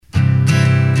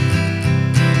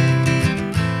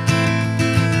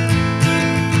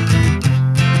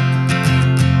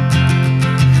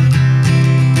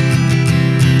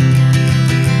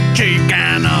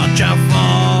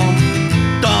shuffle,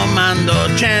 tomando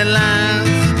chelas,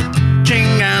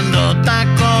 chingando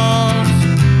tacos,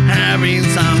 having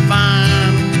some fun.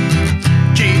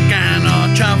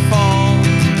 Chicano shuffle,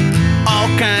 all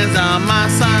kinds of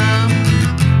masa.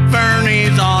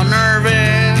 Bernie's all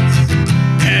nervous,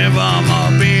 give him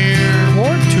a beer.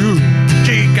 Or two.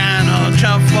 Chicano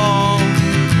shuffle,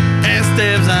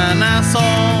 Esteve's an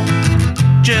asshole,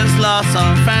 just lost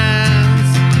some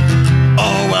fans.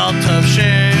 Oh well, tough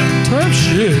shit. Tough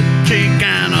shit.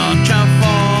 Chicano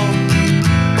shuffle,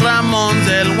 Ramon's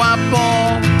el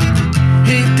guapo,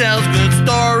 he tells good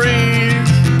stories.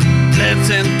 Let's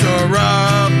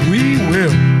interrupt. We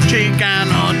will.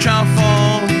 Chicano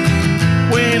shuffle,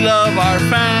 we love our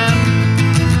fan.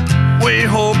 We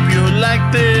hope you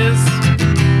like this.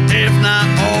 If not,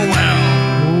 oh well.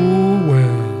 Oh,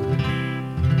 well.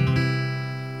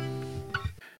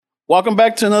 Welcome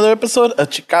back to another episode of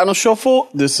Chicano Shuffle.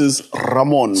 This is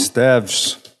Ramon.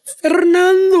 Stevs.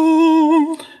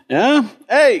 Fernando. Yeah?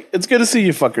 Hey, it's good to see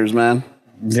you fuckers, man.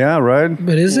 Yeah, right?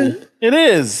 But is it? It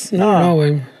is. No, no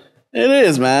way. It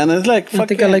is, man. It's like I fucking...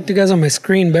 think I like you guys on my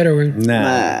screen better way.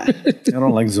 Nah. I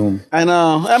don't like Zoom. I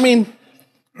know. I mean,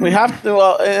 we have to...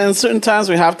 Well, in certain times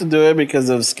we have to do it because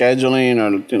of scheduling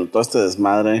or, todo este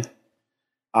desmadre.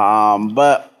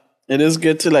 But it is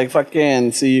good to, like,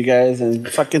 fucking see you guys and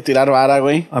fucking tirar vara,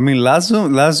 güey. I mean, last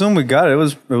Zoom we got, it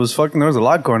was fucking, there was a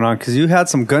lot going on because you had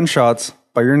some gunshots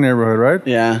by your neighborhood, right?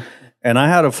 Yeah. And I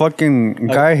had a fucking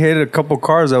guy hit a couple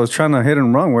cars that was trying to hit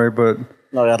and run way, but...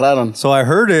 Lo agarraron. So I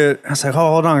heard it. I was like,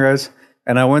 oh, hold on, guys.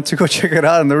 And I went to go check it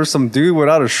out, and there was some dude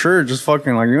without a shirt just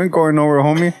fucking like, you ain't going nowhere,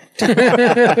 homie.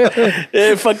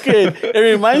 It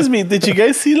reminds me, did you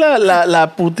guys see la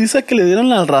putiza que le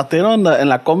dieron al ratero en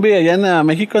la combi allá en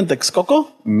México, en Texcoco?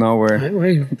 No way.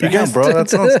 Wait. Damn, bro, that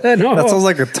sounds, No. that sounds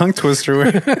like a tongue twister.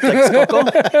 Texcoco?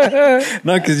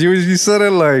 No, because you said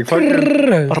it like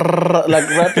fucking... Like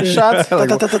rapid shots?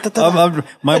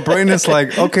 my brain is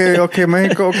like, okay,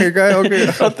 Mexico, okay, guy, okay.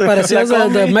 Parecía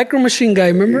the micro machine guy,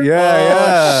 remember?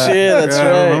 Yeah. shit, that's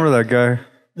I right. remember that guy.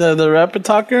 The rapid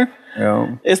talker?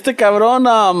 Yeah. Este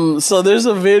cabrón, so there's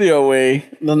a video, güey,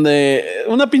 donde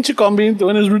una pinche combi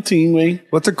doing his routine, güey.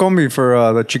 What's a combi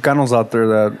for the Chicanos out there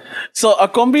that... So a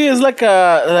combi is like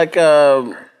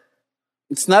a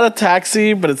it's not a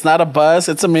taxi, but it's not a bus.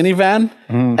 It's a minivan,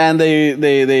 and they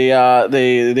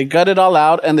gut it all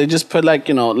out, and they just put like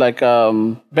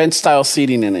bench style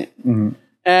seating in it.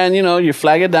 And you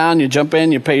flag it down, you jump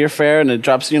in, you pay your fare, and it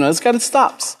drops. It's got its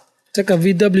stops. It's like a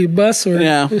VW bus or...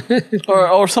 Yeah,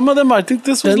 or some of them. I think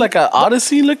this was like a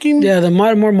Odyssey looking. Yeah, the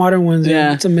more modern ones.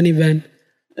 Yeah. It's a minivan.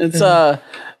 It's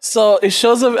so it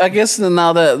shows up. I guess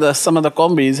now that some of the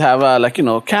combis have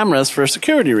cameras for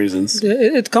security reasons.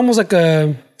 It's almost like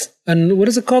what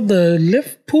is it called? The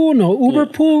Lyft pool? No, Uber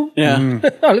pool? Yeah.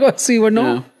 Algo así,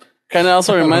 no? Yeah. Kind of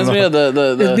also reminds me of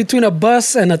the It's between a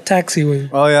bus and a taxiway.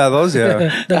 Oh, yeah, those,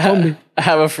 yeah. The combi. I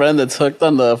have a friend that's hooked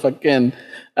on the fucking.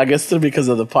 I guess because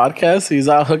of the podcast, he's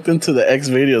all hooked into the X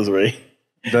videos, Ray.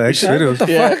 The X videos.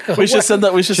 fuck? We should send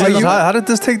that. We should send them. How did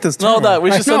this take this No, turn? that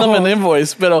we should send them know. an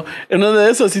invoice. Pero en uno de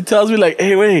esos, he tells me like,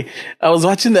 "Hey, wait, I was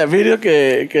watching that video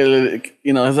que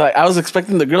it's like I was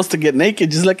expecting the girls to get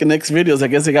naked, just like in X videos. I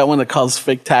guess they got one that calls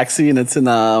Fake Taxi, and it's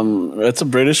a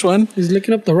British one. He's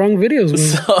looking up the wrong videos. Man.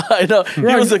 So I know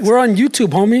We're on YouTube,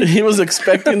 homie. he was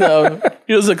expecting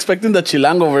the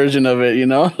Chilango version of it,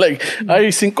 like, hay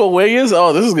cinco güeyes.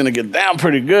 Oh, this is gonna get down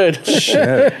pretty good.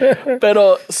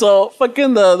 Pero so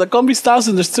fucking the combi stops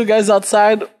and there's two guys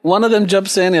outside. One of them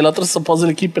jumps in y el otro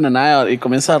supposedly keeping an eye out y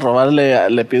comienza a robarle,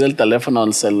 le pide el teléfono,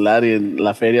 el celular y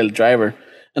la feria al driver.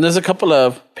 And there's a couple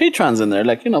of patrons in there,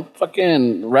 like,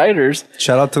 fucking riders.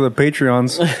 Shout out to the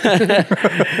Patreons.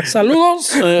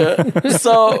 Saludos.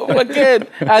 So, fucking,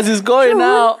 as he's going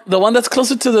out, the one that's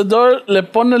closer to the door le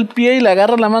pone el pie y le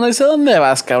agarra la mano y dice, ¿dónde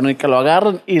vas, cabrón? Y que lo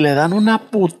agarran y le dan una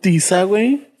putiza,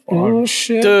 güey. Oh,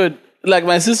 shit. Dude, like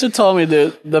my sister told me,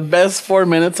 dude, the best 4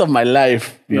 minutes of my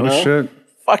life. You No know? shit.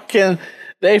 Fucking,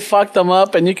 they fucked them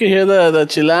up, and you can hear the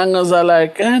chilangos are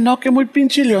like, no, que muy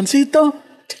pinche leoncito.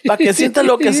 Pa' que sienta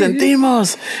lo que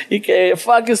sentimos. Y que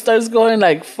fucking starts going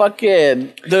like,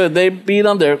 fucking, dude, they beat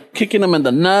them, they're kicking them in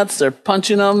the nuts, they're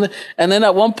punching them. And then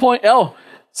at one point,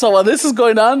 so while this is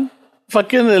going on,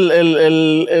 fucking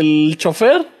el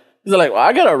chofer He's like, well,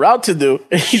 I got a route to do.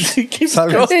 And he keeps Sale.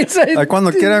 going. Like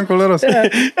cuando quieran, culeros.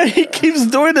 And he keeps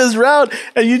doing his route.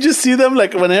 And you just see them,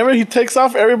 like, whenever he takes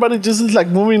off, everybody just is, like,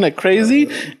 moving like crazy.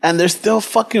 And they're still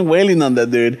fucking wailing on that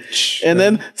dude. And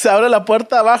then se abre la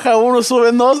puerta, baja uno,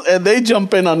 suben dos, and they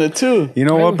jump in on it, too. You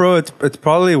know what, bro? It's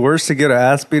probably worse to get an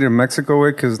ass beat in Mexico,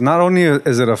 because not only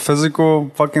is it a physical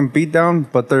fucking beatdown,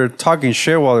 but they're talking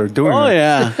shit while they're doing Oh, it.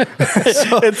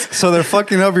 yeah. So they're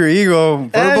fucking up your ego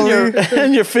verbally.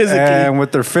 And you're physically. And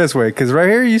with their fist way. Because right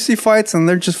here, you see fights and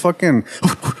they're just fucking,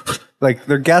 like,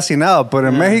 they're gassing out. But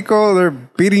in Mexico, they're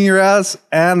beating your ass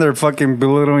and they're fucking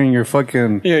belittling your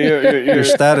fucking, your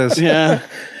status. Yeah.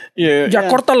 Yeah. Ya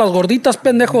corta las gorditas,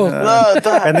 pendejo.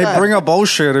 And they bring up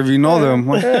bullshit if you know them.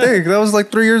 Like, hey, that was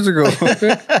like 3 years ago.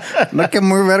 No que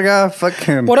muy verga,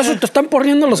 fucking. Por eso te están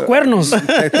poniendo los cuernos.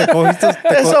 Te cogiste,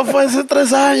 Eso fue hace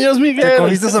 3 años, te Miguel.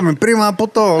 cogiste a mi prima,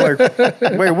 puto.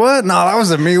 Like, wait, what? No, that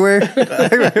wasn't me, way.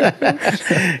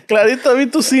 Clarito vi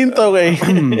tu cinto, güey.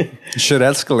 Shit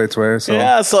escalates, way. So.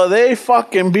 Yeah, so they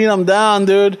fucking beat him down,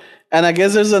 dude. And I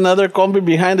guess there's another combi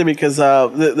behind it because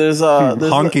there's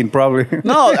Honking, probably.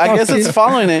 No, I guess it's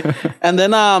following it. And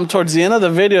then towards the end of the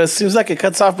video, it seems like it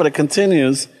cuts off, but it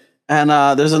continues. And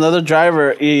there's another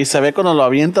driver y se ve cuando lo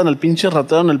avientan el pinche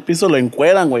ratero en el piso, lo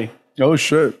encueran, güey. Oh,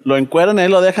 shit. Lo encueran y ahí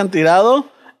lo dejan tirado.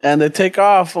 And they take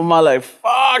off. I'm all like,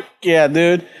 fuck yeah,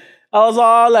 dude. I was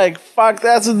all like, fuck,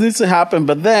 that's what needs to happen.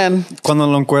 But then Cuando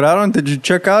lo encueraron, did you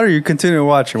check out or you continue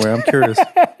watching? Wait, I'm curious.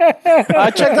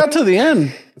 I checked out to the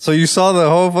end. So you saw the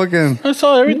whole fucking... I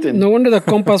saw everything. No wonder the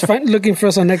compas looking for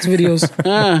us on next videos.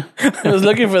 He was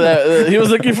looking for that. He was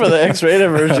looking for the X-rated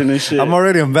version and shit. I'm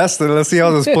already invested. Let's see how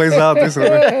this plays out. This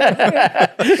way.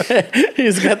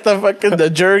 He's got the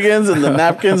jergens and the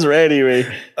napkins ready, right?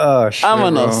 Oh, shit,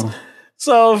 Vámonos. bro.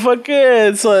 So fucking,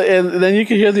 and then you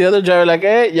can hear the other driver like,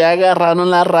 ya agarraron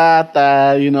la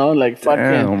rata, you know, like fucking.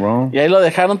 Damn, bro. Y ahí lo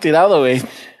dejaron tirado, güey.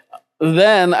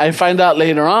 Then I find out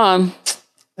later on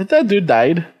that dude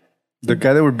died. The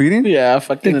guy that we're beating? Yeah,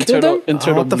 fucking They killed him?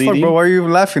 internal What the fuck, bleeding. bro? Why are you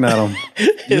laughing at him?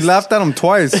 You laughed at him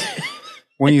twice.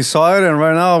 When you saw it and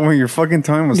right now when you're fucking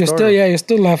telling a story. You're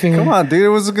still laughing. Come on, dude. It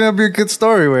was going to be a good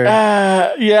story, way.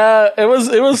 Yeah, it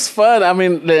was fun. I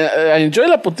mean, I enjoyed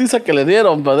la putiza que le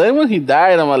dieron, but then when he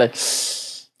died, I'm like,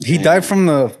 He died from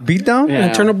the beatdown? Yeah.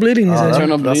 Internal bleeding. He said.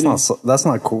 Internal bleeding. That's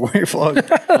not cool. Fuck.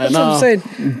 That's what I'm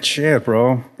saying. Shit,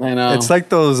 bro. I know. It's like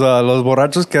those los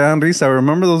borrachos que dan risa.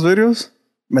 Remember those videos?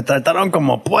 Me trataron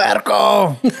como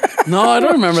puerco. No, I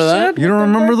don't remember that. You don't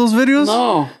remember those videos?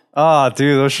 No. Ah,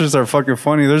 dude, those shits are fucking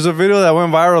funny. There's a video that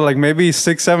went viral like maybe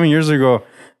 6-7 years ago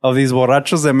of these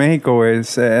borrachos de México, güey.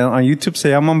 On YouTube se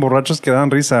llaman borrachos que dan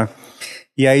risa.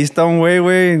 Y ahí está un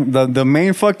güey, the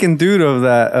main fucking dude of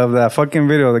that fucking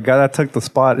video, the guy that took the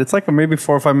spot. It's like a maybe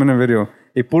 4 or 5 minute video.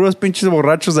 Y puros pinches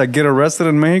borrachos that get arrested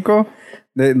in Mexico.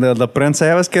 The prensa,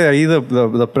 ya ves que ahí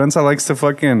the prensa likes to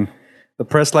fucking... The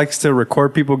press likes to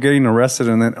record people getting arrested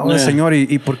and then, señor,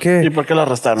 ¿y por qué? ¿Y por qué lo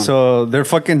arrestaron? So they're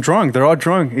fucking drunk. They're all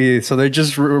drunk. So they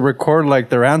just record like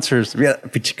their answers. Mira,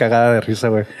 pinche cagada de risa,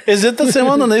 güey. Is it the same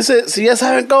one donde dice, si ya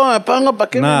saben cómo me pongo,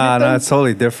 ¿para qué me invitan? Nah, it's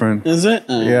totally different. Is it?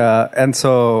 Yeah, and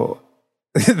so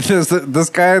this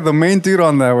guy, the main dude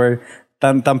on that way,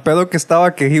 tan pedo que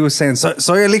estaba que he was saying,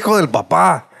 soy el hijo del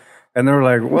papá. And they were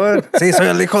like, what? Sí, soy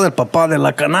el hijo del papá de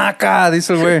la canaca,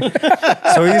 dice el güey.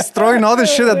 So he's throwing all this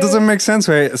shit that doesn't make sense,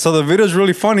 right? So the video is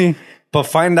really funny, but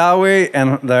find out, way,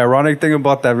 and the ironic thing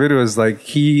about that video is like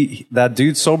that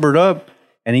dude sobered up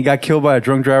and he got killed by a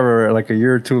drunk driver like a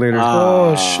year or 2 later.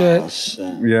 Oh, shit.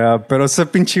 Yeah, pero ese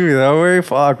pinche video, güey,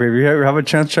 fuck, güey. If you have a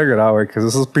chance, check it out, güey, because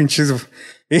esos pinches...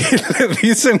 Y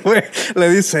le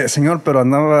dice, señor, pero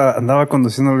andaba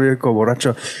conduciendo el vehículo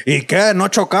borracho. ¿Y qué? ¿No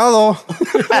chocado?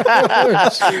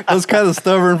 Those kind of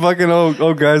stubborn fucking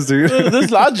old guys, dude.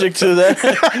 There's logic to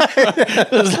that.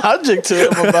 There's logic to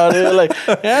it about it. Like,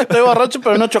 yeah, estoy borracho,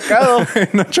 pero no chocado.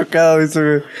 No chocado, dice,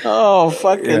 güey. Oh,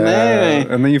 fucking Yeah.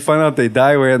 And then you find out they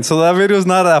die, güey. And so that video is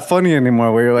not that funny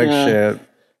anymore, where you're like, shit.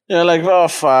 You're like, oh,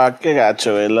 fuck, qué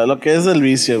gacho, güey. Lo que es el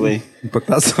vicio, güey. But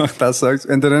that sucks.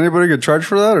 And did anybody get charged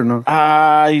for that or no?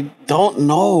 I don't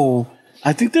know.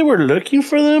 I think they were looking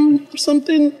for them or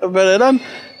something. But eran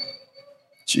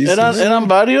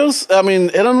varios. I mean,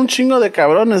 eran un chingo de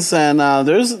cabrones. And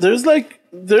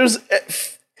there's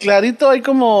clarito, hay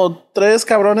como 3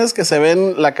 cabrones que se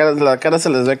ven, la cara se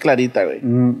les ve clarita, güey.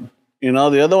 You know,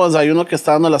 the other ones, hay uno que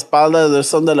está dando la espalda. There's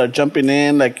some that are jumping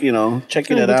in, like, you know,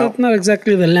 checking it out. That's not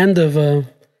exactly the land of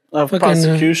Of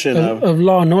prosecution. of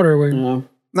law and order, güey.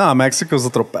 No, Mexico's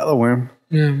otro pedo, güey.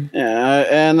 Yeah.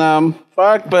 And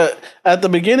fuck, but at the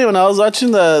beginning when I was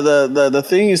watching the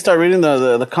thing, you start reading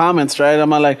the comments, right? I'm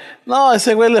like, no,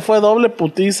 ese güey le fue doble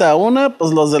putiza. Una,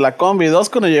 pues los de la combi. Dos,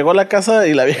 cuando llegó a la casa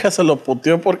y la vieja se lo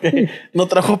puteó porque no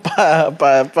trajo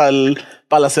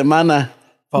pa la semana.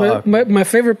 My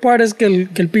favorite part is que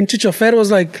el pinche chofer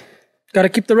was like, gotta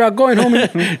keep the route going, homie.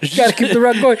 Gotta keep the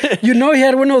route going. You know he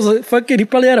had one of those he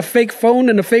probably had a fake phone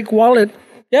and a fake wallet.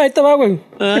 Yeah, ahí te va, güey.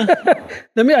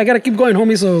 I gotta keep going,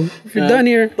 homie, so if you're done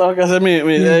here. Tengo que hacer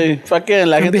mi fucking,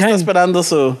 la gente está esperando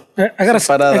su I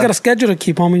got a schedule to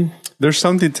keep, homie. There's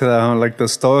something to that, huh? Like the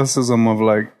stoicism of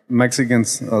like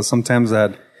Mexicans sometimes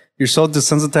that you're so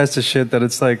desensitized to shit that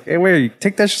it's like, hey, wait,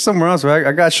 take that shit somewhere else, right?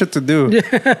 I got shit to do.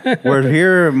 Where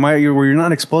here, where you're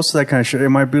not exposed to that kind of shit, it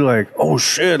might be like, oh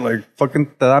shit, like fucking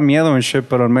te da miedo and shit.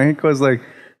 But on Mexico, it's like,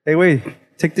 hey, wait,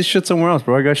 take this shit somewhere else,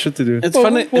 bro. I got shit to do. It's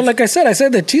funny. Well, like I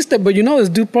said the chiste, but you know, this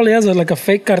dude probably has a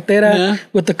fake cartera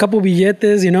with a couple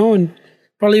billetes, you know, and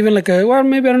probably even maybe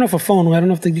I don't know if a phone. I don't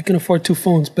know if you can afford two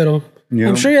phones, but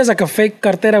I'm sure he has like a fake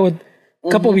cartera with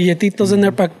couple billetitos in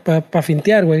there pa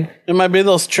fintear, güey. It might be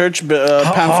those church pamphlets.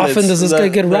 How often does this guy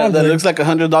get robbed? That looks like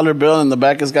 $100 bill, and the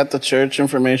back has got the church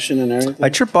information and everything. I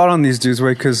trip out on these dudes,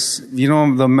 way, because you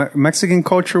know the Mexican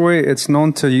culture, way, it's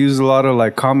known to use a lot of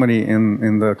like comedy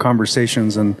in the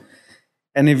conversations, and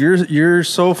if you're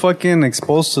so fucking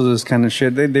exposed to this kind of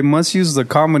shit, they must use the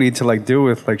comedy to like deal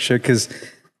with like shit. Because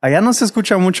allá no se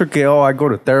escucha mucho que I go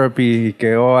to therapy,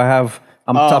 que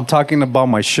I'm talking about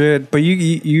my shit, but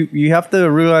you have to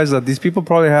realize that these people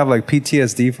probably have like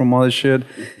PTSD from all this shit,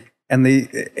 and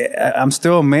I'm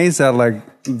still amazed at like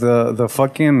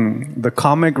the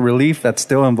comic relief that's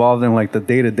still involved in like the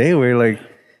day-to-day way. Like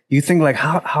you think like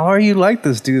how are you like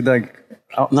this, dude? Like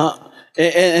no.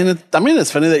 And I mean,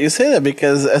 it's funny that you say that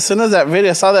because as soon as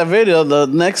I saw that video, the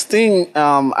next thing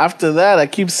after that, I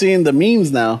keep seeing the memes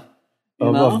now.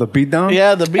 Of the beatdown?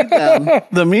 Yeah, the beatdown.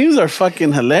 The memes are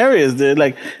fucking hilarious, dude.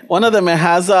 Like, one of them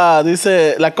has,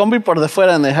 dice, la combi por de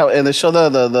fuera, and they show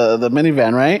the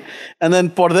minivan, right? And then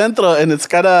por dentro, and it's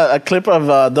got a clip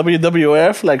of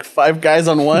WWF, like 5 guys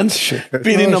on one,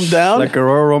 beating them down. Like a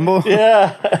Royal Rumble?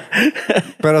 Yeah.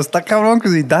 Pero está cabrón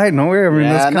because he died, no way. I mean,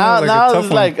 that's kind of like a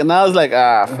tough one. Now it's like,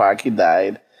 fuck, he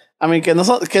died. I mean, que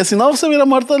si no se hubiera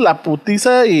muerto la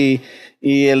putiza y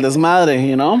el desmadre,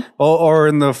 you know? Or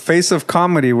in the face of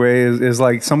comedy way, is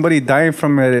like somebody dying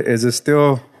from it, is it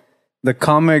still the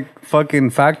comic fucking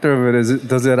factor of it?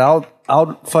 Does it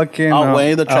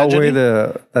outweigh the tragedy?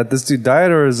 That this dude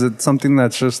died, or is it something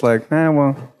that's just like,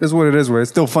 well, this is what it is, way. It's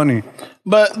still funny.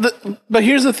 But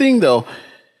here's the thing though.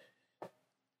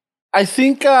 I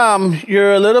think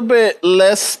you're a little bit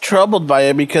less troubled by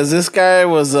it because this guy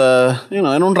was era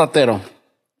un ratero,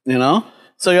 you know?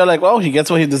 So you're like, well, he gets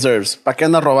what he deserves. ¿Pa qué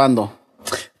anda robando?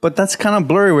 But that's kind of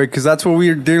blurry, way, because that's what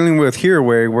we're dealing with here,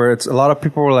 way, where it's a lot of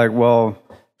people were like, well,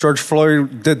 George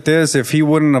Floyd did this. If he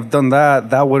wouldn't have done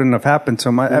that wouldn't have happened to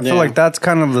him. I feel like that's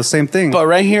kind of the same thing. But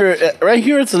right here,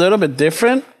 it's a little bit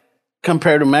different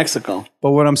compared to Mexico.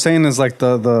 But what I'm saying is like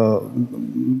the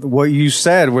what you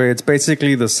said, where it's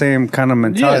basically the same kind of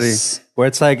mentality. Yes. Where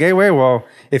it's like, hey, wait, well,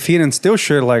 if he didn't steal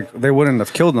shit, like they wouldn't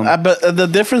have killed him. But the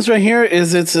difference right here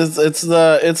is it's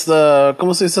the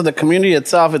 ¿cómo se dice? The community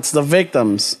itself. It's the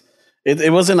victims.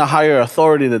 It wasn't a higher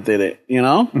authority that did it. You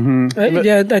know?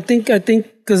 Mm-hmm. I think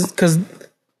because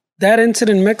that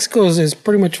incident in Mexico is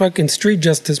pretty much fucking street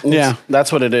justice. Please. Yeah,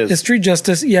 that's what it is. It's street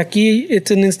justice. Y aquí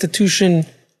it's an institution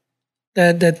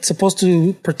that's supposed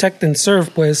to protect and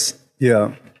serve, pues.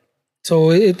 Yeah.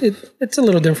 So it's a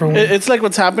little different. It's like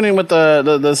what's happening with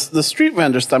the street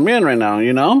vendors también right now,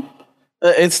 you know?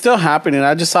 It's still happening.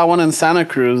 I just saw one in Santa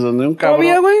Cruz.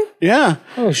 Yeah.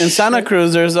 Oh, in Santa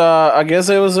Cruz, there's I guess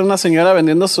it was una señora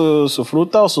vendiendo su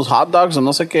fruta o sus hot dogs o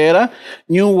no sé qué era.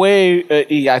 New way,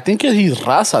 I think he's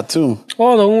raza too.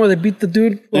 Oh, the one where they beat the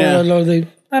dude? Yeah.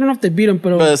 I don't know if they beat him,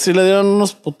 but sí le dieron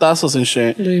unos putazos and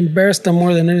shit. They embarrassed him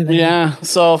more than anything. Yeah.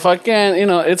 So fucking,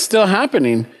 it's still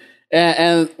happening.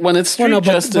 And when it's street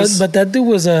justice. But that dude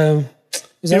was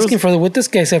asking for what this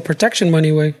guy said, protection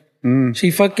money, way.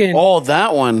 She fucking... Oh,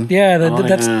 that one. Yeah,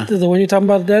 that's the one you're talking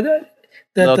about.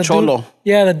 The cholo. Dude,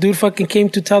 yeah, the dude fucking came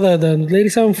to tell the lady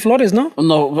some Flores, ¿no?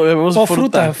 No, it was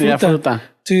fruta. Yeah, fruta.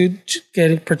 To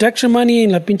get protection money,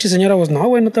 and la pinche señora was, no,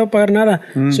 güey, no te voy a pagar nada.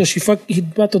 So he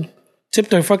about to tip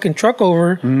their fucking truck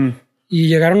over. Y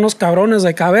llegaron unos cabrones,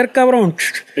 like, a ver, cabrón.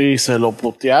 Y se lo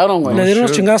putearon, güey. Le dieron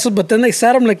unos chingazos, but then they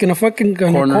sat him like in a fucking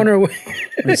corner, güey.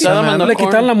 Le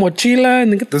quitaron la mochila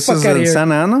and get the This fuck is out of in here.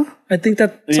 Santa Ana? I think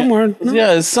that somewhere. No?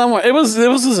 Yeah, it's somewhere. It was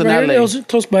in Right, LA. it was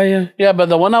close by, yeah. Yeah, but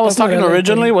the one I was That's not talking LA,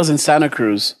 originally was in Santa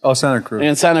Cruz. Oh, Santa Cruz.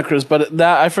 In Santa Cruz, but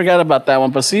that I forgot about that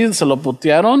one. But sí, se lo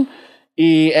putearon.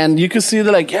 And you could see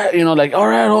they're like, yeah, you know, like, all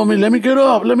right, homie, let me get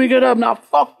up. Now,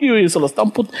 fuck you. Y se lo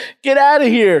están get out of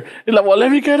here. Y like, well,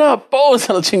 let me get up. Oh,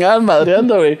 se lo chingaban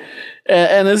madreando, güey.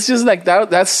 And it's just like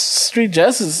that's street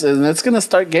justice, and it's gonna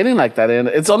start getting like that. And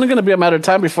it's only gonna be a matter of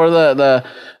time before the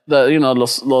you know,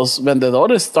 los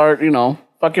vendedores start, you know,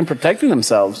 fucking protecting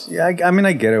themselves. Yeah, I mean,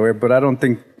 I get it, way, but I don't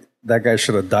think that guy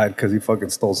should have died because he fucking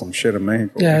stole some shit in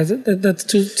Mexico. Yeah, that's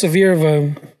too severe of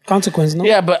a consequence, no?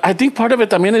 Yeah, but I think part of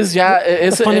it, I mean, is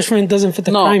it's The punishment doesn't fit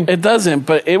the no, crime. it doesn't.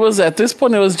 But it was at this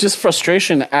point, it was just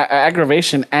frustration,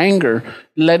 aggravation, anger,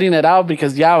 letting it out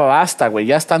because ya basta, güey.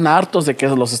 Ya están hartos de que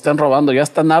los estén robando. Ya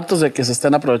están hartos de que se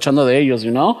estén aprovechando de ellos,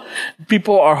 you know?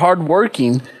 People are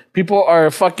hardworking. People are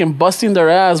fucking busting their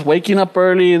ass, waking up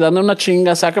early, dando una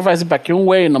chinga, sacrificing para que un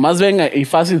güey nomás venga y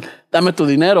fácil, dame tu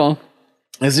dinero.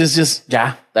 It's just,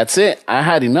 yeah, that's it. I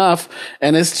had enough.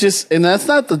 And it's just, and that's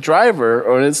not the driver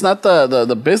or it's not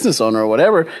the business owner or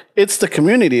whatever. It's the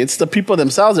community. It's the people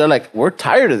themselves. They're like, we're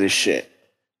tired of this shit.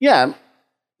 Yeah,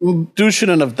 dude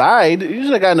shouldn't have died. He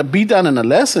should have gotten a beat down and a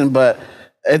lesson, but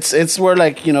it's where,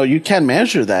 like, you know, you can't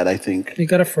measure that, I think. You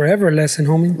got a forever lesson,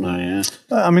 homie. Oh,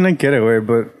 yeah. I mean, I get it, way,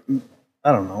 but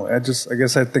I don't know. I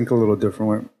guess I think a little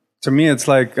different way. To me, it's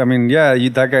like, I mean, yeah,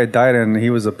 that guy died and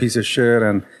he was a piece of shit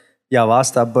and yeah,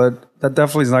 basta, but that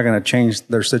definitely is not going to change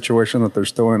their situation that they're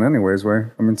still in anyways, way.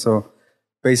 I mean, so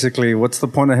basically, what's the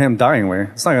point of him dying, way?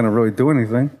 It's not going to really do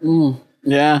anything.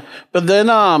 Yeah. But then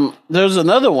there's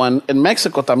another one in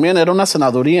Mexico también, era una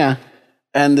senaduría.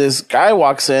 And this guy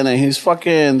walks in and he's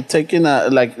fucking taking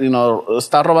like, you know,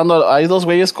 está robando, hay dos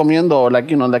güeyes comiendo, like,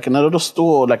 you know, like in a little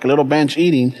stool, like a little bench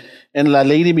eating. And la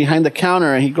lady behind the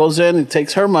counter, and he goes in and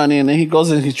takes her money, and then he goes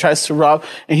in and he tries to rob,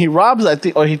 and he robs, I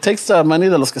think, or he takes the money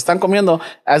de los que están comiendo.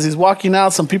 As he's walking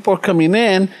out, some people are coming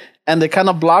in, and they kind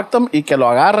of block them, y que lo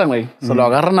agarran, güey. So lo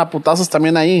agarran a putazos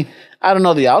también ahí. I don't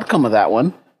know the outcome of that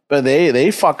one, but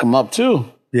they fuck him up too.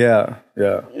 Yeah.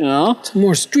 You know? Some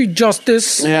more street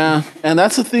justice. Yeah. And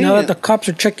that's the thing. Now that the cops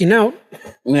are checking out.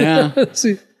 Yeah.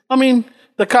 See. I mean,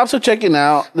 the cops are checking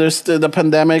out. There's the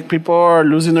pandemic. People are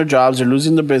losing their jobs. They're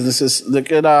losing their businesses.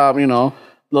 Look at, you know,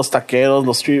 los taqueros,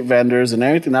 los street vendors and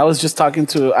everything. I was just talking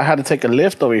to, I had to take a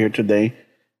lift over here today.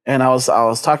 And I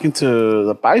was talking to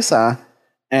the paisa.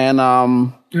 And,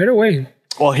 Right away.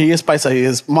 well, he is paisa.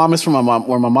 His mom is from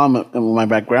where my mom and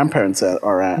my grandparents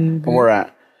are at. Mm-hmm. Were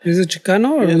at. Is it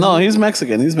Chicano? Or No, he's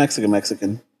Mexican. He's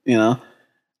Mexican, you know.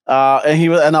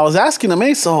 And I was asking him,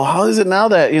 hey, so how is it now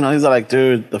that, you know, he's like,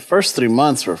 dude, the first 3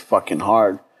 months were fucking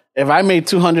hard. If I made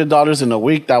 $200 in a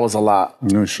week, that was a lot.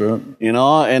 No shit. You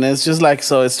know, and it's just like,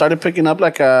 so it started picking up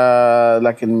like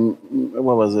in,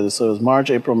 what was it? So it was March,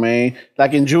 April, May,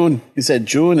 like in June. He said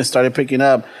June, it started picking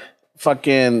up.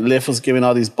 Fucking Lyft was giving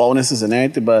all these bonuses and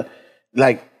everything, but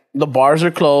like the bars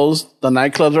are closed, the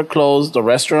nightclubs are closed, the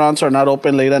restaurants are not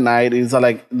open late at night. He's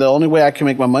like, the only way I can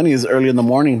make my money is early in the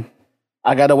morning.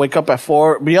 I got to wake up at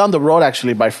 4, be on the road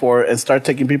actually by 4 and start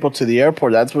taking people to the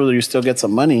airport. That's where you still get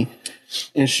some money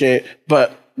and shit.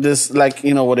 But this, like,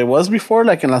 you know, what it was before,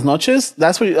 like in Las Noches,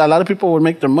 that's where a lot of people would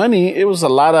make their money. There was a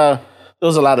lot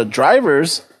of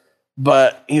drivers,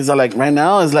 but he's like, right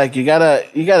now it's like, you gotta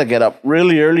get up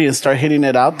really early and start hitting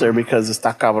it out there because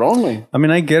está cabrón, güey. I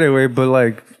mean, I get it, way, but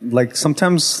like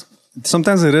sometimes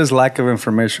it is lack of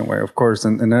information, way, of course.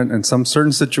 And in some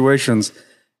certain situations,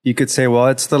 you could say, well,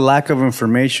 it's the lack of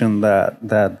information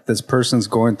that this person's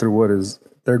going through what is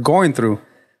they're going through.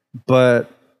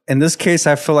 But in this case,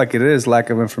 I feel like it is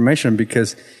lack of information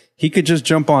because he could just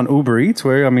jump on Uber Eats,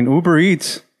 where, I mean, Uber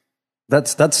Eats,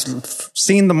 that's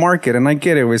seeing the market. And I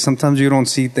get it, where sometimes you don't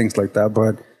see things like that.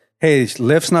 But hey,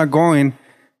 Lyft's not going.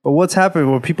 But what's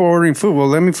happening? Well, people are ordering food. Well,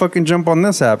 let me fucking jump on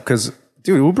this app because,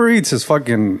 dude, Uber Eats is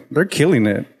fucking, they're killing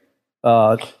it.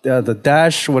 The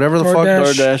Dash, whatever the fuck.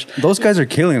 DoorDash. Those guys are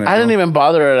killing it. I didn't even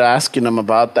bother asking him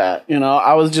about that. You know,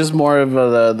 I was just more of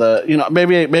the you know,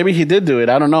 maybe he did do it.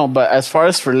 I don't know. But as far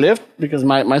as for Lyft, because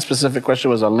my specific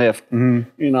question was on Lyft,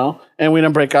 you know, and we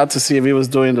didn't break out to see if he was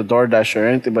doing the DoorDash or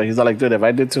anything. But he's like, dude, if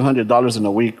I did $200 in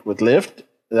a week with Lyft,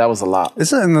 that was a lot.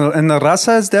 And the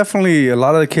raza is definitely, a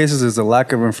lot of the cases is a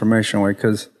lack of information,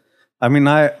 because I mean,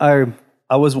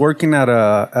 I was working at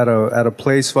a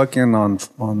place fucking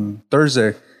on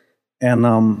Thursday,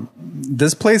 and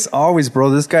this place always, bro,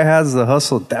 this guy has the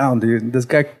hustle down, dude. This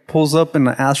guy pulls up in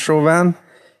the Astro van,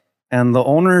 And the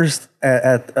owner's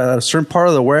at a certain part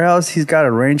of the warehouse, he's got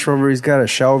a Range Rover, he's got a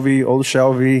Shelby, old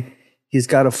Shelby, he's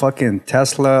got a fucking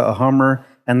Tesla, a Hummer.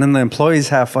 And then the employees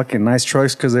have fucking nice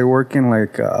trucks because they're working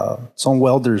like some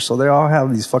welders. So they all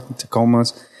have these fucking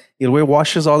Tacomas. Y el güey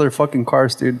washes all their fucking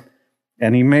cars, dude.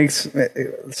 And he makes,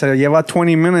 se lleva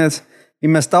 20 minutes. Y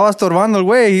me estaba estorbando el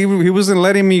güey. He wasn't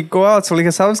letting me go out. So le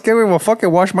dije, ¿sabes qué, güey? Well, fuck it,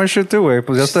 wash my shit too, güey.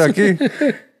 Pues ya estoy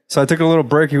aquí. So I took a little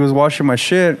break. He was washing my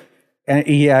shit. And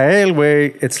y a él,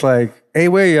 güey, it's like, hey,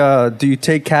 güey, do you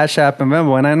take Cash App and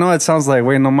Venmo? And I know it sounds like,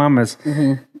 güey, no mames.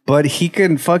 Mm-hmm. But he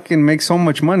can fucking make so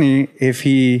much money if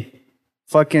he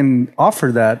fucking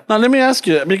offered that. Now, let me ask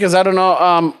you, because I don't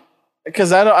know,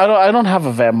 because I don't have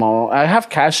a Venmo. I have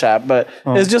Cash App, but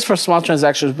it's just for small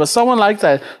transactions. But someone like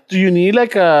that, do you need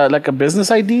like a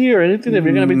business ID or anything if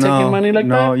you're gonna be taking money like that?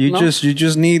 No, you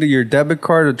just need your debit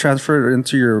card to transfer it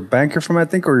into your bank from, I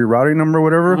think, or your routing number, or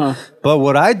whatever. Uh-huh. But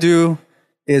what I do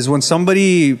is when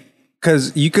somebody,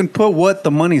 because you can put what the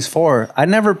money's for. I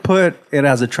never put it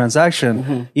as a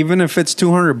transaction, even if it's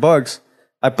 $200.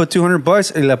 I put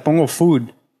 $200 y le pongo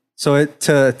food. So it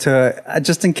to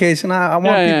just in case, and I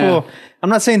want people. Yeah.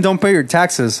 I'm not saying don't pay your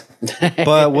taxes,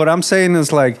 but what I'm saying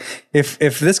is like if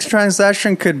this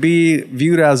transaction could be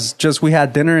viewed as just we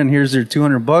had dinner and here's your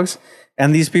 $200,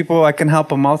 and these people I can help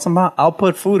them out somehow. I'll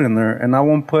put food in there, and I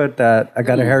won't put that I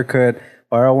got a haircut,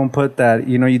 or I won't put that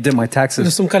you did my taxes.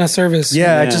 There's some kind of service.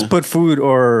 Yeah, I just put food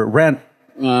or rent,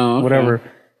 whatever.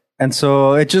 And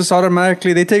so it just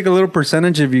automatically they take a little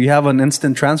percentage if you have an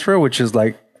instant transfer, which is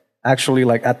like. Actually,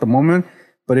 like at the moment,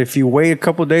 but if you wait a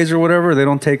couple days or whatever, they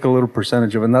don't take a little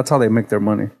percentage of it, and that's how they make their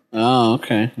money. Oh,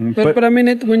 okay. But I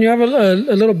mean, when you have a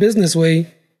little business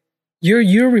way,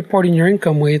 you're reporting your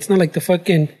income way. It's not like the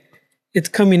fucking it's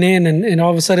coming in and all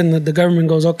of a sudden the government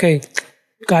goes, okay,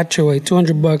 gotcha way,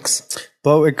 $200.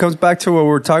 But it comes back to what we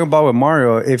were talking about with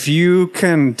Mario. If you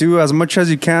can do as much as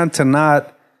you can to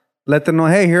not let them know,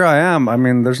 hey, here I am. I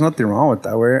mean, there's nothing wrong with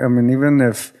that way. I mean, even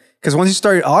if. Because once you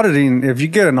start auditing, if you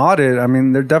get an audit, I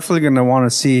mean, they're definitely going to want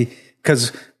to see,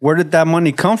 because where did that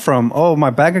money come from? Oh, my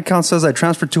bank account says I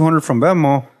transferred $200 from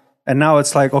Venmo. And now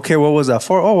it's like, okay, what was that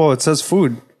for? Oh, well, it says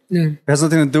food. Yeah. It has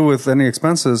nothing to do with any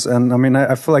expenses. And I mean,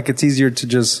 I feel like it's easier to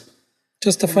just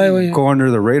justify go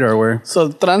under the radar way. So,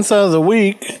 tranza of the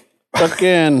week,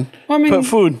 fucking put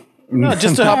food. No,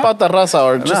 just to help out the raza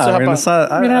or just to help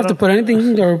out. You don't have to put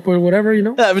anything or put whatever,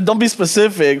 Yeah, I mean, don't be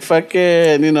specific.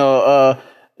 Fucking,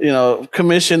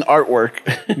 commission artwork.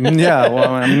 Yeah,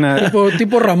 well, I'm not.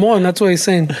 Tipo Ramon, that's what he's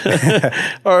saying.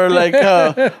 Or like,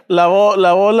 la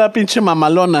bola pinche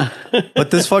mamalona. But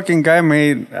this fucking guy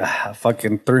made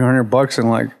fucking $300 in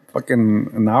like fucking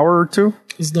an hour or two.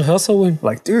 It's the hustle win.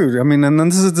 Like, dude, I mean, and then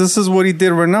this is what he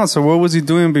did right now. So what was he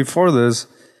doing before this?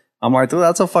 I'm like, dude,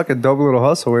 that's a fucking dope little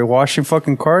hustle. We're washing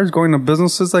fucking cars, going to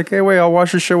businesses like, hey, wait, I'll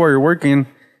wash your shit while you're working.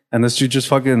 And this dude just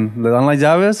fucking, le dan las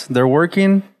llaves, they're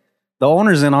working. The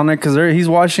owner's in on it because he's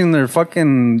washing their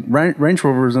fucking Range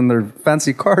Rovers and their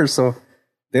fancy cars, so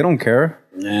they don't care.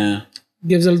 Yeah.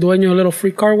 Gives el dueño a little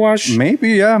free car wash.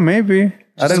 Maybe, yeah, maybe.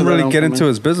 I didn't really get into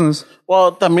his business.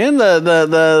 Well, también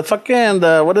the fucking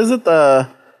what is it, the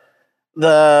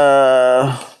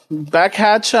back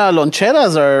hatch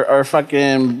loncheras are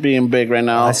fucking being big right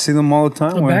now. I see them all the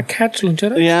time. The back hatch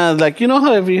loncheras? Yeah, like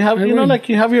how if you have like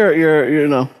you have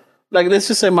your like let's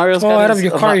just say Mario's got out of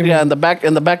your car. In the back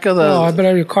of the. Oh, I bet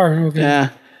out of your car. Okay. Yeah,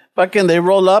 fucking they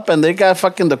roll up and they got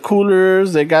fucking the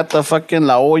coolers. They got the fucking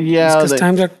la olla. Because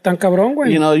times are tan cabrón,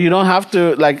 güey. You don't have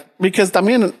to because I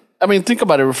mean think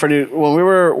about it. When we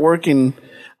were working,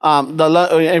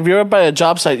 if you're by a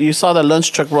job site, you saw the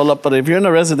lunch truck roll up. But if you're in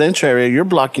a residential area, you're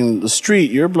blocking the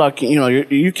street. You're blocking.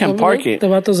 You can't park it. The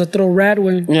vatos that throw rat,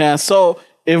 güey. Yeah, so.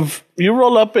 If you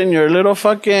roll up in your little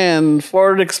fucking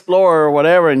Ford Explorer or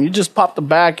whatever and you just pop the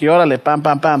back, y órale, pam,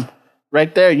 pam, pam.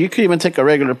 Right there. You could even take a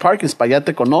regular parking spot. Ya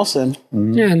te conocen.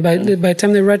 Mm-hmm. Yeah, and by the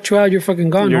time they rat you out, you're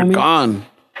fucking gone, You're homie. Gone.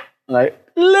 Like,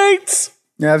 late.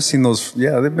 Yeah, I've seen those.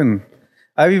 Yeah, they've been...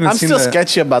 I'm still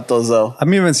sketchy about those, though.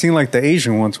 I've even seen, like, the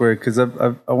Asian ones where... Because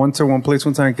I went to one place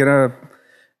one time, get a...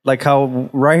 Like how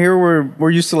right here we're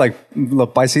used to like the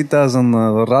paisitas and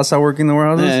the raza working in the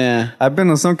warehouses. Yeah. I've been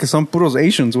to some que son puros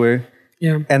Asians, way.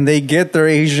 Yeah. And they get their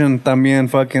Asian también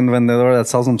fucking vendedor that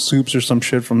sells them soups or some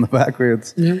shit from the back way.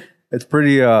 It's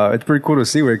pretty cool to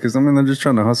see, way, because I mean they're just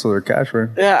trying to hustle their cash, right?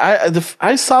 Yeah,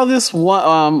 I saw this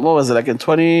one. What was it, like in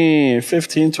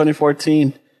 2015,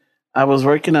 2014? I was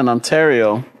working in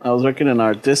Ontario. I was working in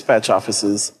our dispatch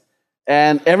offices.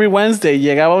 And every Wednesday,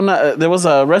 there was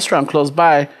a restaurant close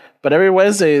by, but every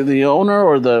Wednesday, the owner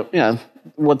or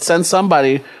would send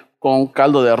somebody con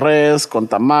caldo de res, con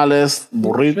tamales,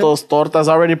 burritos, tortas,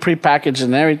 already prepackaged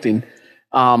and everything.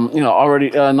 Already,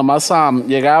 nomás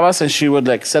llegabas and she would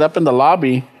like set up in the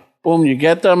lobby. Boom, you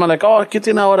get there. I'm like, oh, ¿qué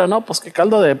tiene ahora? No, pues que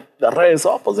caldo de res.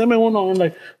 Oh, pues deme uno. I'm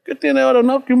like, ¿qué tiene ahora?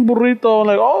 No, que un burrito. I'm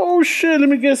like, oh, shit, let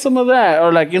me get some of that.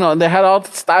 Or like, they had all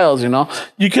the styles,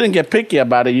 You couldn't get picky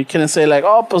about it. You couldn't say like,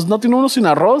 oh, pues no tiene uno sin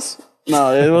arroz.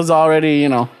 No, it was already,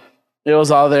 it was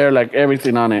all there, like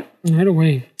everything on it. Right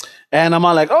away. And I'm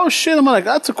all like, oh, shit. I'm like,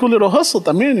 that's a cool little hustle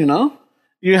también,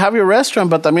 You have your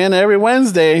restaurant, but también every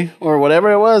Wednesday or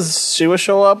whatever it was, she would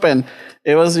show up and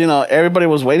it was, everybody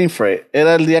was waiting for it.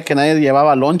 Era el día que nadie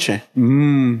llevaba lonche.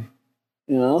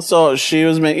 So she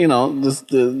was making,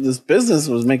 this business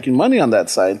was making money on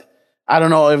that side. I don't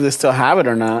know if they still have it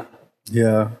or not.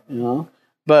 Yeah.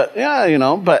 But yeah,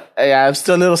 I'm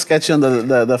still a little sketchy on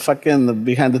the fucking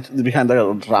behind the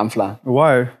Ramfla.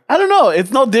 Why? I don't know. It's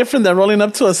no different than rolling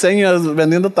up to a señor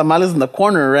vendiendo tamales in the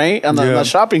corner, right? On the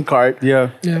shopping cart.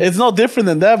 Yeah. It's no different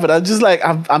than that. But I'm just like,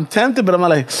 I'm tempted, but I'm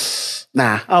like,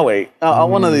 nah, I'll wait.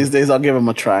 One of these days, I'll give him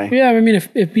a try. Yeah, I mean,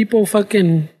 if people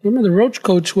fucking remember the Roach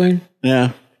Coach, Wayne.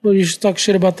 Yeah. Well, you should talk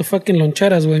shit about the fucking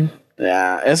loncheras, Wayne.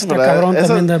 Yeah, Está cabrón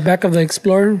también the back of the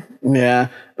Explorer. Yeah.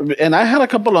 And I had a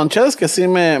couple loncheras que sí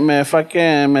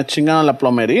me chingaron la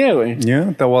plomería, güey.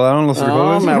 Yeah, te aguadaron los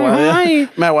frijoles.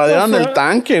 Me aguadaron el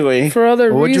tanque, güey. For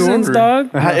other reasons, dog.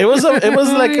 It was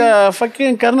like a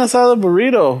fucking carne asada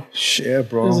burrito. Shit,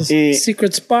 bro. It was a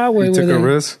secret spot, güey. You took a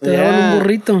risk. Te daban un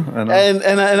burrito.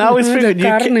 And I always figured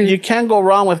you can't go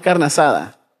wrong with carne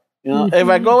asada. If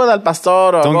I go with al pastor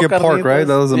or don't get pork, right?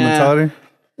 That was the mentality.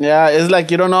 Yeah, it's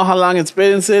like you don't know how long it's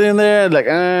been sitting there. Like,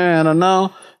 I don't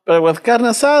know. But with carne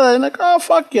asada, you're like, oh,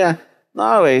 fuck yeah. No,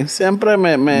 güey. Siempre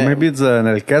Maybe it's en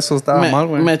el queso estaba mal,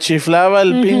 güey. Me chiflaba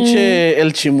el pinche,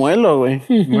 el chimuelo,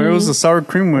 güey. Where was the sour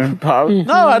cream, güey?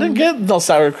 No, I didn't get no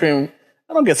sour cream.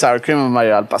 I don't get sour cream in my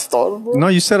al pastor. Bro. No,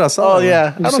 you said asada. Oh,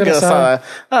 yeah. I don't get asada.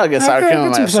 I don't get sour cream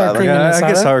in my asada. Yeah, I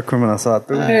get sour cream in asada,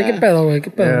 too. Hey, ¿qué pedo, güey?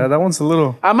 ¿Qué pedo? Yeah, that one's a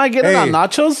little... I might get it on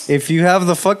nachos. If you have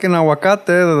the fucking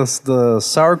aguacate, the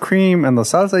sour cream, and the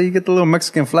salsa, you get the little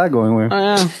Mexican flag going, güey. Oh,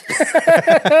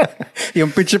 yeah. Y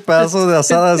un pinche pedazo de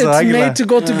asada de águila. It's made to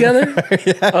go together.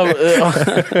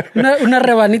 Una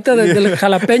rebanita del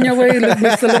jalapeño, güey.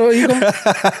 Mr. Little Eagle.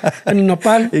 En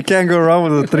nopal. You can't go wrong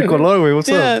with the tricolor, güey. What's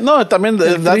up? No, también...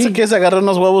 That's the case, agarra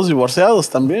unos huevos divorciados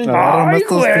también. Ay,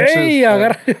 güey.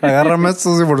 Agárrame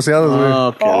estos divorciados, güey.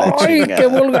 Ay, qué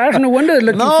vulgar. No wonder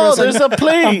they're looking for there's a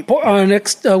plate.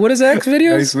 What is that, X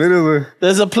videos? X videos, güey.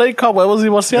 There's a plate called huevos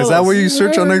divorciados. Is that what you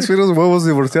search on X videos? Huevos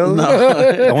divorciados? No.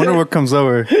 I wonder what comes up,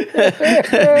 güey.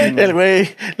 El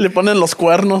güey le ponen los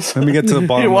cuernos. Let me get to the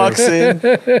bottom. He walks in.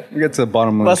 Let me get to the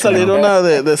bottom of Va a salir una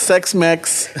de Sex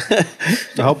Mex.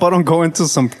 I hope I don't go into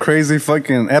some crazy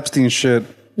fucking Epstein shit.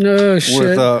 No shit.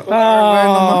 With,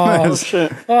 Oh,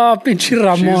 shit. Oh, pinche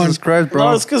Ramon. Jesus Christ, bro.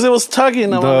 No, it's because it was tugging.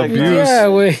 The Like, abuse. Yeah,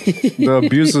 güey. The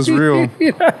abuse is real.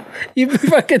 You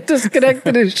fucking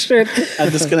disconnected and shit. I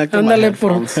disconnected my Ándale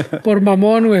headphones. por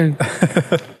mamón, güey.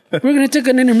 We're gonna take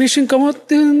an intermission. Come on.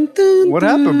 What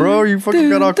happened, bro? You fucking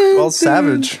got all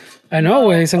savage. I know,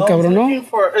 güey. Se encabronó.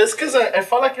 It's because I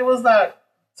felt like it was not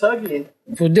tugging.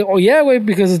 Oh, yeah, güey.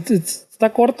 Because está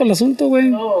corto el asunto,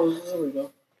 güey. Oh, there we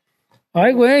go.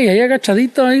 Ay, güey. Ahí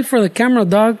agachadito ahí for the camera,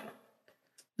 dog.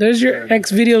 There's your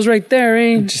X videos right there,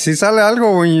 eh? Si sale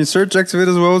algo when you search X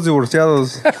videos huevos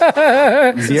divorciados.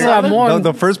 Ramón.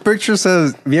 The first picture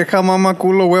says vieja mama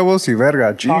culo huevos y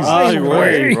verga. Jesus. Ay,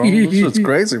 Christ, bro. This shit's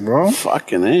crazy, bro.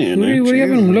 Fucking A. What are you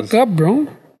having to look up, bro?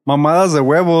 Mamadas de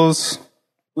huevos.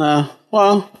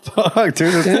 Well, Fuck,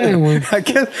 dude. Damn, güey. I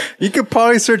guess you could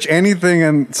probably search anything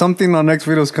and something on X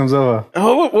videos comes up.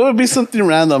 what would be something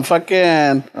random?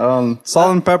 Fucking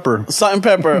Salt and pepper. salt and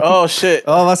pepper. Oh, shit.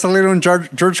 Oh, va a salir un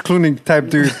George Clooney type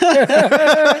dude.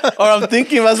 Or I'm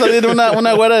thinking va a salir una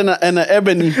güera en a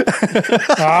ebony.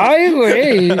 Ay,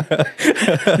 güey.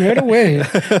 Right away.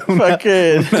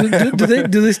 Fucking.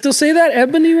 Do they still say that?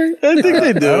 Ebony, güey? I think they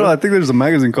I don't do. know, I think there's a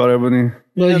magazine called Ebony.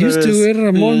 Well, Yeah, it used there to,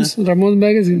 is. Ramon's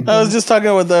magazine. I was just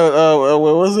talking with what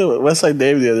was it? West Side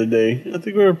Dave the other day. I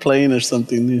think we were playing or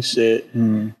something and shit.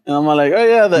 And I'm like, oh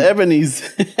yeah, the Ebonies.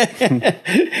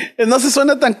 And no se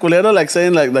suena tan culero like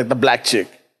saying like the black chick.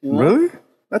 You know? Really?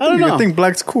 I don't think you know. think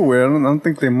black's cool, way. I don't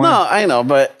think they mind. No, I know,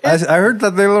 but I heard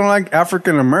that they don't like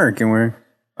African American, way.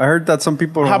 I heard that some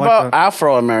people don't how like about that.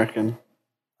 Afro American?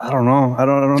 I don't know. I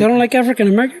don't. They don't like African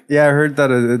American? Yeah, I heard that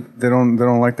they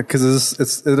don't like that because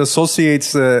it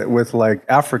associates with like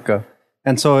Africa,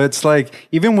 and so it's like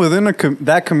even within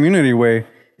that community way,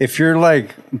 if you're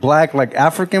like black, like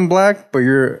African black, but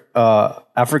you're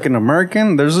African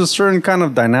American, there's a certain kind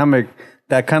of dynamic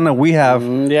that kind of we have.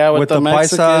 Yeah, with the Paisa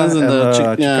Mexicans and the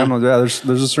Chicanos. Yeah,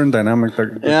 there's a certain dynamic.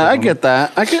 Yeah, I get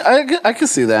that. I can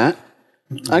see that.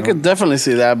 I could definitely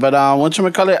see that. But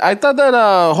whatchamacallit, I thought that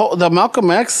the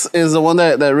Malcolm X is the one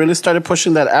that really started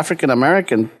pushing that African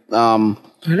American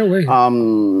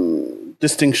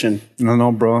distinction.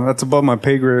 No, bro. That's above my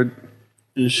pay grade.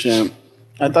 And shit.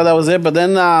 I thought that was it. But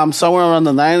then somewhere around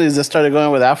the 90s, they started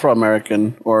going with Afro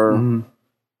American or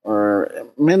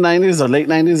mid 90s or late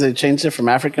 90s. They changed it from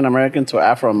African American to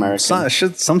Afro American.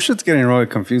 Some shit's getting really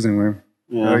confusing, man.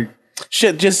 Yeah. Like,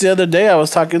 shit, just the other day, I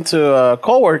was talking to a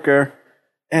coworker.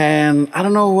 And I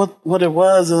don't know what it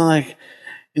was. And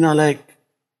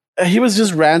he was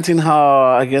just ranting how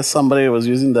I guess somebody was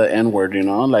using the N-word,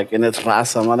 like in its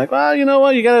raza. I'm like, well, you know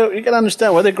what? You gotta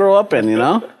understand where they grow up in,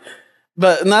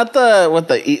 But not with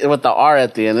the R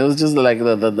at the end. It was just like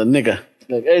the nigga.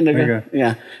 Like, hey, nigga.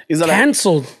 Yeah. He's like,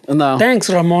 canceled. No. Thanks,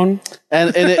 Ramon.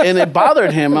 And it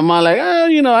bothered him. I'm like,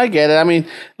 I get it. I mean,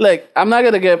 like, I'm not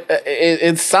going to get...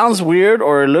 It sounds weird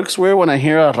or it looks weird when I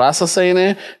hear a raza saying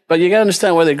it, but you got to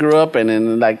understand where they grew up in.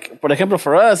 And, like, for example,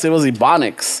 for us, it was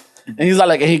Ebonics. And he's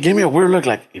like, he gave me a weird look,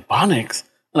 like, Ebonics?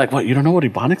 I'm like, what, you don't know what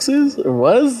Ebonics is or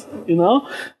was?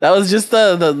 That was just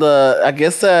the I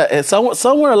guess, it's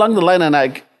somewhere along the line,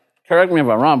 and correct me if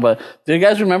I'm wrong, but do you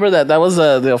guys remember that was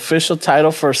the official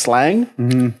title for slang?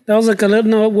 Mm-hmm. That was like a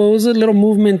little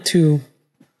movement to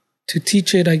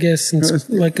teach it, I guess,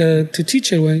 to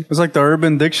teach it way. It's like the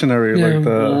Urban Dictionary,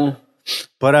 Yeah.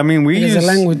 But I mean, we use a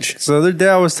language. So the other day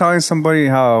I was telling somebody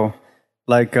how,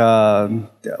 like,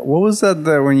 what was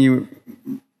that when you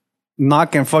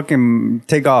knock and fucking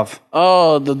take off?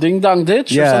 Oh, the ding dong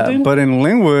ditch or something? Yeah, but in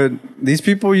Linwood, these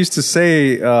people used to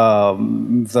say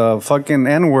the fucking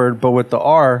N-word, but with the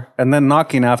R, and then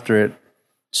knocking after it.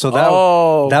 So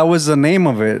that was the name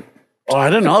of it. Oh,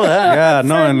 I didn't know that. Yeah,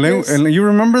 no, and you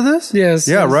remember this? Yes.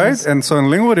 Yeah, yes, right? yes. And so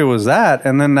in Linwood, it was that.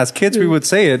 And then as kids, we would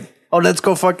say it. Oh, let's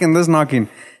go fucking this knocking.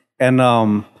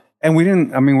 And we didn't,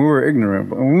 we were ignorant.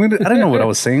 But I didn't know what I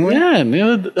was saying. Yeah,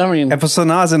 And so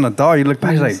now as an adult, you look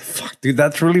back, you're like, fuck, dude,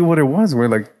 that's really what it was. We're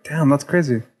like, damn, that's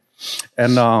crazy.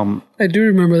 And I do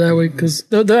remember that way because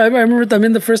I remember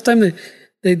the first time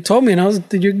they told me, and I was,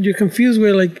 you're confused.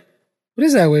 We're like, what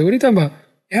is that way? What are you talking about?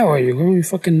 Yeah, well, you're going to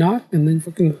fucking knock and then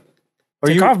fucking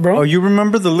take off, bro. Oh, you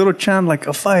remember the little chant, like,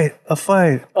 a fight.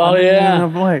 Oh, yeah. And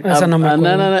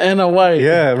a white.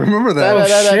 Yeah, remember that?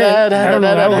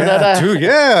 Yeah, dude,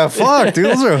 yeah, fuck, dude,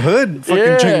 those are hood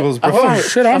fucking jingles, bro. Oh,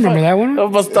 shit, I remember that one.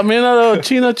 Pues también a lo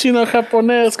chino,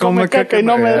 japonés, come caca y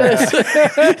no me des.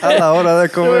 A la hora de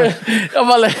comer.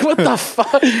 I'm like, what the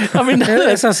fuck? I mean,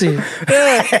 Es así.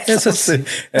 Es así.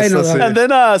 I know that. And then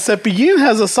Cepillín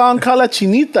has a song called La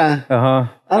Chinita. Uh-huh.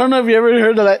 I don't know if you ever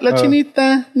heard of like La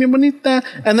Chinita, mi bonita,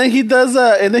 and then he does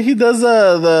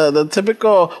the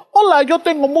typical Hola, yo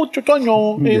tengo mucho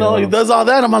toño. You know, he does all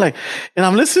that. I'm like, and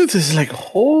I'm listening to this like,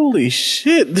 holy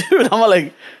shit, dude. I'm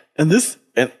like, and this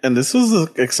was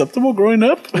acceptable growing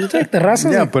up. It's like the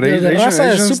raza. Yeah, but the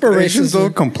raza is super Asians racist.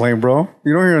 don't complain, bro.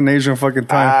 You don't hear an Asian fucking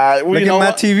time. Look at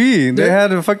Matt TV. They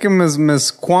had a fucking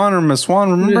Miss Kwan or Miss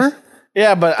Swan, remember?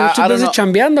 Yeah, but I don't know.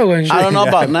 Chambeando, güey. I don't know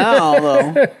about now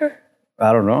though.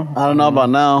 I don't know. I don't know about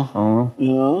now. I don't know.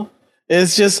 You know,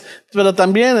 it's just, but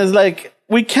también it's like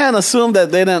we can't assume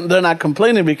that they're not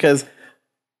complaining because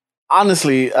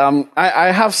honestly,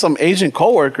 I have some Asian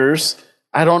coworkers.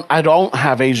 I don't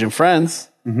have Asian friends.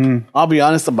 Mm-hmm. I'll be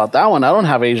honest about that one. I don't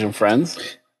have Asian friends.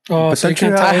 Oh, so you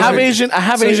can't I have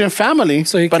Asian family.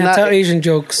 So you but can't tell Asian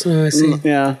jokes. I see.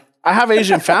 Yeah. I have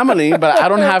Asian family, but I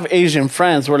don't have Asian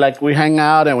friends. We're like, we hang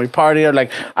out and we party, or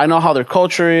like, I know how their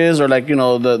culture is, or like, you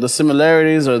know, the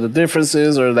similarities or the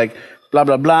differences, or like, blah,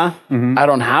 blah, blah. Mm-hmm. I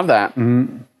don't have that.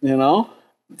 Mm-hmm. You know?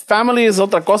 Family is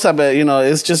otra cosa, but, you know,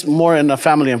 it's just more in a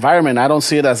family environment. I don't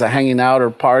see it as a hanging out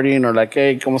or partying or like,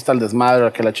 hey, ¿cómo está el desmadre?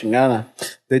 Or que la chingada.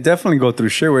 They definitely go through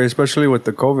shit, especially with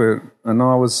the COVID. I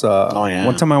know I was,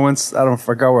 one time I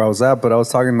forgot where I was at, but I was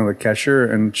talking to the cashier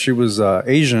and she was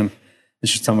Asian. And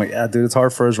she's telling me, yeah, dude, it's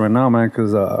hard for us right now, man,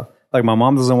 because like my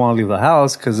mom doesn't want to leave the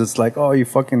house because it's like, oh, you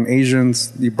fucking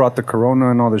Asians, you brought the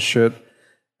corona and all this shit.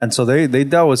 And so they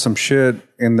dealt with some shit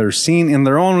in their scene, in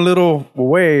their own little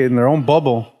way, in their own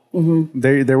bubble. Mm-hmm.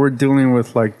 They were dealing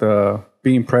with like the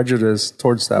being prejudiced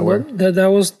towards that way. That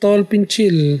was todo el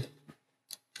pinche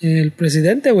el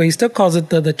presidente, güey. He still calls it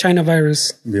the China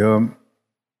virus. Yeah.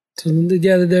 So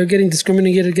yeah, they're getting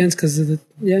discriminated against because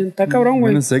está cabrón, güey.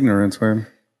 And it's ignorance, güey.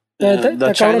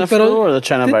 The China flu or the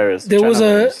China virus? There was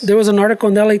an article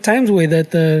in the LA Times way that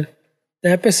the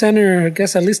epicenter, I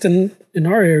guess at least in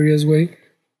our areas way,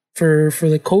 for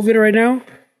the COVID right now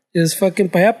is fucking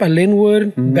pa' allá, pa'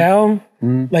 Linwood, Bell,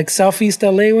 like Southeast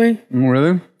LA, güey.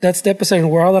 Really? That's the epicenter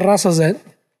where all the razas at.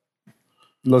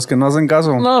 Los que no hacen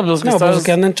caso. No, los que, No, pues los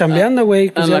que andan chambeando,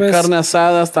 güey. en la carne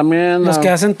asadas también. Los que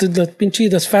hacen the pinche,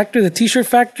 those factory, the t-shirt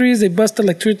factories, they busted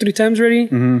like 2 or 3 times already.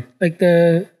 Like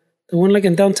the one like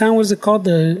in downtown, what is it called?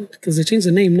 Because they changed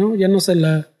the name, no? Ya no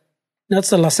sé that's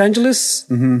the Los Angeles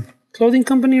clothing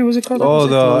company, or was it called? Oh,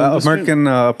 the American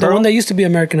The Apparel? one that used to be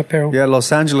American Apparel. Yeah,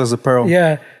 Los Angeles Apparel.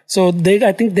 Yeah. So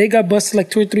I think they got busted like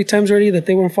 2 or 3 times already that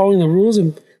they weren't following the rules,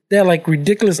 and they had like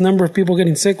ridiculous number of people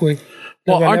getting sick with.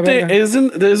 Well, aren't they?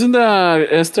 Isn't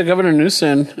Governor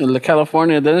Newsom in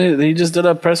California? Then he just did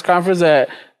a press conference that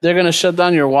they're gonna shut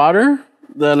down your water.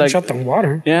 Shut down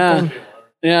water. Yeah.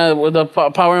 Yeah, with the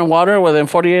power and water within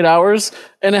 48 hours.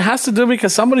 And it has to do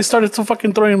because somebody started to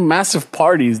fucking throwing massive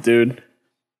parties, dude.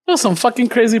 There's some fucking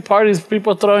crazy parties.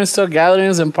 People throwing still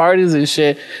gatherings and parties and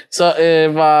shit. So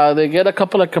if they get a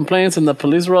couple of complaints and the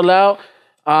police roll out,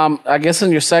 I guess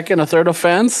in your second or third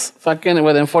offense, fucking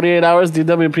within 48 hours,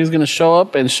 DWP is going to show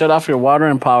up and shut off your water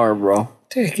and power, bro.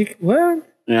 What?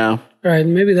 Yeah. All right,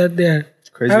 maybe that, yeah.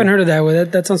 Crazy. I haven't heard of that way.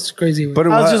 That sounds crazy. But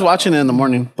I was just watching it in the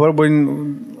morning. But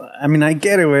I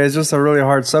get it, way. It's just a really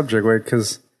hard subject, way,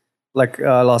 because like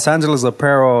Los Angeles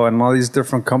Apparel and all these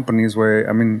different companies, way.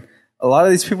 I mean, a lot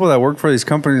of these people that work for these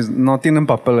companies no tienen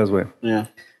papeles, way. Yeah.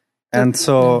 And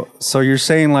so you're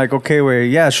saying like, okay, wait,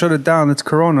 yeah, shut it down. It's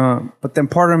Corona. But then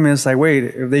part of me is like, wait,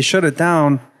 if they shut it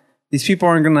down, these people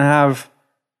aren't going to have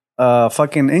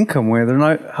fucking income, way. They're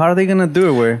not, how are they going to do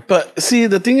it, way? But see,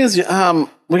 the thing is,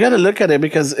 we got to look at it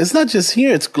because it's not just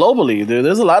here, it's globally, dude.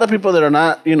 There's a lot of people that are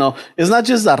not, it's not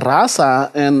just the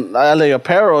raza in LA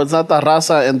Apparel. It's not the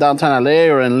raza in downtown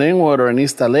LA or in Linwood or in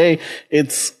East LA.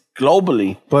 It's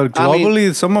globally. But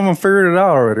globally, some of them figured it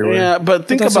out already, right? Yeah, but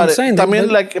think that's about what I'm it. saying. I mean,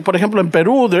 like, for example, in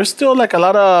Peru, there's still like a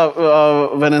lot of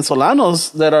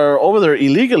Venezolanos that are over there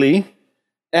illegally.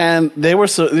 And they were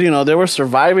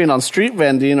surviving on street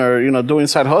vending or, doing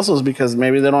side hustles because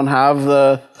maybe they don't have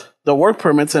the work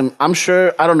permits. And I'm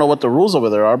sure, I don't know what the rules over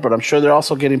there are, but I'm sure they're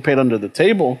also getting paid under the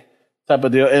table type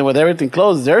of deal. And with everything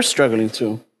closed, they're struggling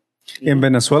too. In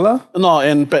Venezuela? No,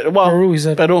 in Peru, is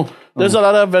that? Peru. There's a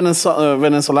lot of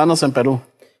Venezolanos in Peru.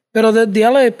 But the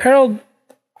LA Apparel,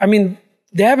 I mean,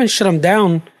 they haven't shut them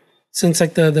down since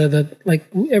like the like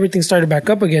everything started back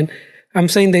up again. I'm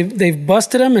saying they've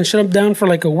busted them and shut them down for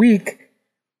like a week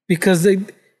because they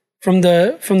from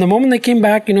the moment they came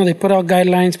back, they put out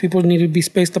guidelines. People need to be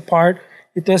spaced apart.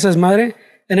 Y todo esas madre.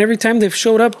 And every time they've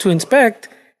showed up to inspect,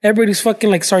 everybody's fucking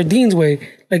like sardines, way.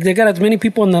 Like they got as many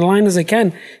people on the line as they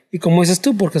can. Y como dices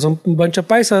tú, porque son un bunch of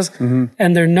paisas,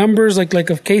 and their numbers like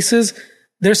of cases,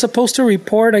 they're supposed to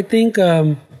report. I think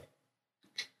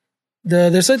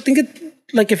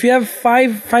like if you have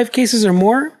five cases or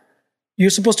more, you're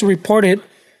supposed to report it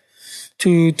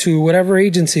to whatever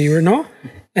agency or no.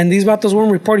 And these vatos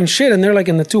weren't reporting shit, and they're like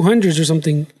in the 200s or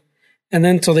something. And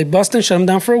then so they bust and shut them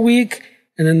down for a week,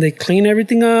 and then they clean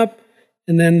everything up,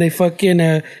 and then they fucking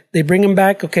they bring them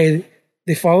back. Okay,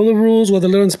 they follow the rules with a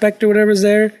little inspector, whatever's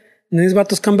there. And these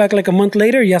vatos come back like a month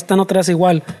later, ya están otra vez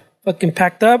igual, fucking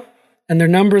packed up, and their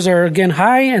numbers are again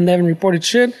high, and they haven't reported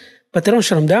shit. But they don't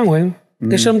shut them down, way.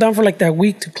 They shut them down for like that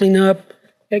week to clean up,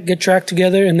 get tracked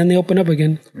together, and then they open up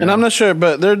again. And I'm not sure,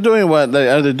 but they're doing what?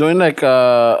 Are they doing like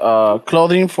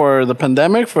clothing for the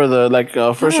pandemic for the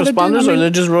first responders, or they're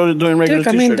just doing regular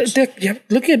t-shirts?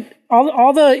 Look at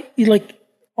all the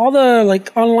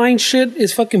online shit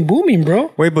is fucking booming,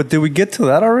 bro. Wait, but did we get to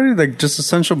that already? Like just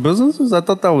essential businesses? I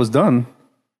thought that was done.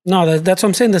 No, that's what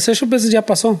I'm saying. The essential business ya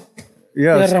pasó.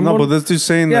 Yeah, no, but this dude's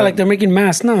saying that. Yeah, like they're making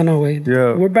masks. No way.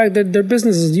 Yeah. We're back. Their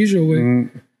business as usual, way.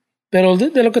 Pero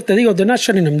de lo que te digo, they're not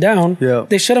shutting them down. Yeah.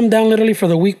 They shut them down literally for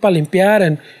the week para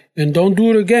limpiar and don't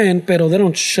do it again, pero they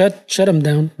don't shut them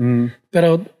down.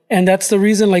 And that's the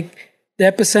reason, like, the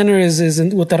epicenter is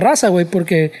with the raza, way,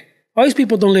 porque all these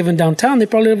people don't live in downtown. They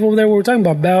probably live over there where we're talking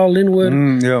about, Bell, Linwood,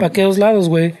 pa' aquellos lados,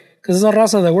 way, because there's a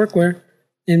raza that work where,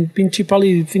 and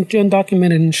probably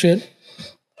undocumented and shit.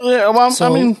 Yeah, well, I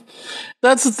mean,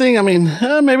 that's the thing. I mean,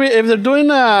 maybe if they're doing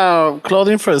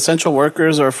clothing for essential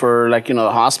workers or for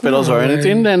hospitals or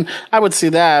anything, then I would see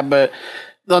that. But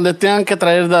donde tengan que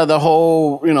traer the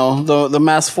whole, the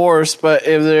mass force. But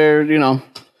if they're,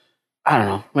 I don't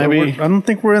know, maybe. I don't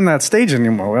think we're in that stage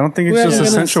anymore. I don't think it's just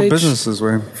essential businesses,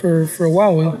 way. For a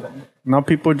while, way. Now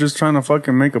people are just trying to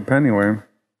fucking make a penny, way.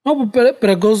 No, but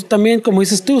it goes también como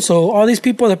dices tú. So all these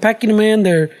people, they're packing them in,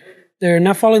 they're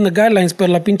not following the guidelines,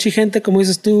 pero la pinche gente, como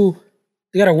dices tú,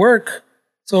 they gotta work.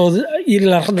 So, y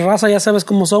la raza ya sabes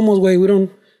cómo somos, güey.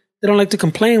 They don't like to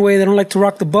complain, güey. They don't like to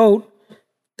rock the boat.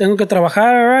 Tengo que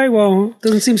trabajar, all right, well,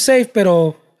 doesn't seem safe,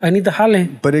 pero I need the jale.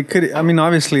 But it could, I mean,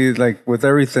 obviously, like with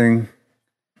everything,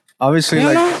 obviously,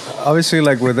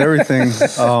 like with everything,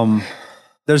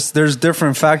 there's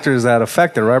different factors that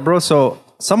affect it, right, bro? So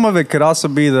some of it could also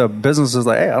be the businesses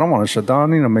like, hey, I don't want to shut down.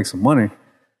 I need to make some money.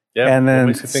 Yeah, and then what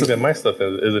makes you think that my stuff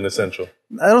isn't essential?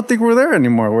 I don't think we're there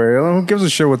anymore. Where who gives a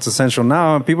shit what's essential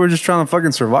now? People are just trying to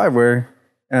fucking survive. Where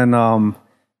and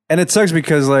it sucks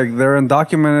because like they're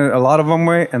undocumented, a lot of them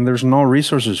way, and there's no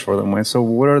resources for them way. So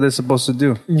what are they supposed to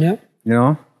do? Yeah, You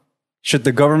know, should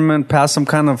the government pass some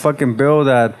kind of fucking bill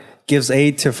that gives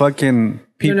aid to fucking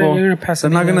people? They're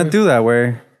not gonna do that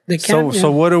way. They can't.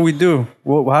 So what do we do?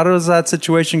 How does that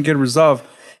situation get resolved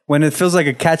when it feels like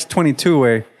a catch-22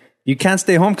 way? You can't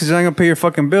stay home because you're not going to pay your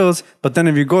fucking bills. But then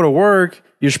if you go to work,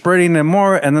 you're spreading it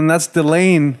more. And then that's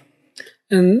delaying.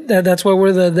 And that's why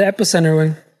we're the epicenter.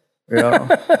 Way.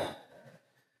 Yeah.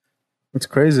 It's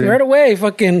crazy. Right away,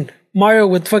 fucking Mario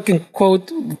would fucking quote,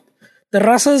 the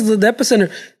raza's the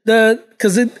epicenter.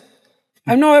 Because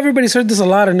I know everybody's heard this a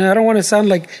lot. And I don't want to sound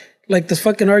like this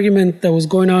fucking argument that was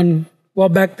going on a while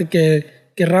back, que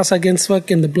raza against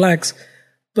fucking the blacks.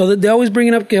 But they always bring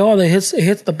it up, it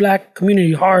hits the black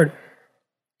community hard.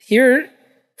 Here,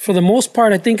 for the most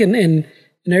part, I think in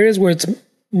areas where it's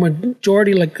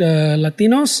majority like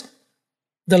Latinos,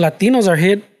 the Latinos are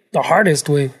hit the hardest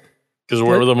way. Because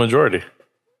we're the majority.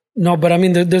 No, but I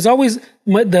mean, there's always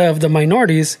the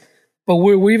minorities, but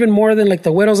we're even more than like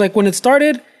the güeros. Like when it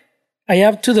started, I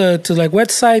have to like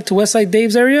West Side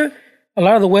Dave's area, a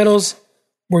lot of the güeros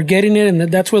were getting it, and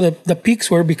that's where the peaks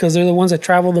were because they're the ones that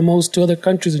travel the most to other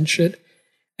countries and shit.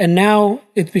 And now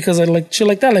it's because of like shit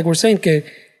like that. Like we're saying, que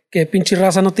pinche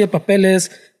raza no tiene papeles,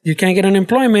 you can't get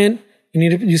unemployment,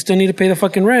 you still need to pay the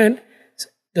fucking rent.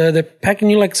 They're packing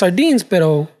you like sardines,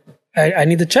 pero I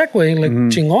need the check way, like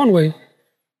chingon way.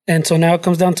 And so now it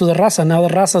comes down to the raza. Now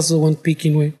the raza's the one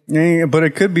peaking way. Yeah, but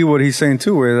it could be what he's saying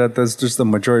too, where that's just the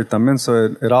majority también,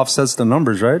 so it offsets the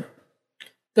numbers, right?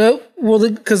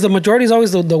 Because the majority is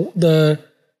always the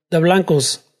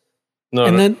blancos. No,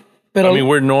 and then, but I mean,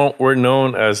 we're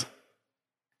known as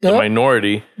the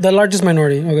minority, the largest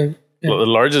minority. Okay, the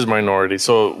largest minority.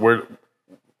 So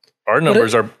our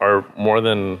numbers are more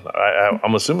than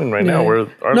I'm assuming right now.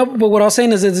 But what I was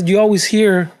saying is you always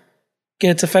hear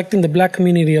it's affecting the black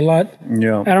community a lot.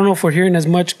 Yeah, I don't know if we're hearing as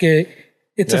much.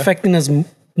 It's affecting us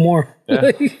more.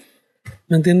 Yeah.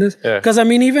 ¿Me entiendes? Yeah. Because I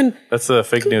mean, even that's the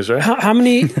fake news, right? How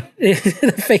many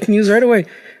fake news right away?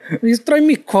 You throw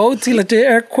me quotes,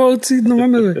 air quotes. No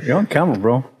mames. You're on camera,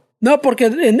 bro. No, porque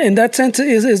in that sense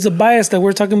is the bias that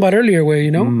we're talking about earlier, way,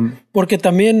 you know? Mm-hmm. Porque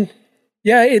también,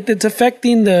 it's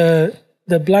affecting the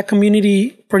black community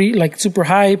pretty like super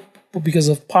high because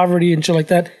of poverty and shit like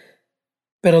that.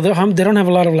 But they don't have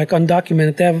a lot of like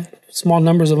undocumented. They have small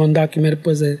numbers of undocumented,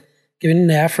 pues, given in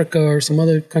Africa or some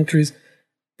other countries.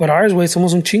 But ours, way,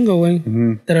 somos un chingo, way,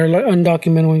 that are like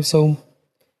undocumented, way. So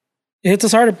it hits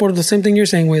us hard for the same thing you're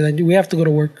saying, way, that we have to go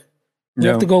to work. We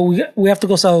have to go. We have to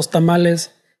go sell those tamales.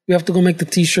 We have to go make the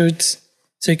T-shirts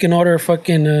so you can order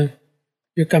fucking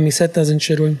your camisetas and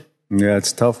shit, way. Yeah,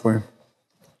 it's tough, way.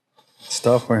 It's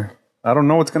tough, way. I don't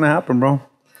know what's gonna happen, bro.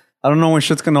 I don't know when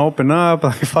shit's gonna open up.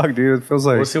 Like, fuck, dude. It feels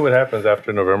like we'll see what happens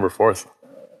after November 4th.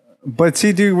 But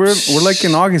see, dude, we're like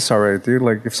in August already, dude.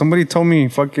 Like, if somebody told me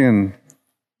fucking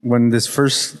when this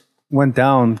first went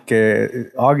down,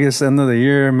 August, end of the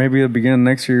year, maybe the beginning of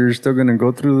next year, you're still gonna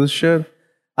go through this shit,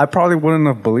 I probably wouldn't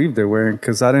have believed it, way,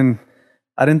 because I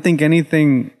didn't think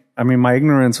anything. I mean, my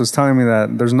ignorance was telling me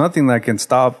that there's nothing that can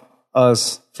stop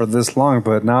us for this long.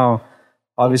 But now,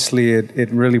 obviously, it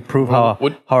really proved how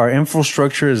our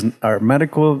infrastructure is, our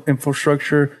medical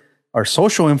infrastructure, our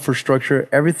social infrastructure,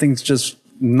 everything's just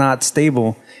not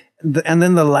stable. And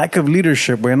then the lack of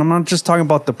leadership, and I'm not just talking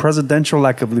about the presidential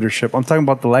lack of leadership. I'm talking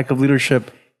about the lack of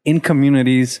leadership in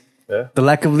communities, the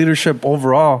lack of leadership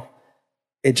overall.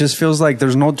 It just feels like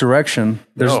there's no direction.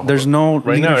 There's no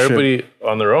right leadership. Now, everybody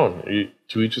on their own,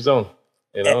 to each his own.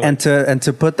 You know? And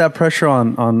to put that pressure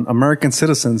on American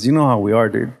citizens, you know how we are,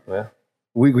 dude. Yeah.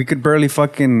 We could barely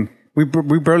fucking we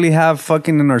barely have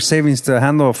fucking in our savings to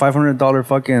handle a $500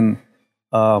 fucking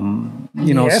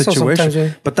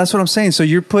situation. But that's what I'm saying. So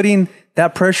you're putting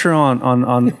that pressure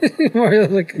on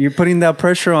you're putting that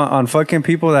pressure on fucking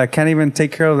people that can't even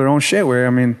take care of their own shit. Where I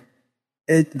mean,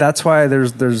 that's why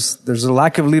there's a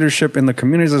lack of leadership in the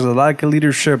communities. There's a lack of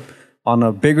leadership on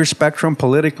a bigger spectrum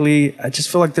politically. I just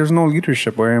feel like there's no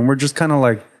leadership, and we're just kind of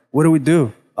like, what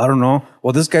do? I don't know.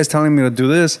 Well, this guy's telling me to do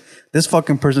this. This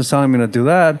fucking person's telling me to do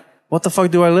that. What the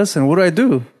fuck do I listen? What do I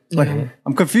do? Like,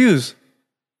 I'm confused.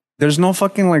 There's no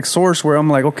fucking like source where I'm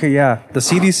like, okay, yeah, the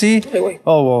CDC.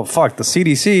 Oh, well, fuck the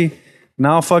CDC.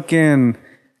 Now fucking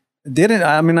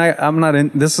I'm not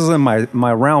in, this isn't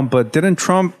my realm, but didn't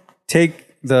Trump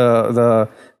take the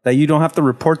that you don't have to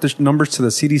report the numbers to the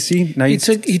CDC? Now he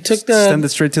took send it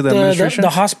straight to the administration? The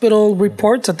hospital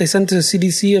reports that they sent to the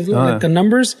CDC of like the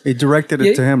numbers. He directed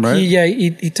it to him, right?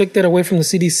 He took that away from the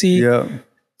CDC. Yeah.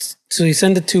 So he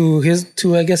sent it to his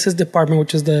department,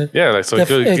 which is the so he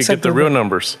could get the real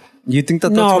numbers. You think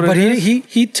that's no, what but it is?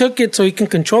 he took it so he can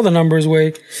control the numbers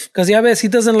way, because he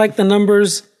doesn't like the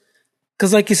numbers,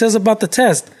 because like he says about the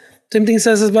test, same thing he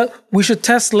says is about we should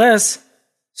test less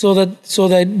so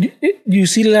that you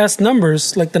see less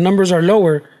numbers, like the numbers are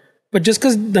lower, but just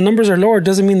because the numbers are lower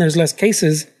doesn't mean there's less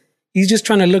cases. He's just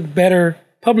trying to look better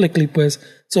publicly, pues.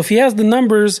 So if he has the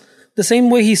numbers the same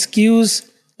way he skews,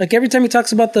 like every time he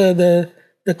talks about the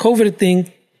COVID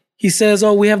thing, he says,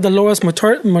 "Oh, we have the lowest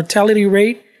mortality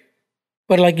rate."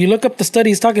 But like you look up the study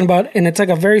he's talking about, and it's like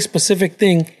a very specific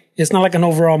thing. It's not like an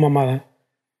overall mamada.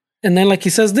 And then like he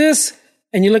says this,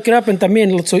 and you look it up, and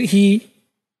también, so he,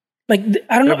 like,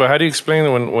 I don't know. But how do you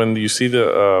explain when you see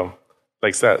the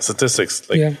like that statistics?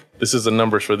 Like this is the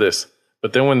numbers for this,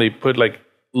 but then when they put like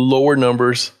lower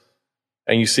numbers,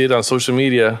 and you see it on social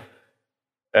media,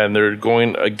 and they're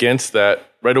going against that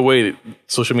right away,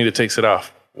 social media takes it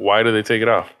off. Why do they take it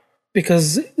off?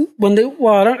 Because when they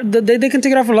can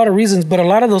take it off for a lot of reasons, but a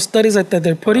lot of those studies that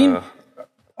they're putting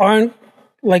aren't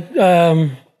like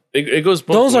it goes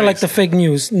both those ways. Are like the fake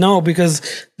news. No, because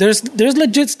there's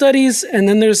legit studies, and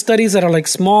then there's studies that are like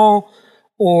small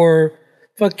or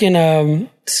fucking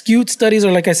skewed studies,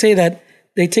 or like I say, that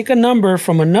they take a number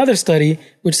from another study,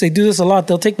 which they do this a lot.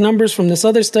 They'll take numbers from this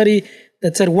other study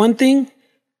that said one thing,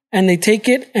 and they take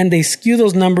it and they skew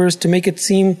those numbers to make it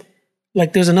seem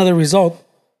like there's another result.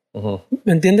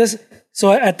 ¿Entiendes?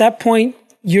 So at that point,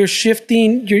 you're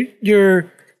shifting, you're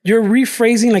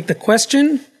rephrasing like the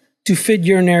question to fit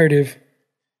your narrative.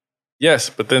 Yes,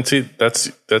 but then see,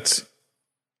 that's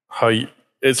how you.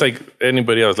 It's like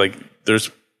anybody else. Like there's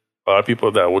a lot of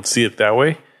people that would see it that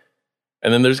way,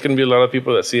 and then there's going to be a lot of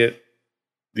people that see it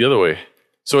the other way.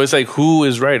 So it's like who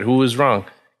is right, who is wrong?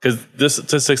 Because this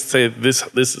statistics say this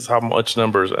is how much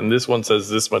numbers, and this one says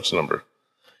this much number.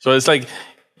 So it's like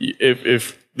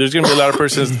if there's going to be a lot of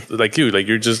persons like you, like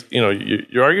you're just,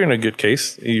 you're arguing a good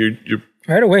case. You're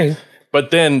right away.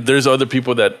 But then there's other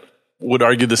people that would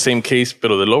argue the same case, but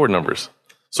the lower numbers.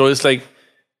 So it's like,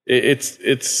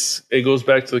 it goes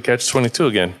back to the catch-22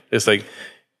 again. It's like,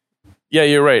 yeah,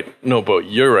 you're right. No,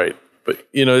 but you're right. But,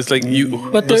 it's like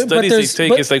the studies they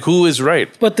take, it's like, who is right?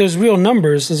 But there's real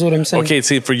numbers is what I'm saying. Okay,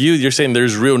 see, for you're saying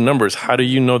there's real numbers. How do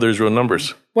you know there's real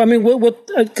numbers? Well, I mean,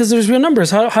 because there's real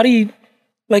numbers. How do you...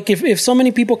 Like if so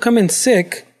many people come in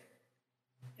sick,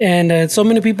 and so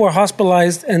many people are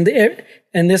hospitalized, and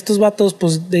estos vatos,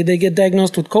 pues they get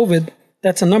diagnosed with COVID,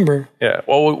 that's a number. Yeah.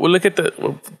 Well, we'll look at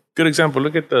good example.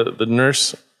 Look at the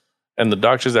nurse and the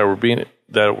doctors that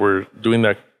were doing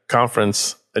that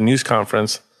conference, a news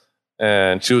conference,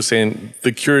 and she was saying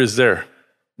the cure is there,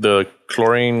 the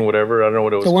chlorine, whatever. I don't know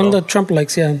what it was. The one called. that Trump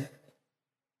likes, yeah.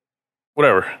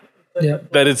 Whatever. Yeah.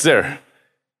 That it's there.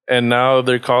 And now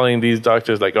they're calling these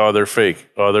doctors like, oh, they're fake.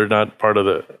 Oh, they're not part of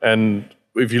the. And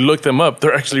if you look them up,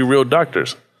 they're actually real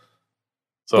doctors.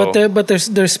 So, but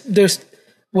there's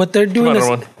what they're doing is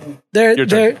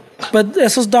they're but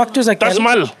esos doctors like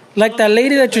that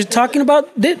lady that you're talking about.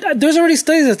 There's already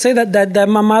studies that say that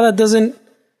mamada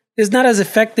is not as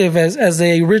effective as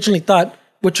they originally thought,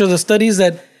 which are the studies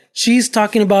that she's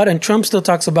talking about and Trump still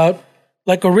talks about.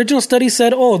 Like original studies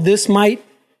said, oh, this might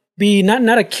be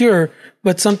not a cure,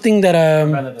 but something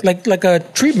that like a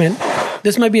treatment.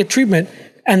 This might be a treatment,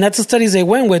 and that's the studies they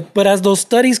went with. But as those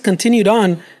studies continued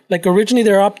on, like originally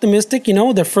they're optimistic.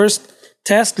 Their first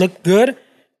test looked good.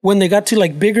 When they got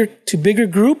to bigger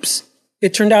groups,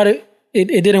 it turned out it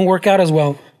didn't work out as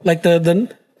well. Like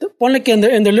the one like in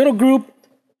their little group,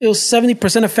 it was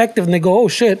 70% effective, and they go, oh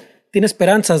shit, tiene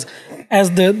esperanzas.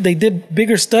 As they did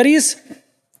bigger studies,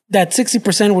 that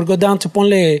 60% would go down to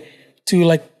ponle to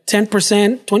like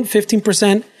 10%,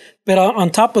 15%, but on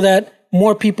top of that,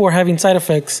 more people are having side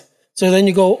effects. So then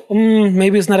you go,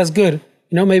 maybe it's not as good.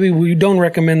 Maybe we don't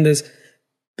recommend this.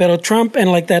 But Trump and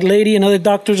like that lady and other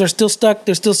doctors are still stuck.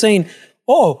 They're still saying,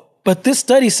 oh, but this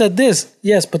study said this.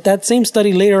 Yes, but that same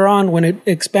study later on, when it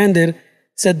expanded,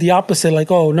 said the opposite.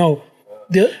 Like, oh, no,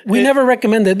 we never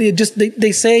recommend it.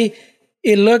 They say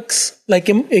it looks like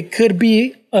it could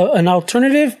be an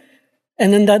alternative.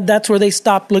 And then that's where they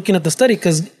stopped looking at the study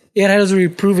because it has already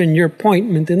proven your point,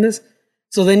 ¿me entiendes?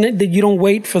 So then you don't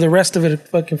wait for the rest of it to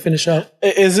fucking finish out.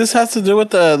 Is this has to do with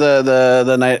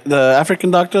the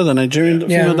African doctor, the Nigerian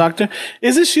female doctor?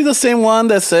 Isn't she the same one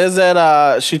that says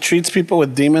that she treats people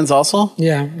with demons also?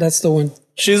 Yeah, that's the one.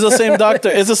 She's the same doctor.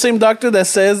 It's the same doctor that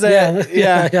says that.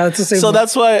 Yeah, it's the same So one.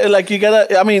 that's why, like, you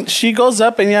gotta, I mean, she goes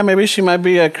up and maybe she might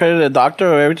be a accredited doctor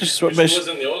or everything. But she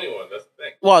wasn't the only one. That's the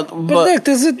thing. Well, But look,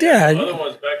 there's a, The other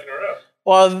one's backing her up.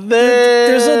 well,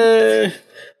 there's a,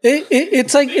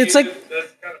 it's like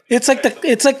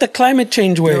the climate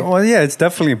change way. Well, yeah, it's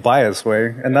definitely biased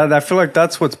way, and I feel like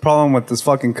that's what's problem with this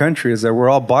fucking country is that we're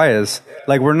all biased.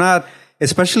 Like we're not,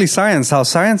 especially science. How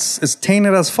science is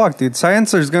tainted as fuck, dude.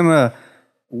 Science is gonna,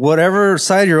 whatever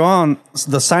side you're on,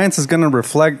 the science is gonna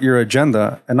reflect your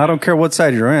agenda, and I don't care what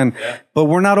side you're in. Yeah. But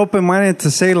we're not open minded to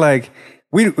say like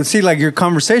we see like your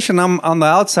conversation. I'm on the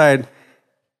outside.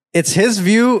 It's his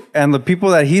view and the people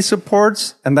that he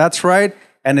supports, and that's right.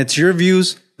 And it's your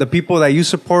views, the people that you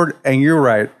support, and you're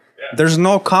right. Yeah. There's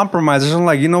no compromise. There's no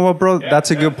like, you know what, bro?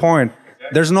 That's a good point. Exactly.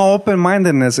 There's no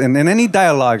open-mindedness in any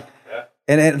dialogue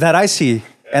and that I see.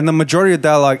 And the majority of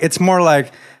dialogue, it's more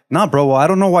like, nah, bro, well, I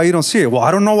don't know why you don't see it. Well, I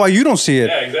don't know why you don't see it.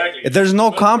 Yeah, exactly. There's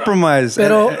no compromise.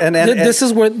 Pero this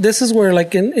is where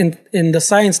like in the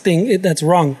science thing, that's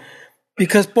wrong.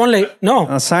 Because ponle,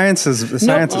 no. Science is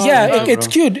it's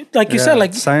cute. Like you said,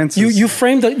 like science you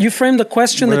frame the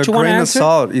question that you want to answer.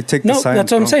 Salt, you take the science.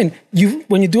 That's what I'm saying.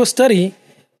 When you do a study,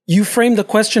 you frame the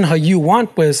question how you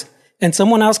want, pues, and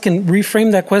someone else can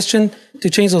reframe that question to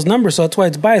change those numbers. So that's why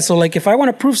it's biased. So like if I want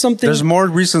to prove something, there's more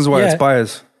reasons why it's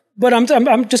biased. But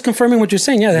I'm just confirming what you're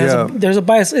saying. Yeah, there's a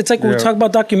bias. It's like when we talk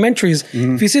about documentaries.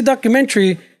 Mm-hmm. If you see a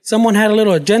documentary, someone had a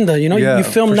little agenda, you know, you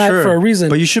filmed that for a reason.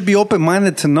 But you should be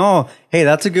open-minded to know, hey,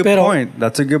 that's a good point.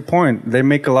 That's a good point. They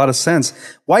make a lot of sense.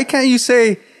 Why can't you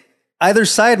say either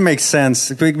side makes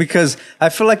sense? Because I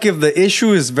feel like if the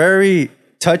issue is very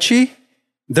touchy,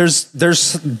 there's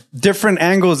different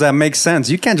angles that make sense.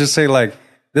 You can't just say like,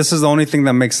 this is the only thing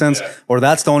that makes sense, or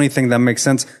that's the only thing that makes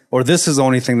sense, or this is the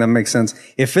only thing that makes sense.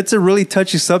 If it's a really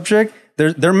touchy subject,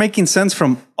 they're making sense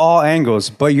from all angles,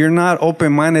 but you're not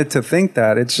open-minded to think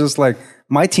that. It's just like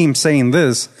my team saying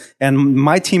this, and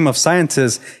my team of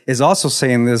scientists is also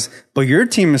saying this, but your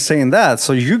team is saying that,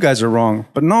 so you guys are wrong.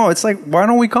 But no, it's like, why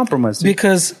don't we compromise?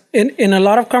 Because in a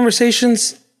lot of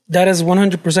conversations, that is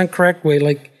 100% correct way.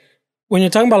 Like when you're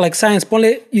talking about like science,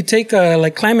 you take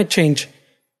like climate change,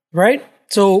 right?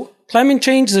 So climate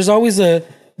change, there's always the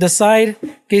side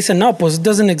que dice, no, pues it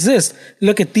doesn't exist.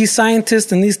 Look at these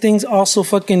scientists and these things also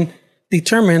fucking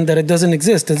determine that it doesn't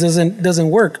exist. It doesn't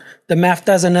work. The math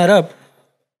doesn't add up.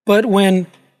 But when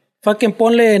fucking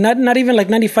ponle, not even like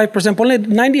 95%, ponle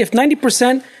 90, if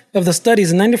 90% of the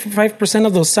studies, 95%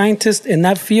 of those scientists in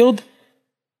that field,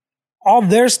 all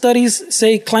their studies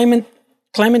say climate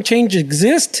change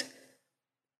exists.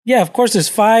 Yeah, of course there's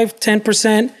 5,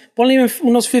 10%, only even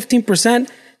unos 15%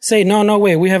 say, no,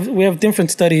 wait, we have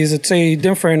different studies that say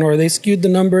different, or they skewed the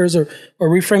numbers or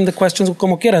reframe the questions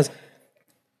como quieras.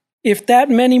 If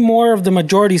that many more of the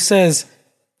majority says,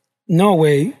 no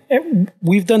way,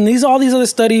 we've done all these other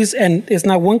studies and it's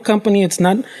not one company, it's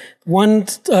not one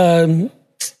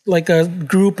like a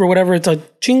group or whatever, it's a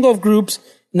chingo of groups,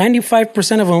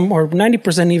 95% of them or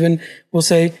 90% even will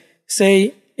say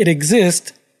it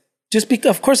exists. Just because,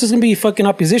 of course, there's going to be fucking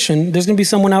opposition. There's going to be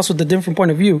someone else with a different point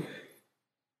of view.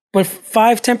 But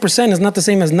 5-10% is not the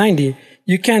same as 90.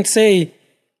 You can't say,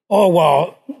 oh,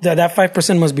 well, that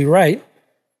 5% must be right.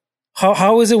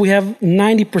 How is it we have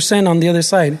 90% on the other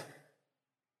side?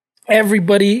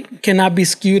 Everybody cannot be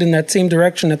skewed in that same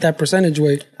direction at that percentage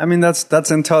way. I mean, that's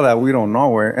intel that we don't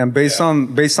know where. And based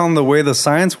on the way the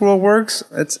science world works,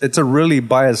 it's a really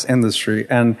biased industry.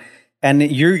 And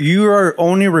you are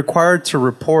only required to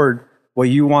report what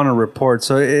you want to report.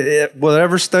 So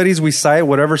whatever studies we cite,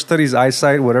 whatever studies I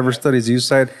cite, whatever studies you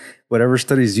cite, whatever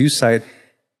studies you cite,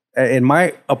 in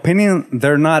my opinion,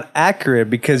 they're not accurate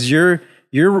because you're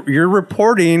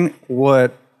reporting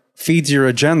what feeds your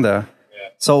agenda. Yeah.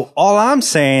 So all I'm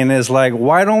saying is like,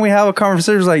 why don't we have a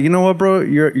conversation? It's like, you know what, bro,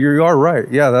 you are right.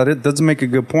 Yeah, it does make a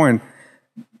good point.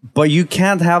 But you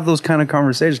can't have those kind of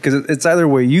conversations because it's either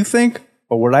what you think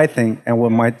or what I think and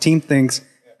what my team thinks.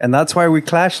 And that's why we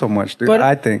clash so much, dude,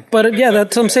 I think. But yeah,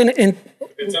 that's what I'm saying. If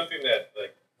it's something that,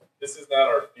 like, this is not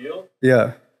our field.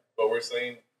 Yeah. But we're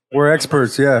saying. Like, we're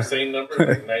experts, yeah. We're saying numbers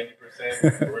like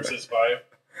 90% versus 5.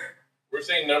 We're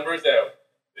saying numbers that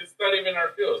it's not even our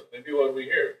field. Maybe what we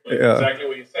hear. But exactly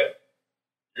what you said.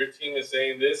 Your team is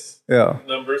saying this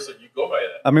number, so you go by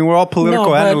that. I mean, we're all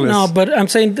political analysts. No, but I'm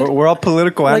saying... We're all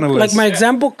political analysts. Like my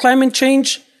example, climate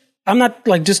change, I'm not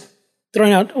like just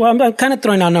throwing out... Well, I'm kind of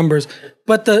throwing out numbers.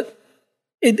 But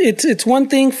it's one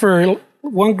thing for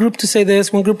one group to say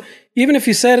this, one group, even if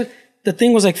you said the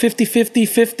thing was like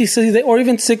 50, or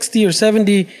even 60 or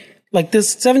 70, like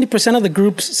this, 70% of the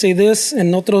groups say this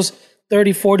and otros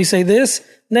 30, 40 say this.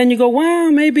 Then you go,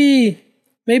 well, maybe,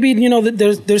 you know,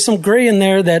 there's some gray in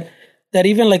there that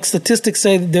even like statistics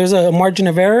say there's a margin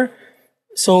of error.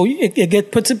 So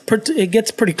it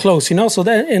gets pretty close, you know? So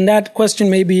that, in that question,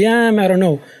 maybe, I don't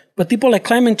know. But people like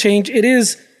climate change, it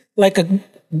is like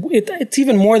it's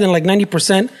even more than like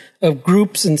 90% of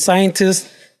groups and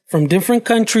scientists from different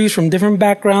countries, from different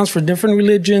backgrounds, from different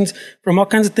religions, from all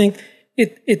kinds of things.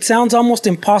 It sounds almost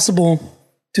impossible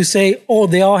to say, oh,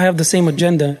 they all have the same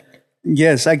agenda.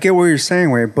 Yes, I get what you're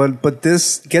saying, Wade, but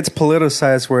this gets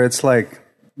politicized where it's like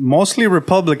mostly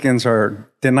Republicans are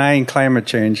denying climate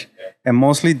change and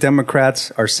mostly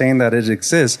Democrats are saying that it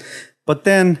exists. But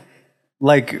then,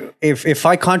 like, if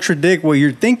I contradict what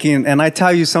you're thinking and I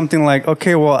tell you something like,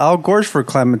 okay, well, Al Gore's for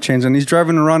climate change and he's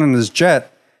driving around in his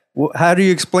jet, well, how do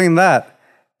you explain that?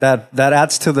 That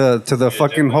adds to the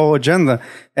fucking whole agenda.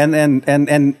 And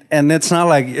it's not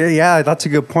like, yeah, that's a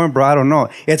good point, bro. I don't know.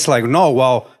 It's like, no,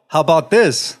 well, how about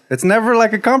this? It's never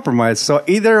like a compromise. So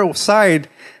either side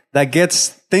that gets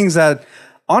things that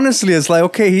honestly it's like,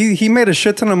 okay, he made a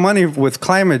shit ton of money with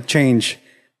climate change,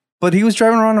 but he was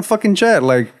driving around a fucking jet.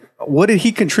 Like, what did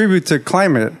he contribute to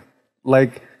climate?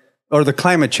 Like, or the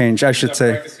climate change, I should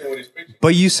say.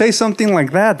 But you say something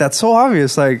like that, that's so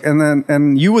obvious. Like,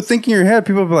 and you would think in your head,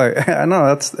 people would be like, I know,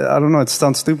 I don't know, it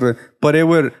sounds stupid. But it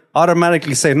would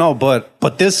automatically say, no, but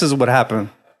this is what happened.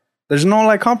 There's no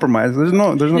like compromise. There's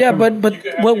no. Yeah, but what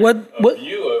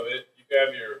view of it? You can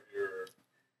have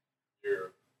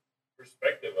your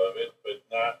perspective of it, but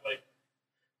not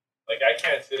like I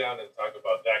can't sit down and talk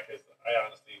about that because I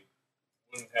honestly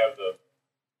wouldn't have the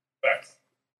facts.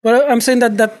 But I'm saying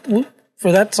that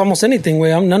for that's almost anything.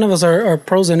 None of us are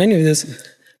pros in any of this.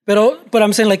 But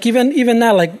I'm saying like even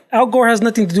now, like Al Gore has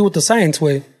nothing to do with the science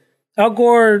way. Al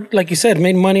Gore, like you said,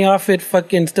 made money off it.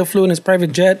 Fucking still flew in his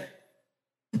private jet.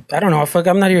 I don't know.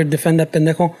 I'm not here to defend that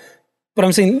pendejo. But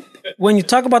I'm saying when you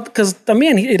talk about, because I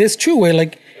mean, it is true way.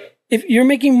 Like if you're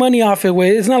making money off it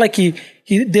way, it's not like he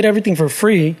did everything for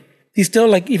free. He's still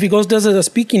like, if he does a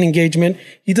speaking engagement,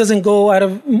 he doesn't go out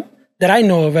of, that I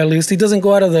know of at least, he doesn't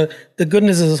go out of the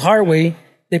goodness of his heart way.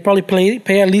 They probably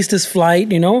pay at least his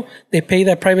flight, you know? They pay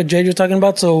that private jet you're talking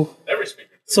about. So, every speaker.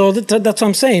 So that's what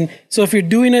I'm saying. So if you're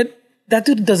doing it, that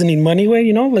dude doesn't need money way,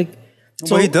 you know? Like,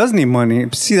 so well, he does need money.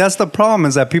 See, that's the problem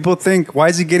is that people think, why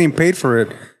is he getting paid for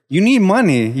it? You need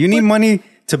money. You need money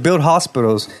to build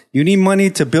hospitals. You need money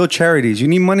to build charities. You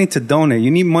need money to donate. You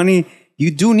need money.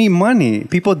 You do need money.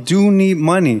 People do need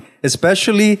money,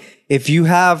 especially if you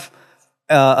have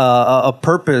a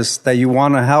purpose that you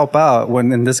want to help out.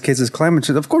 When in this case it's climate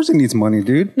change. Of course, he needs money,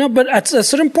 dude. No, but at a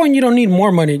certain point, you don't need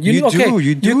more money. You can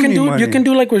need money. You can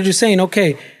do like what you're saying.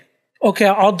 Okay,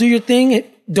 I'll do your thing.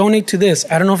 Donate to this.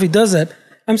 I don't know if he does that.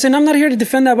 I'm saying I'm not here to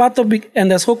defend that vato,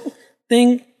 and this whole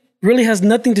thing really has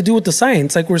nothing to do with the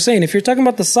science. Like we're saying, if you're talking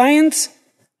about the science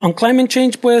on climate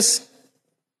change, pues,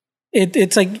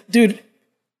 it's like, dude,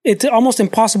 it's almost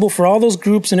impossible for all those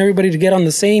groups and everybody to get on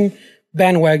the same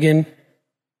bandwagon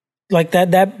like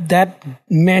that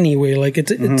many way. Like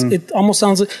it almost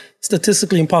sounds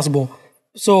statistically impossible.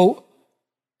 So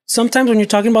sometimes when you're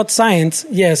talking about science,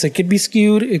 yes, it could be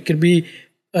skewed, it could be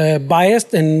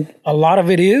biased, and a lot of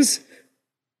it is.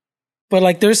 But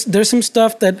like there's some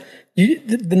stuff that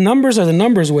the numbers are the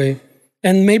numbers way,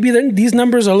 and maybe these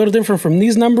numbers are a little different from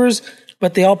these numbers,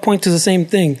 but they all point to the same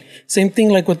thing. Same thing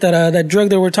like with that drug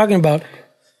that we're talking about.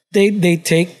 They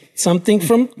take something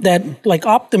from that like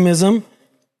optimism,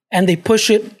 and they push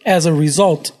it as a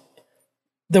result.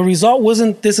 The result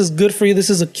wasn't this is good for you, this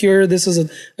is a cure, this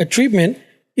is a treatment.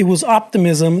 It was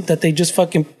optimism that they just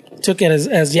fucking took it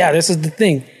as yeah, this is the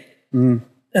thing.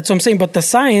 That's what I'm saying. But the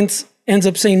science ends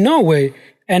up saying no way.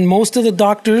 And most of the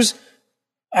doctors,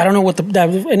 I don't know what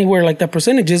anywhere like that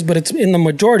percentage is, but it's in the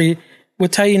majority,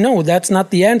 would tell you no, that's not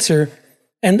the answer.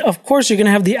 And of course you're going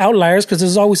to have the outliers because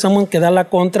there's always someone que da la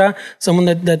contra, someone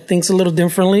that thinks a little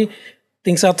differently,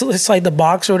 thinks outside the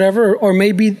box or whatever. Or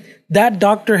maybe that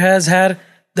doctor has had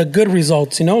the good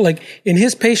results, you know, like in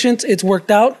his patients, it's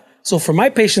worked out. So for my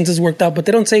patients, it's worked out, but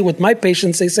they don't say with my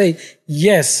patients, they say,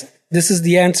 yes, this is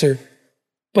the answer.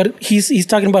 But he's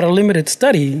talking about a limited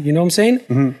study, you know what I'm saying?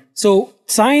 Mm-hmm. So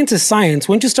science is science.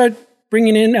 Once you start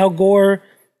bringing in Al Gore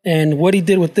and what he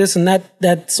did with this and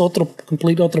that's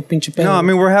complete otro pinche pedo. No, I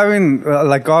mean, we're having, a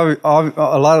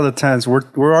lot of the times,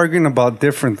 we're arguing about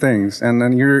different things. And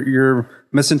then you're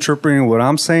misinterpreting what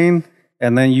I'm saying.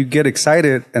 and then you get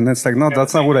excited, and it's like, no,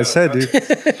 that's not what I said, dude.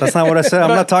 That's not what I said. I'm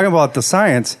not talking about the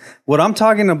science. What I'm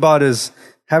talking about is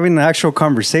having an actual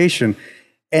conversation.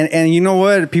 And you know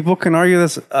what? People can argue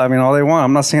this, I mean, all they want.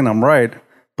 I'm not saying I'm right,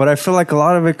 but I feel like a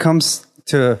lot of it comes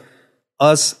to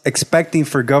us expecting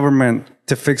for government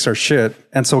to fix our shit.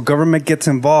 And so government gets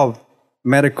involved.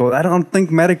 Medical. I don't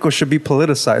think medical should be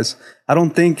politicized. I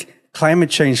don't think climate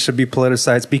change should be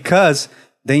politicized, because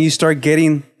then you start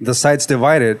getting the sides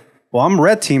divided. Well, I'm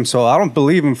red team, so I don't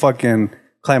believe in fucking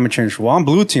climate change. Well, I'm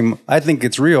blue team. I think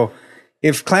it's real.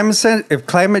 If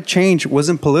climate change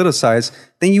wasn't politicized,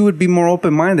 then you would be more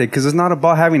open-minded, because it's not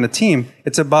about having a team.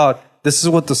 It's about, this is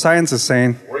what the science is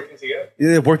saying. Working together.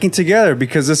 Yeah, working together,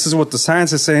 because this is what the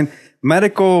science is saying.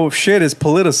 Medical shit is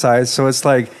politicized. So it's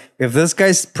like, if this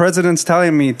guy's president's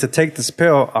telling me to take this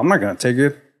pill, I'm not going to take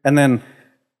it. And then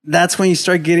that's when you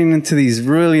start getting into these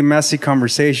really messy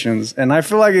conversations. And I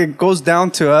feel like it goes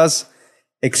down to us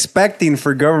expecting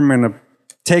for government to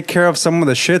take care of some of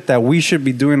the shit that we should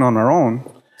be doing on our own.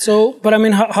 So, but I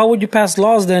mean, how would you pass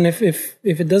laws then if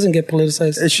it doesn't get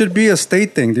politicized? It should be a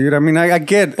state thing, dude. I mean, I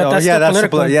get, But that's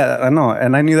political. yeah, I know.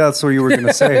 And I knew that's what you were going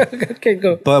to say. Okay,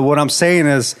 go. But what I'm saying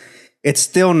is, it's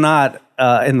still not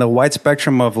in the wide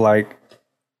spectrum of like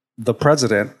the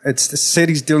president. It's the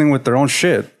cities dealing with their own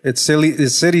shit. It's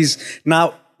cities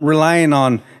not relying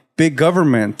on big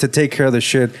government to take care of the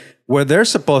shit where they're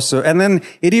supposed to. And then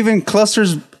it even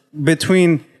clusters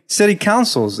between city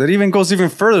councils. It even goes even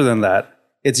further than that.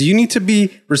 It's, you need to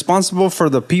be responsible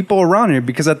for the people around you,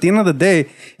 because at the end of the day,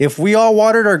 if we all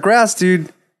watered our grass,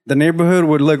 dude, the neighborhood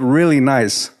would look really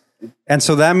nice. And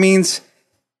so that means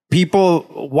people,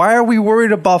 why are we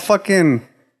worried about fucking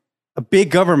a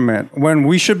big government when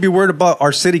we should be worried about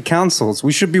our city councils?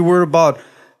 We should be worried about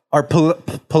our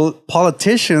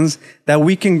politicians that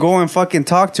we can go and fucking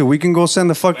talk to. We can go send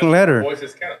a fucking letter.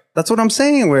 Voices count. That's what I'm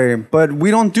saying, way. But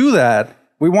we don't do that.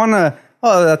 We want to,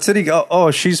 oh, that city, oh,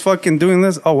 she's fucking doing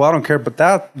this. Oh, well, I don't care. But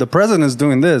the president is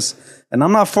doing this. And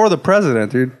I'm not for the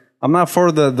president, dude. I'm not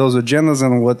for those agendas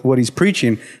and what he's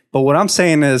preaching. But what I'm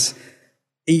saying is,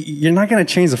 you're not going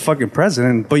to change the fucking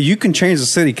president, but you can change the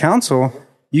city council.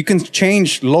 You can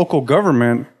change local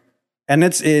government.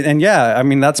 And yeah, I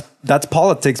mean, that's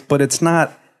politics, but it's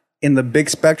not in the big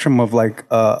spectrum of like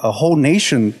a whole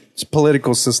nation's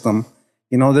political system.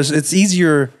 You know, it's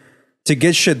easier to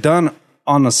get shit done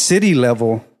on a city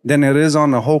level than it is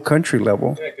on a whole country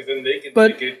level. Yeah, because then they can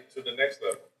take it to the next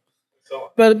level.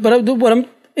 So But what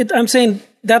I'm saying,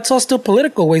 that's all still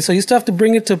political way. So you still have to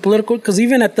bring it to political, because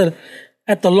even at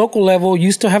the local level,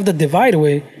 you still have the divide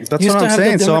way. That's what I'm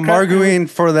saying. So I'm arguing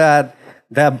for that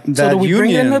So do we union.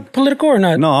 bring in the political or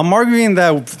not? No, I'm arguing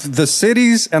that the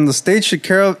cities and the states should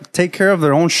take care of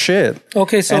their own shit.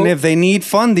 Okay, so and if they need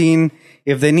funding,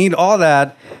 if they need all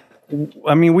that,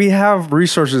 I mean, we have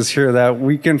resources here that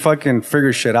we can fucking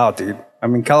figure shit out, dude. I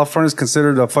mean, California is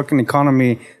considered a fucking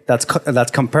economy that's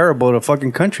comparable to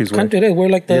fucking countries. We're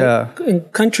like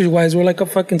country wise, we're like a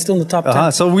fucking still in the top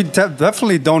 10. So we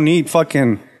definitely don't need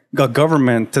fucking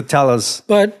government to tell us.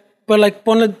 But like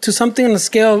to something on the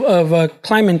scale of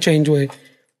climate change way,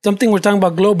 something we're talking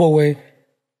about global way.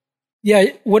 Yeah,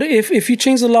 what if you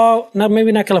change the law?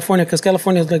 Maybe not California, because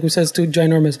California is, like we said, is too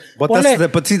ginormous.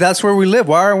 But see, that's where we live.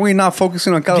 Why are we not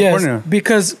focusing on California? Yes,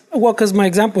 because my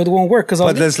example, it won't work.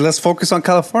 But let's focus on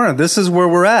California. This is where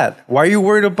we're at. Why are you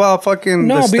worried about fucking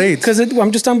the states? Because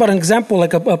I'm just talking about an example,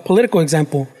 like a political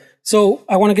example. So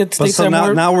I want to get states. So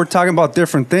now we're talking about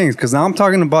different things, because now I'm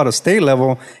talking about a state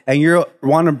level, and you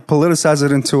want to politicize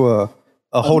it into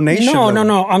a whole nation.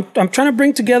 No. I'm trying to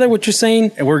bring together what you're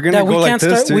saying. And we're gonna go like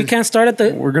this. We can't start at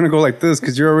the. We're gonna go like this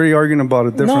because you're already arguing about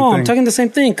a different thing. No, I'm talking the same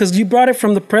thing, because you brought it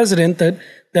from the president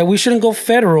that we shouldn't go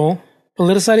federal.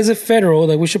 Politicize it federal.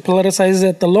 That we should politicize it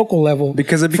at the local level,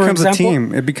 because it becomes a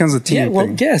team. It becomes a team. Yeah, well,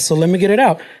 yes. So let me get it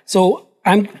out. So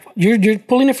you're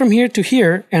pulling it from here to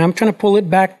here, and I'm trying to pull it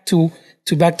back to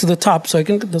the top. So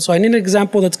I need an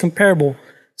example that's comparable.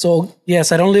 So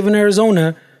yes, I don't live in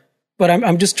Arizona, but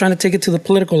I'm just trying to take it to the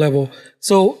political level.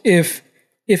 So if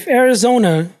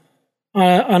Arizona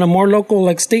on a more local,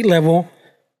 like state level,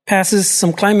 passes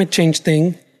some climate change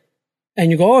thing,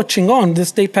 and you go, oh, chingon, this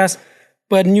state passed,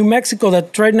 but New Mexico,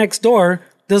 that's right next door,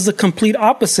 does the complete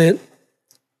opposite,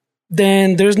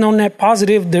 then there's no net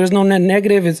positive, there's no net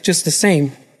negative, it's just the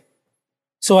same.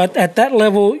 So at that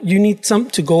level, you need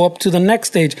to go up to the next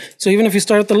stage. So even if you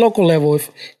start at the local level,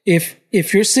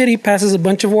 if your city passes a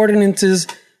bunch of ordinances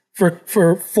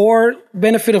for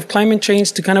benefit of climate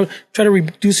change to kind of try to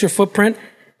reduce your footprint,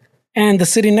 and the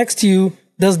city next to you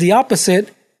does the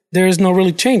opposite, there is no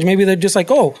really change. Maybe they're just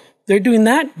like, oh, they're doing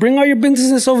that. Bring all your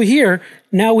businesses over here.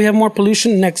 Now we have more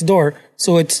pollution next door.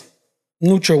 So it's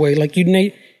neutral way. Like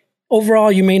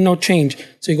overall, you made no change.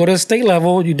 So you go to the state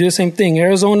level, you do the same thing.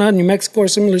 Arizona, New Mexico are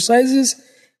similar sizes.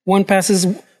 One passes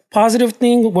positive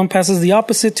thing, one passes the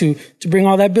opposite to bring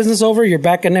all that business over. You're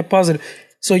back at net positive.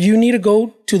 So you need to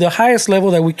go to the highest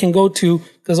level that we can go to,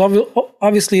 because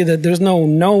obviously that there's no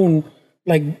known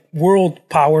like world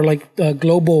power, like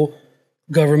global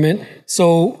government.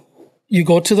 So you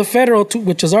go to the federal,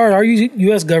 which is our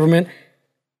U.S. government.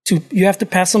 You have to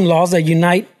pass some laws that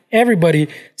unite everybody.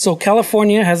 So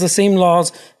California has the same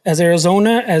laws as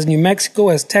Arizona, as New Mexico,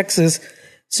 as Texas,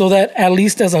 so that at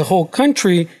least as a whole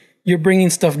country, you're bringing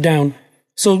stuff down.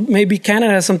 So maybe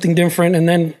Canada has something different, and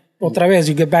then otra vez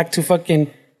you get back to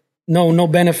fucking no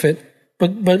benefit.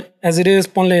 But as it is,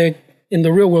 ponle, in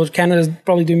the real world, Canada's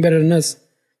probably doing better than us.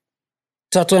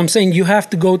 So that's what I'm saying. You have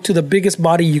to go to the biggest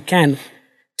body you can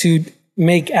to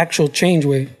make actual change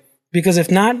way. Because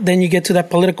if not, then you get to that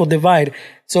political divide.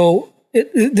 So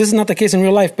this is not the case in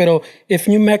real life, but if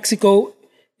New Mexico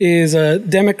is a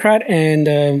Democrat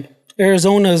and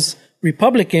Arizona's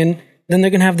Republican, then they're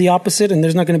going to have the opposite and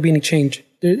there's not going to be any change.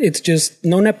 It's just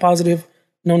no net positive,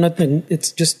 no nothing.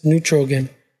 It's just neutral again.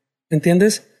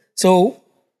 ¿Entiendes? So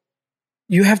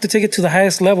you have to take it to the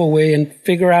highest level way and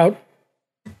figure out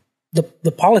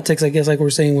the politics, I guess, like we're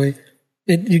saying way.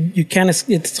 You can't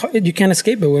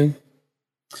escape it way.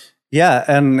 Yeah,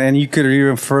 and you could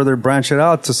even further branch it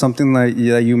out to something that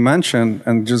you mentioned,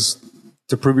 and just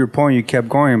to prove your point, you kept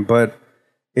going. But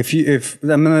if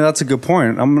I mean, that's a good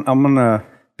point. I'm gonna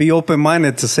be open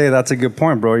minded to say that's a good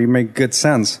point, bro. You make good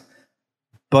sense.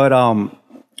 But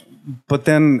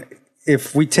then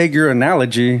if we take your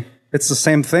analogy, it's the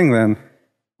same thing. Then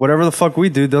whatever the fuck we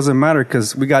do doesn't matter,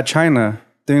 because we got China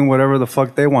doing whatever the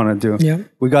fuck they want to do. Yeah,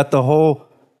 we got the whole.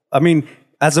 I mean,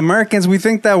 as Americans, we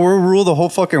think that we'll rule the whole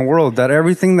fucking world, that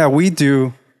everything that we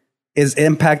do is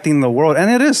impacting the world.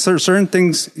 And it is. Certain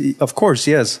things, of course,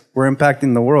 yes, we're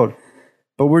impacting the world.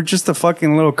 But we're just a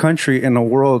fucking little country in a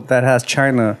world that has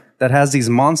China, that has these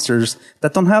monsters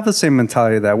that don't have the same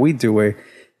mentality that we do. Way.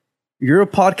 You're a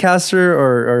podcaster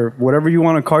or whatever you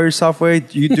want to call yourself. Way.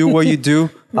 You do what you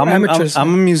do. I'm a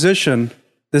musician.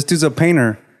 This dude's a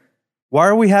painter. Why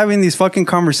are we having these fucking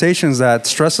conversations that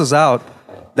stress us out,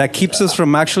 that keeps us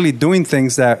from actually doing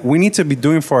things that we need to be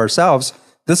doing for ourselves?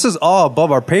 This is all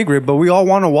above our pay grade, but we all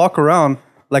want to walk around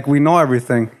like we know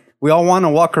everything. We all want to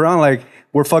walk around like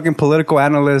we're fucking political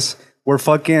analysts. We're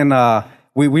fucking,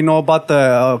 we know about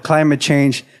the climate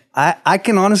change. I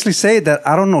can honestly say that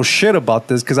I don't know shit about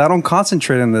this because I don't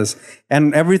concentrate on this.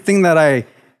 And everything that I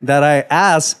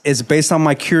ask is based on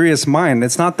my curious mind.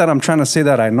 It's not that I'm trying to say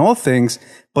that I know things,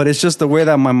 but it's just the way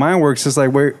that my mind works. It's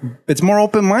like it's more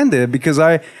open-minded, because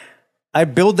I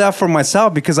build that for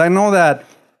myself, because I know that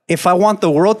if I want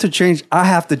the world to change, I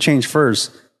have to change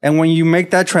first. And when you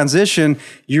make that transition,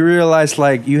 you realize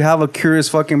like you have a curious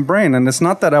fucking brain. And it's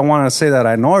not that I want to say that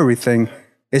I know everything.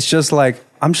 It's just like,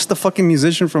 I'm just a fucking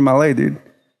musician from LA, dude.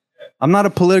 I'm not a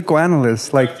political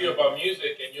analyst. Like, I talk to you about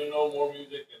music and you know more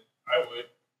music than I would,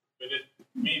 but it's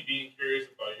me being curious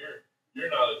about your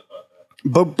knowledge about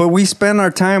that. But we spend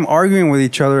our time arguing with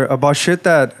each other about shit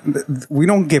that we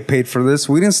don't get paid for this.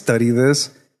 We didn't study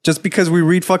this. Just because we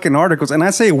read fucking articles. And I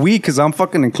say we because I'm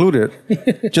fucking included.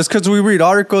 Just because we read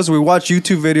articles, we watch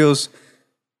YouTube videos.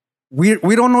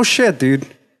 We don't know shit, dude.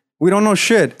 We don't know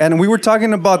shit. And we were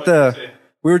talking about the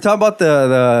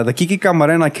Kiki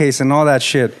Camarena case and all that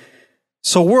shit.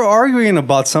 So we're arguing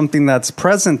about something that's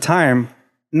present time,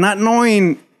 not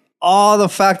knowing all the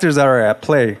factors that are at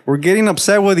play. We're getting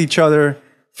upset with each other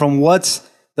from what's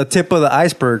the tip of the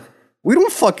iceberg. We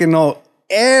don't fucking know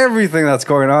everything that's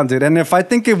going on, dude. And if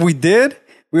we did,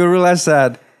 we would realize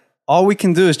that all we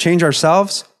can do is change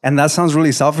ourselves. And that sounds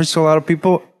really selfish to a lot of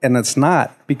people. And it's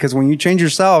not. Because when you change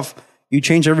yourself, you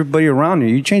change everybody around you.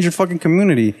 You change your fucking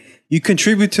community. You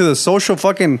contribute to the social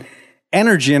fucking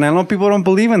energy. And I know people don't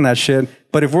believe in that shit.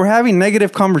 But if we're having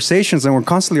negative conversations and we're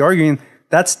constantly arguing,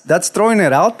 that's throwing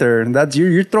it out there. And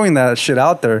you're throwing that shit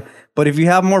out there. But if you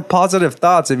have more positive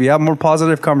thoughts, if you have more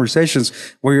positive conversations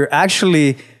where you're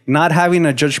actually not having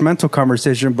a judgmental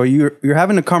conversation, but you're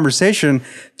having a conversation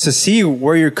to see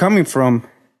where you're coming from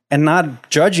and not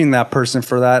judging that person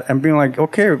for that and being like,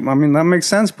 okay, I mean, that makes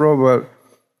sense, bro. But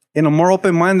in a more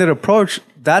open-minded approach,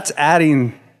 that's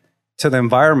adding to the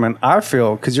environment, I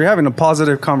feel, because you're having a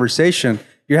positive conversation.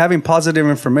 You're having positive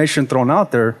information thrown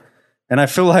out there. And I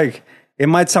feel like it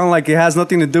might sound like it has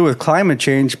nothing to do with climate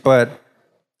change, but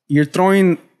you're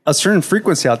throwing a certain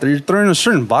frequency out there. You're throwing a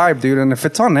certain vibe, dude. And if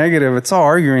it's all negative, it's all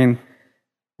arguing,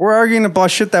 We're arguing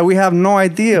about shit that we have no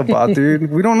idea about,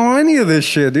 dude. We don't know any of this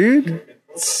shit, dude.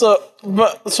 So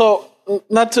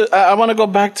not to. I want to go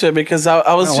back to it because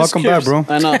I was just welcome curious. back,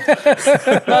 bro.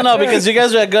 I know. no, because you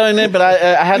guys were going in, but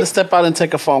I had to step out and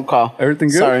take a phone call. Everything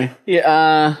good? Sorry.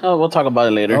 Yeah. We'll talk about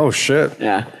it later. Oh, shit.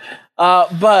 Yeah.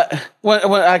 But when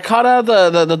I caught out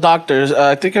the doctors,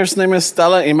 I think her name is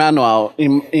Stella Emanuel. I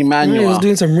was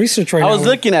doing some research right now. I was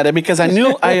looking at it because I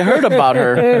heard about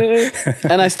her,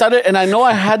 and I know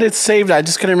I had it saved. I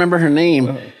just couldn't remember her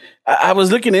name. I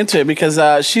was looking into it because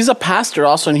she's a pastor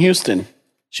also in Houston.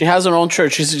 She has her own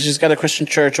church. She's got a Christian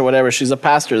church or whatever. She's a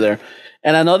pastor there,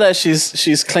 and I know that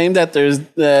she's claimed that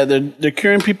they're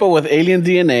curing people with alien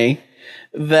DNA.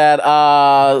 That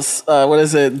what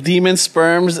is it? Demon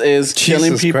sperms is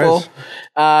killing Jesus people.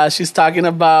 She's talking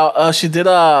about she did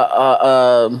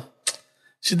a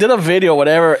video,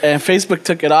 whatever, and Facebook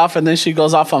took it off, and then she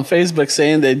goes off on Facebook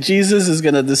saying that Jesus is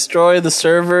gonna destroy the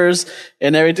servers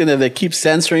and everything, that they keep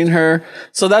censoring her.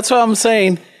 So that's what I'm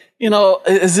saying. You know,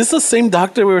 is this the same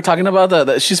doctor we were talking about?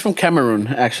 That she's from Cameroon,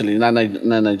 actually, not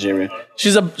Nigeria.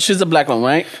 She's a black one,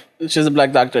 right? She's a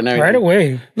black doctor and everything. Right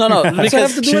away. No, Does that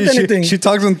have to do with anything? She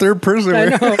talks in third person. I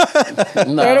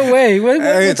know. No. Right away.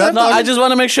 Hey, What's No, I just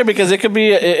want to make sure because it could be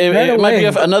it might be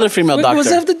another female doctor. What's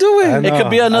that have to do with? It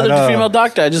could be another female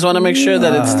doctor. I just want to make sure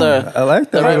that it's the. I like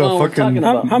that the right little one we're fucking- talking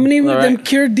about. How many of All them right.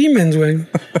 cure demons, Wayne?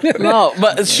 No,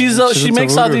 but she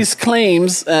makes all voodoo. these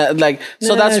claims, so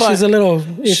that's why she's a little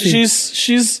iffy.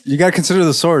 she's You gotta consider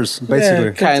the source, basically.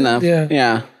 Yeah. kind of Yeah.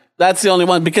 yeah. That's the only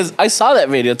one because I saw that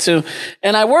video too,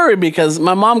 and I worry because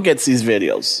my mom gets these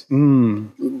videos.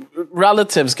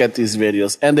 Relatives get these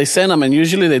videos, and they send them, and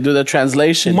usually they do the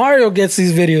translation, Mario gets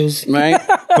these videos. right?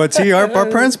 But see, our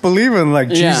parents believe in like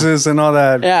Yeah. Jesus and all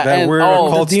that, Yeah, that and weird the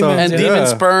occult demons, stuff. and Yeah. demon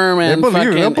sperm and They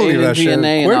fucking believe alien that shit.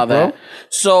 DNA and Quick, all that. bro.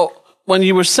 So when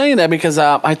you were saying that, because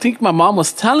I think my mom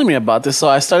was telling me about this, so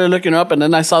I started looking her up, and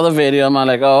then I saw the video, and I'm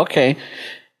like, oh, okay.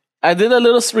 I did a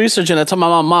little research, and I told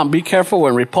my mom, be careful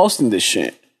when reposting this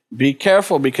shit. Be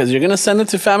careful because you're going to send it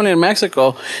to family in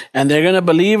Mexico, and they're going to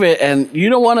believe it, and you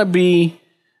don't want to be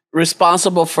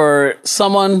responsible for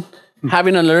someone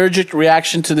having an allergic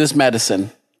reaction to this medicine.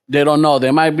 They don't know.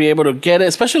 They might be able to get it.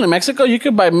 Especially in Mexico, you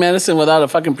could buy medicine without a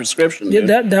fucking prescription. Yeah,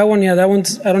 dude. that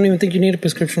one's. I don't even think you need a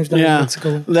prescription for that in Yeah,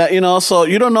 Mexico. that so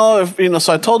you don't know if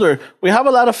So I told her we have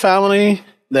a lot of family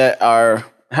that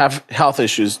have health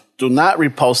issues. Do not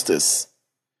repost this.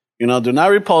 Do not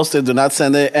repost it. Do not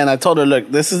send it. And I told her, look,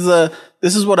 this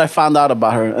is what I found out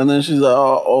about her. And then she's like,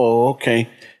 oh, okay.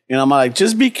 I'm like,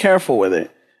 just be careful with it.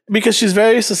 Because she's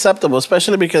very susceptible,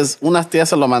 especially because una tía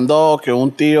se lo mandó, que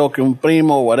un tío, que un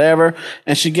primo, whatever.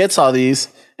 And she gets all these.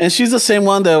 And she's the same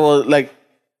one that will like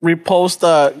repost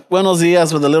Buenos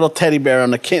Dias with a little teddy bear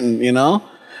on a kitten,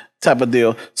 type of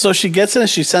deal. So she gets it and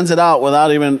she sends it out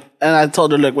without even, and I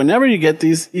told her, look, whenever you get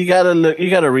these, you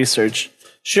gotta research.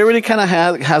 She already kind of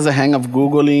has a hang of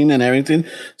Googling and everything.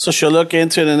 So she'll look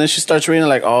into it and then she starts reading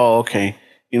like, oh, okay.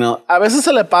 A veces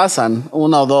se le pasan,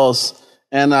 uno o dos.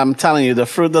 And I'm telling you, the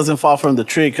fruit doesn't fall from the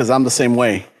tree because I'm the same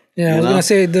way. Yeah, I was gonna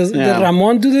say, did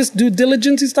Ramon do this due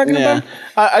diligence he's talking Yeah,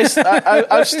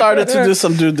 about? I've started to do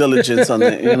some due diligence on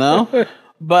it,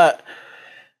 But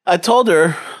I told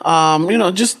her,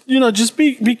 just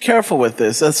be careful with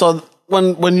this. And so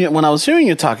when I was hearing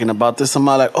you talking about this, I'm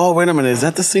like, oh, wait a minute, is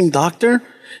that the same doctor?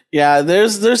 Yeah,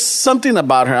 there's something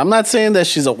about her. I'm not saying that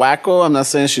she's a wacko. I'm not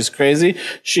saying she's crazy.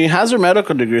 She has her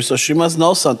medical degree, so she must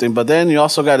know something. But then you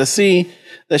also got to see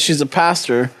that she's a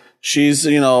pastor. She's,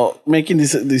 making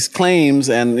these claims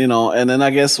and then I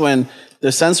guess when they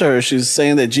censor her, she's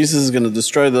saying that Jesus is going to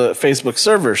destroy the Facebook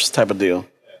servers type of deal.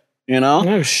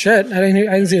 Oh shit! I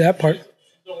didn't see that part.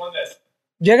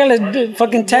 You gotta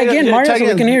fucking tag in, Mario, so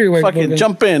we can hear you. Fucking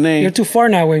jump in, eh? You're too far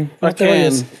now, Wayne.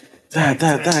 Fucking,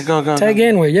 go. Tag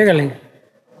in, Wayne. Llégale.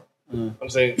 I'm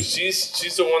saying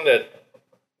she's the one that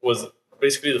was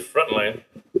basically the front line,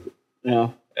 Yeah.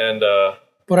 and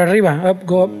Por arriba, up,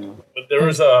 go up. but there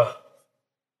was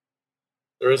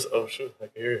oh shoot, I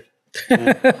can hear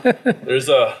it. There's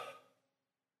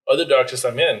other doctors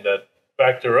I'm in that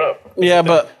backed her up. Yeah,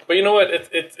 but you know what?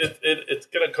 It's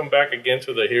gonna come back again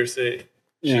to the hearsay.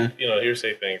 Yeah.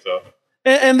 Hearsay thing. So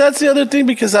and that's the other thing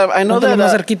because I know Póntelo that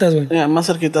más cerquitas, güey. yeah, más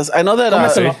cerquitas. I know that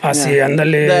Así,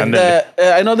 ándale.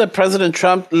 I know that President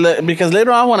Trump, because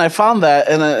later on when I found that,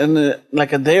 and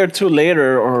like a day or two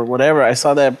later or whatever, I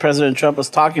saw that President Trump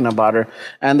was talking about her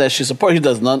and that she supports. He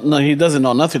doesn't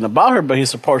know nothing about her, but he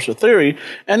supports her theory,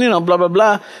 and blah blah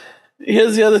blah.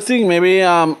 Here's the other thing. Maybe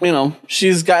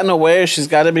she's gotten away. She's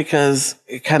got it because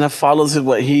it kind of follows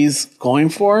what he's going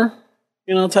for.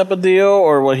 type of deal,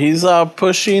 or what he's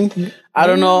pushing. I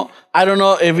don't know. I don't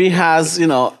know if he has,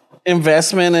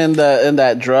 investment in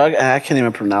that drug. I can't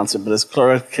even pronounce it, but it's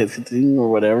chlorothalidine or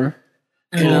whatever.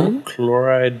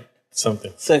 Chloride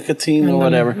something. Secatine or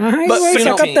whatever. Ay, But güey,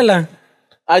 sácatela.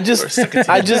 I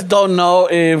just don't know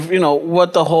if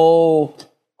what the whole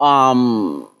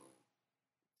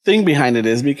thing behind it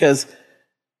is, because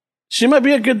she might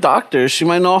be a good doctor. She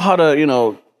might know how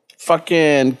to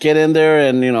fucking get in there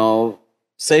and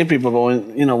save people. But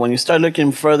when you start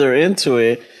looking further into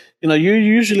it, you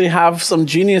usually have some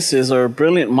geniuses or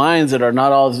brilliant minds that are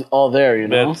not all there.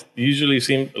 That usually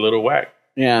seem a little whack.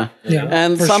 Yeah.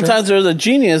 And for sometimes there's a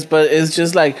genius, but it's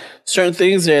just like certain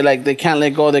things they can't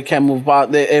let go, they can't move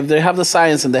on. If they have the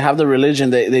science and they have the religion,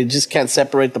 they just can't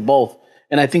separate the both.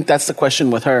 And I think that's the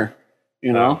question with her.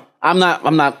 I'm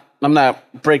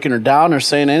not breaking her down or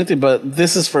saying anything, but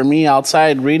this is for me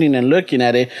outside reading and looking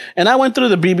at it. And I went through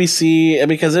the BBC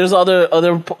because there's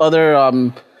other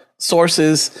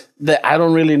sources that I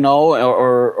don't really know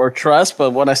or trust,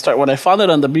 but when I found it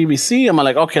on the BBC, I'm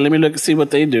like, okay, let me see what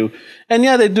they do. And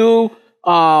yeah, they do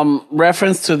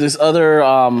reference to this other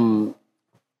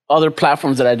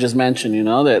platforms that I just mentioned,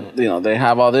 that they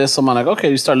have all this. So I'm like,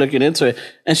 okay, you start looking into it,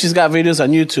 and she's got videos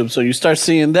on YouTube, so you start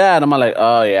seeing that. I'm like,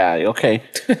 oh yeah, okay,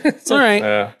 it's all right.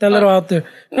 Yeah. That little out there.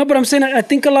 No, but I'm saying I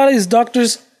think a lot of these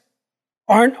doctors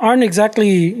aren't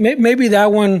exactly. Maybe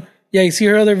that one. Yeah, you see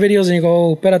her other videos and you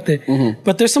go, oh, espérate. Mm-hmm.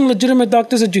 But there's some legitimate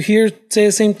doctors that you hear say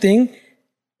the same thing,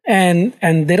 and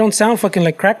they don't sound fucking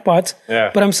like crackpots.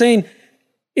 Yeah. But I'm saying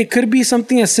it could be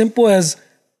something as simple as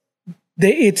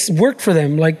it's worked for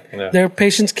them. Like their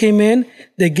patients came in,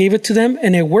 they gave it to them,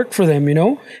 and it worked for them,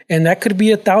 And that could be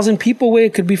 1,000 people way.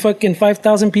 It could be fucking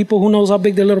 5,000 people. Who knows how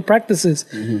big their little practice is.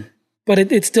 Mm-hmm. But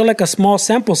it's still like a small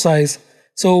sample size.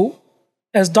 So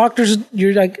as doctors,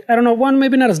 you're like, I don't know,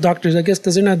 maybe not as doctors, I guess,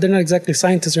 because they're not exactly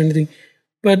scientists or anything.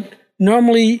 But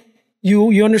normally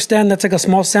you understand that's like a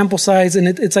small sample size, and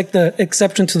it's like the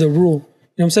exception to the rule.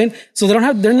 You know what I'm saying? So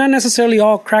they're not necessarily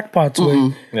all crackpots.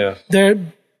 Mm-hmm. Yeah.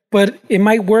 But it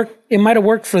might work. It might have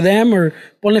worked for them, or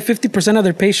only 50% of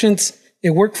their patients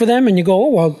it worked for them, and you go, oh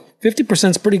well, 50%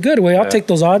 is pretty good. I'll take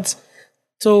those odds.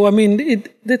 So I mean,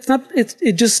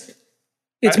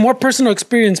 it's more personal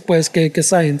experience, pues, que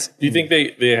science. Do you think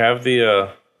they have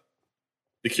the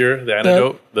cure, the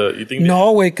antidote? You think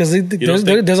no way, because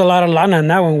there's a lot of lana in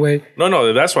that one way.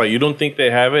 No, that's why you don't think they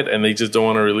have it, and they just don't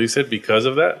want to release it because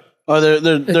of that. Oh,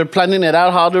 they're planning it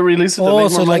out how to release it to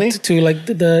make more money? to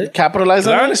the capitalize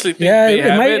on I it? honestly think they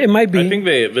have it. It might be. I think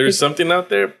there's something out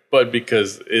there, but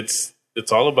because it's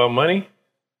all about money,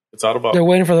 it's all about they're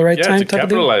waiting for the right time to type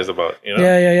capitalize of thing. about,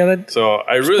 Yeah. So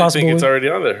I really think it's already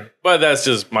on there, but that's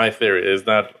just my theory. It's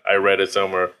not I read it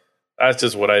somewhere. That's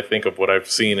just what I think of what I've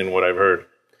seen and what I've heard.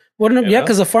 Well, no,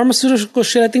 because the pharmaceutical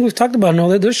shit, I think we've talked about.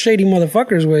 No, they're shady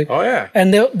motherfuckers, way. Oh yeah,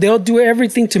 and they'll do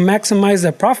everything to maximize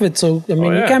that profit. So I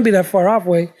mean, you can't be that far off,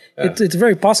 way. Yeah. It's a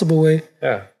very possible way.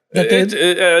 Yeah.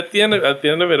 At the end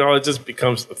of it all, it just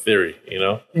becomes a theory,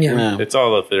 Yeah. It's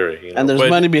all a theory, And there's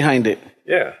money behind it.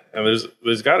 Yeah, and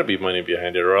there's got to be money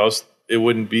behind it, or else it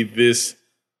wouldn't be this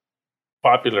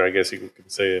popular. I guess you can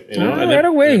say it, And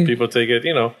then people take it,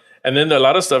 and then a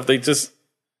lot of stuff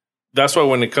that's why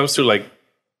when it comes to like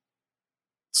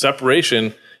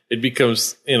separation, it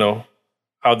becomes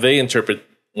how they interpret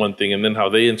one thing and then how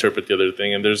they interpret the other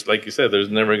thing, and there's, like you said, there's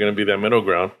never going to be that middle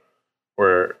ground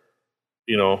where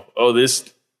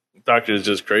this doctor is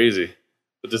just crazy,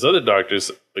 but this other doctor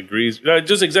agrees.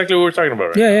 Just exactly what we're talking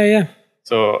about, right? Yeah.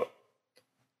 So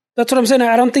that's what I'm saying.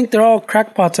 I don't think they're all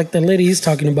crackpots like the lady he's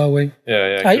talking about, way.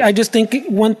 Yeah. I just think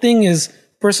one thing is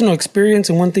personal experience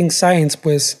and one thing science,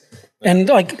 pues. And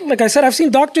like I said, I've seen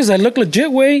doctors that look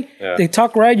legit, way. Yeah. They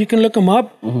talk right. You can look them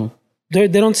up. Mm-hmm. They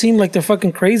don't seem like they're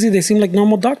fucking crazy. They seem like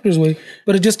normal doctors, way.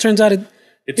 But it just turns out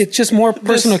it's just more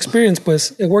personal experience,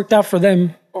 pues. It worked out for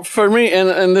them. For me,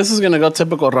 and this is gonna go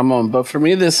typical Ramon, but for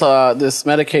me, this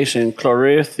medication,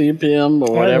 chlorothalidine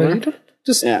or whatever.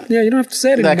 You don't have to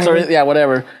say it anymore.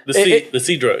 Whatever. The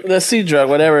C drug. The C drug,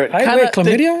 whatever.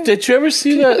 Chlamydia? Did you ever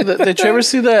see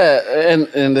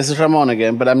and this is Ramon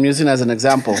again, but I'm using as an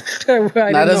example.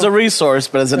 Not as a resource,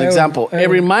 but as an example. It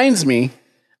reminds me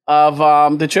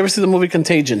of, did you ever see the movie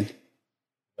Contagion?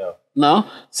 No?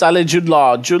 Sale Jude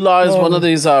Law. Jude Law is one of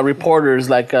these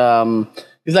reporters, like,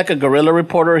 he's like a guerrilla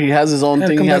reporter. He has his own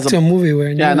thing. Come back to a movie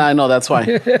where I know, that's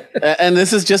why. And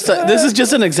this is just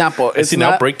an example. It's an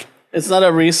outbreak. It's not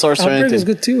a resource or anything. Is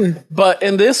good too. But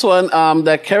in this one,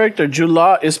 that character Jude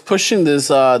Law is pushing this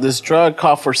drug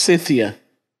called Forsythia.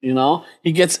 You know,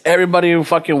 he gets everybody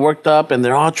fucking worked up, and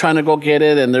they're all trying to go get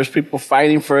it, and there's people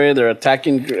fighting for it. They're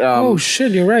attacking. Oh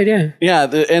shit, you're right. Yeah. Yeah,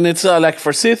 and it's like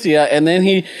Forsythia, and then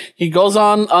he goes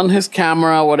on his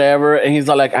camera, whatever, and he's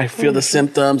like, I feel the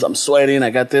symptoms. I'm sweating.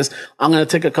 I got this. I'm gonna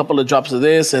take a couple of drops of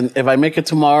this, and if I make it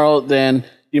tomorrow, then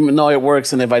you know it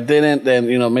works, and if I didn't, then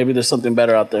you know maybe there's something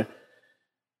better out there.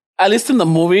 At least in the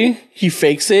movie, he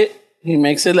fakes it. He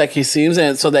makes it like he seems,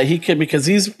 and so that he can, because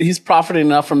he's profiting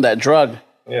enough from that drug.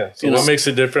 Yeah. So what makes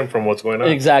it different from what's going on?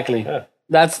 Exactly. Yeah.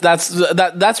 That's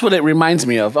what it reminds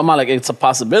me of. I'm not like it's a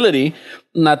possibility,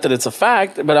 not that it's a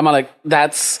fact, but I'm not like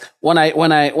that's when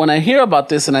I hear about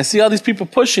this and I see all these people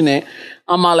pushing it,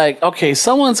 I'm not like, okay,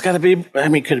 someone's got to be. I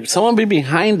mean, could someone be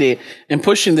behind it and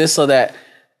pushing this so that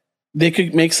they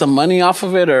could make some money off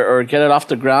of it or get it off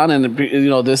the ground and you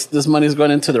know this money's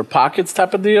going into their pockets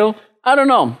type of deal? I don't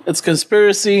know. It's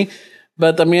conspiracy.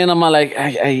 But I mean, I'm like,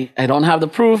 I don't have the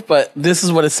proof, but this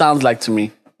is what it sounds like to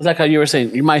me. It's like how you were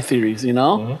saying, my theories, you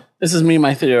know? Mm-hmm. This is me,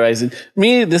 my theorizing.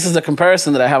 This is a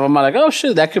comparison that I have. I'm like, oh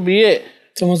shit, that could be it.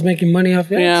 Someone's making money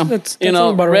off it. Yeah. That's you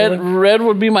know, red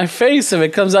would be my face if it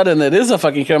comes out and it is a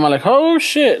fucking cure. I'm like, oh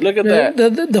shit, look at that.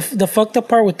 The fucked up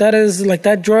part with that is like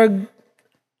that drug,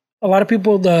 a lot of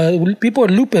people, people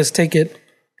with lupus take it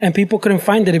and people couldn't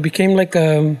find it. It became like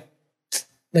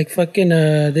fucking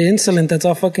the insulin that's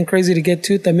all fucking crazy to get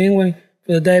to también, güey.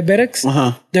 For the diabetics,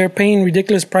 they're paying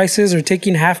ridiculous prices or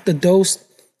taking half the dose,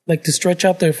 like to stretch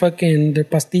out their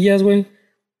pastillas, güey,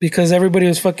 because everybody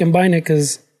was fucking buying it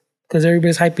because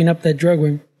everybody's hyping up that drug,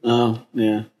 güey. Oh,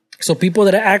 yeah. So people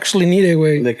that actually need it,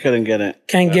 güey, they couldn't get it.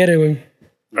 Can't get it, güey.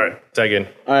 All right, tag in.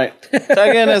 All right,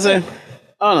 tag in as a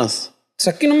honest. So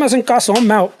aquí no me hacen caso,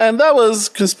 I'm out. And that was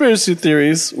Conspiracy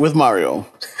Theories with Mario.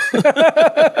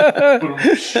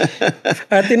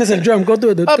 Tienes el drum. Go to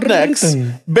it. Up next,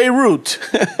 Beirut.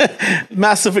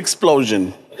 Massive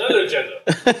explosion. Another agenda.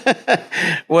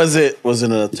 Was it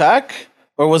an attack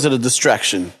or was it a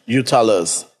distraction? You tell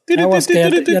us. Ya te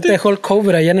dejó el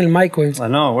COVID allá en el mic, güey. I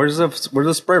know. Where's the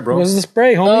spray, bro? Where's the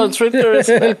spray, homie? Oh, it's right there. It's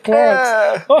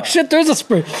oh, shit, there's a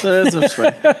spray. There is a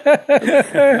spray.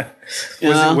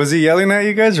 Was he yelling at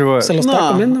you guys or what? Se lo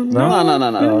está comiendo.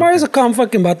 No. Mario's a calm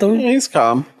fucking vato. Yeah, he's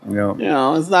calm. Yeah. You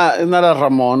know, it's not a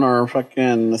Ramon or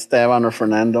fucking Esteban or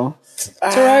Fernando. It's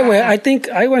all right, güey. I think,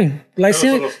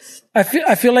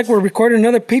 I feel like we're recording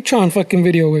another Patreon fucking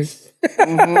video, güey.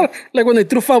 Mm-hmm. Like when they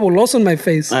threw Fabuloso in my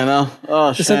face. I know.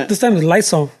 Oh, shit. This time it's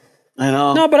Lysol. I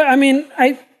know. No, but I mean,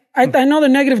 I know the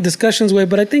negative discussions, way,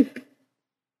 but I think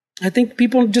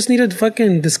people just need to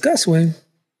fucking discuss, way.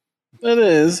 It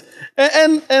is.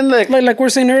 And like we're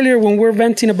saying earlier when we're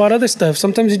venting about other stuff,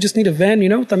 sometimes you just need to vent, you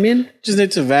know, también. Just need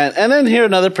to vent and then hear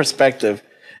another perspective.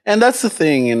 And that's the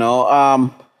thing, you know.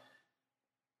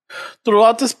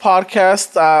 Throughout this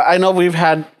podcast, I know we've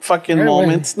had fucking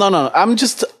moments. No. I'm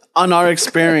just on our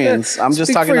experience. I'm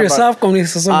just talking for yourself,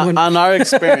 about on our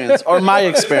experience or my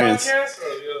experience.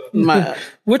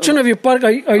 Which one of your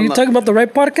podcast? Are you talking about the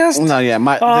right podcast? No, yeah,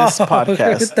 this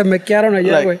podcast. Te me quedaron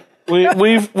allá, güey.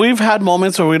 We've had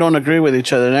moments where we don't agree with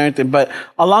each other and everything, but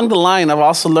along the line, I've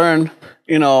also learned,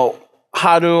 you know,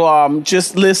 how to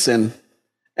just listen.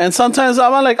 And sometimes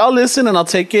I'll listen and I'll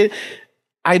take it.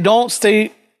 I don't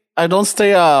stay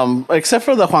except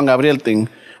for the Juan Gabriel thing.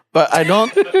 But I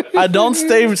don't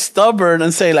stay stubborn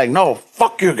and say like, no,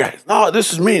 fuck you guys. No,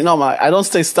 this is me. No, I don't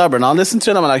stay stubborn. I'll listen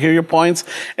to them and I hear your points.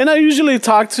 And I usually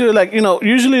talk to like, you know,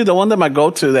 usually the one that I go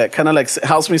to that kind of like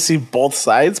helps me see both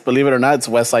sides. Believe it or not, it's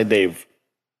Westside Dave.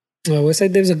 Well,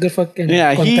 Westside Dave's a good fucking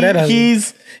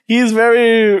he's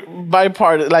very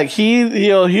bipartisan. Like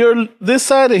he'll hear this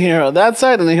side and hear that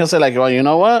side, and then he'll say like, well, you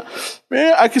know what?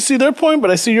 Yeah, I can see their point,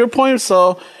 but I see your point.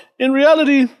 So in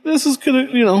reality, this is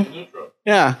good, you know.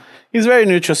 Yeah, he's very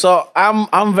neutral. So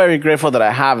I'm very grateful that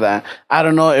I have that. I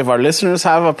don't know if our listeners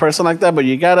have a person like that, but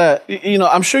you gotta, you know,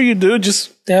 I'm sure you do.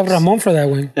 Just they have Ramon for that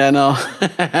one. Yeah, no.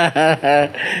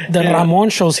 The Ramon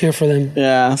show's here for them.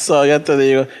 Yeah, so ya te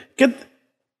digo.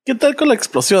 ¿Qué tal con la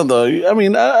explosión, though? I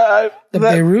mean,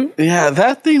 Beirut? Yeah,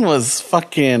 that thing was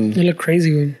fucking. It looked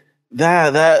crazy, man.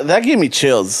 That gave me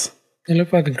chills. It looked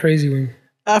fucking crazy, man.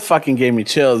 That fucking gave me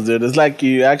chills, dude. It's like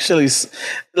you actually,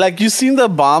 like you seen the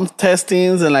bomb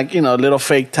testings and like, you know, little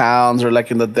fake towns or like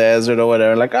in the desert or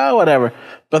whatever, like, oh, whatever.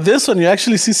 But this one, you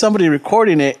actually see somebody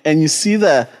recording it and you see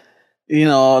the, you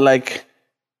know, like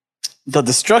the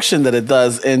destruction that it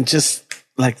does and just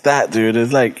like that, dude.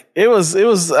 It's like, it was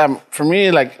for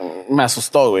me, like, me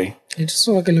asustó, güey. It just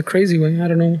fucking looked crazy, güey. I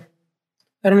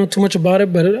don't know too much about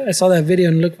it, but I saw that video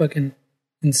and it looked fucking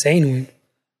insane, güey.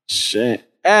 Shit.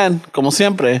 And, como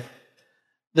siempre,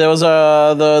 There was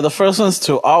the first ones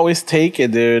to always take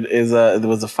it, dude. It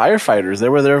was the firefighters. They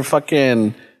were there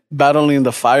fucking battling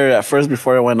the fire at first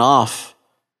before it went off.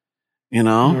 You I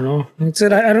know, don't know. That's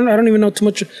it. I don't even know too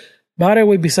much about it.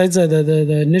 Way besides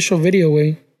the initial video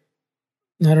way.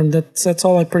 That's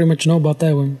all I pretty much know about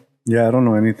that one. Yeah, I don't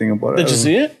know anything about it. did you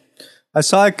see it? I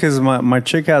saw it because my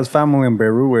chick has family in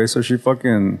Beirut, way, so she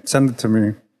fucking sent it to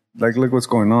me. Like, look what's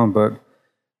going on. But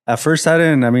at first,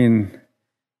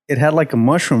 it had like a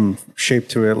mushroom shape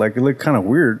to it. Like, it looked kind of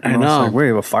weird. I I know. was like, wait,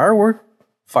 a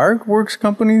fireworks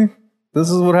company? This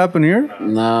is what happened here?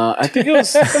 No, I think it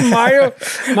was.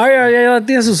 Mario, yeah,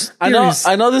 tiene sus theories.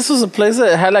 I know this was a place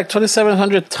that had like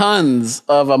 2,700 tons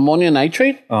of ammonium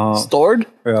nitrate stored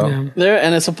Yeah. there,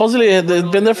 and it supposedly had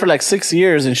been there for like 6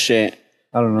 years and shit.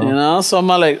 I don't know. You know, so I'm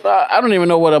like, I don't even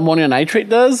know what ammonium nitrate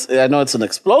does. I know it's an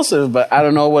explosive, but I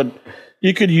don't know what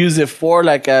you could use it for,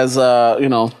 like as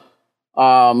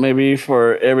maybe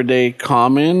for everyday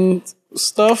common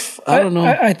stuff. I don't know.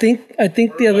 I think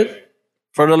the other.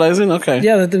 Fertilizing, okay.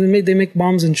 Yeah, that they make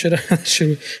bombs and shit.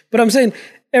 But I'm saying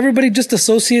everybody just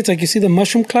associates, like you see the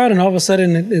mushroom cloud, and all of a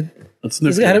sudden It's it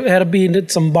nuclear. had to be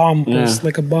some bomb,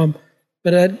 like a bomb.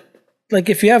 But like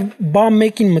if you have bomb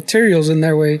making materials in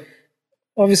that way,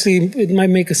 obviously it might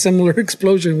make a similar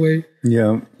explosion way.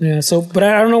 Yeah. Yeah. So, but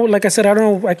I don't know. Like I said, I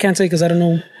don't know. I can't say because I don't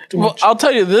know too Well, much. I'll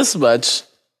tell you this much.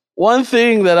 One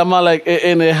thing that I'm like,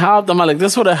 and it helped. I'm like,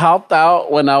 this would have helped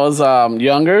out when I was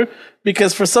younger,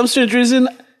 because for some strange reason,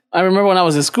 I remember when I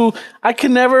was in school, I could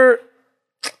never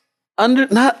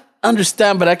not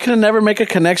understand, but I could never make a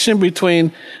connection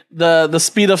between the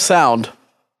speed of sound.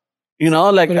 You know,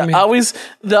 like What do you mean?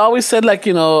 they always said like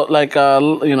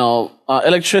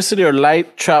electricity or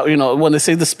light. When they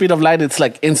say the speed of light, it's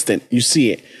like instant. You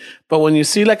see it, but when you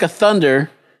see like a thunder,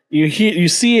 you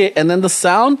see it, and then the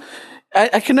sound.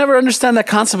 I can never understand that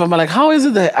concept. I'm like, how is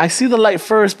it that I see the light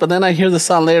first, but then I hear the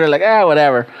sound later? Like,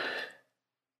 whatever.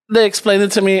 They explained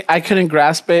it to me. I couldn't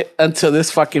grasp it until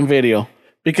this fucking video,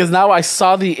 because now I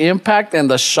saw the impact and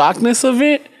the shockness of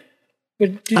it But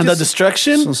you and the just-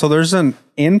 destruction. So there's an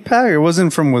impact? It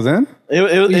wasn't from within?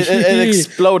 It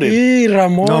exploded.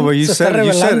 Ramon, No, but you se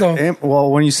está said revelando. well,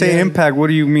 when you say impact, what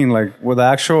do you mean? Like with the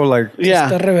actual like? Yeah,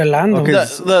 Está revelando. Okay.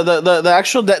 the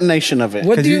actual detonation of it.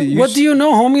 What do 'Cause you, you what do you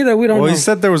know, homie, that we don't Well, know? he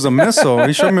said there was a missile.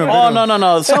 He showed me a video. Oh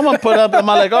no! Someone put up. I'm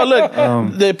like, oh look,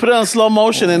 they put it on slow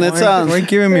motion and it Why sounds. are you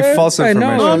giving me false I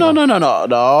know. information?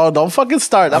 No! Don't fucking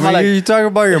start. I'm I mean, like, you talk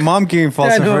about your mom giving false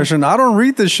Yeah, I know. information. I don't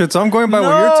read this shit, so I'm going by what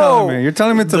you're No. telling me. You're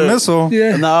telling me it's a Dude. missile.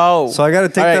 Yeah. no. So I got to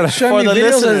take All right, that. Show for me the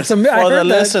videos that listeners. it's I For the heard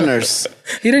that. listeners.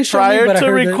 He didn't show me, Prior but I to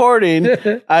heard that.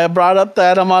 recording, I brought up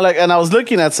that I'm all like, and I was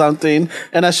looking at something,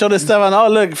 and I showed Esteban, oh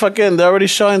look, fucking, they're already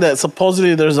showing that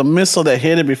supposedly there's a missile that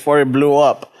hit it before it blew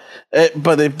up,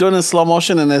 but they're doing it in slow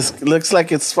motion, and it looks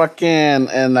like it's fucking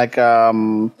and like a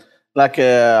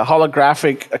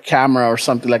holographic camera or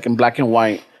something, like in black and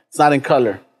white. It's not in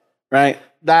color, right?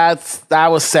 That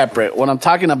was separate. What I'm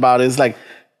talking about is like,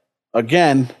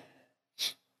 again,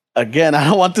 I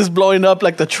don't want this blowing up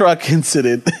like the truck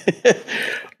incident.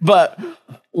 But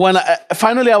when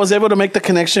finally I was able to make the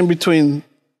connection between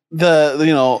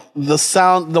the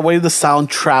sound, the way the sound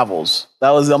travels.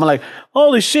 I'm like,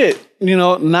 holy shit.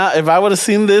 Now if I would have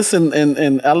seen this in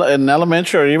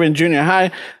elementary or even junior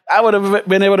high, I would have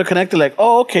been able to connect it like,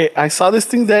 oh, okay, I saw this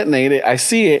thing detonated. I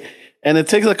see it. And it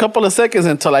takes a couple of seconds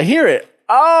until I hear it.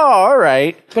 Oh, all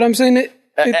right. But I'm saying it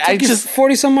I took you just-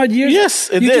 40 some odd years. Yes,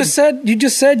 it you did.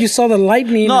 just said you saw the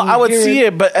lightning. No, and I would hear see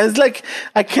it, but it's like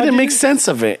I couldn't make sense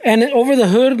of it. And over the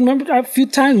hood, remember a few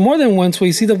times, more than once, where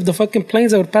you see the fucking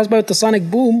planes that would pass by with the sonic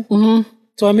boom. Mm-hmm.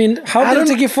 So I mean, how did it don't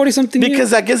take you 40 something years?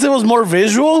 Because I guess it was more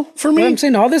visual for But me. I'm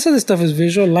saying all this other stuff is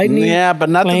visual, lightning. Yeah, but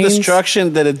not planes. the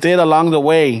destruction that it did along the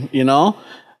way,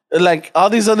 Like all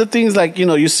these other things, like,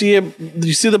 you see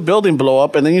the building blow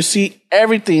up and then you see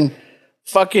everything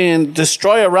fucking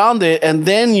destroy around it and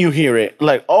then you hear it.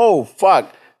 Like, oh,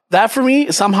 fuck. That for me,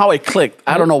 somehow it clicked.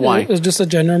 I don't know why. It was just a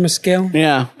ginormous scale.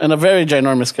 Yeah, and a very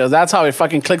ginormous scale. That's how it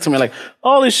fucking clicked to me. Like,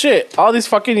 holy shit, all these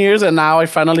fucking years and now I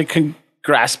finally can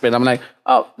grasp it. I'm like,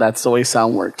 oh, that's the way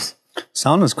sound works.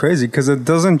 Sound is crazy because it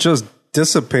doesn't just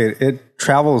dissipate; it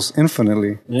travels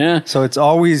infinitely. Yeah. So it's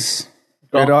always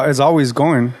it's always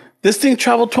going. This thing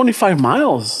traveled 25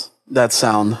 miles, that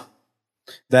sound.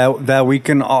 That we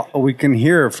can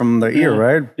hear from the ear,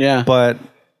 right? Yeah. But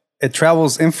it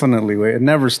travels infinitely. Way it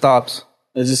never stops.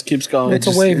 It just keeps going. It's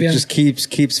a wave, It yeah. just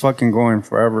keeps fucking going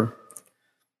forever.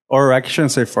 Or I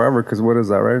shouldn't say forever because what is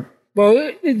that, right? Well,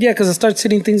 yeah, because it starts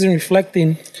hitting things and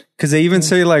reflecting. Because they even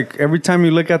say like every time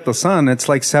you look at the sun, it's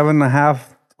like 7.5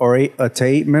 or 8 to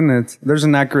 8 minutes. There's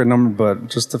an accurate number, but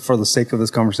just for the sake of this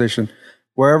conversation,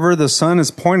 wherever the sun is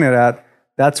pointed at,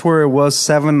 that's where it was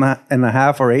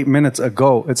 7.5 or 8 minutes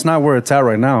ago. It's not where it's at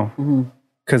right now.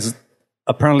 Because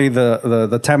apparently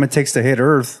the time it takes to hit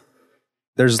Earth,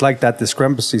 there's like that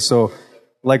discrepancy. So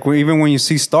like even when you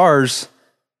see stars,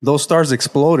 those stars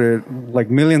exploded like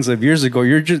millions of years ago.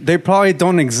 They probably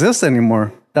don't exist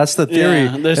anymore. That's the theory.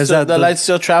 Yeah, the light's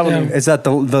still traveling. Is that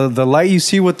the light you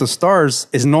see with the stars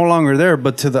is no longer there,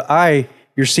 but to the eye,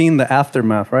 you're seeing the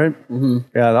aftermath, right?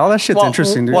 Yeah, all that shit's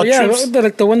interesting, dude. Well, Yeah,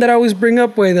 the one that I always bring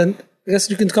up, way, then I guess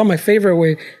you can call my favorite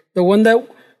way, the one that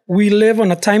we live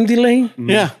on a time delay.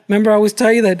 Yeah. Remember, I always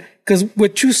tell you that because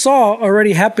what you saw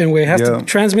already happened, where it has to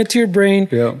transmit to your brain.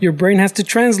 Yeah. Your brain has to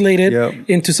translate it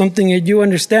into something that you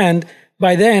understand.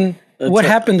 By then, what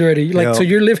happened already? Like, so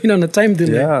you're living on a time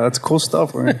delay. Yeah, that's cool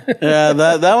stuff, right? Yeah,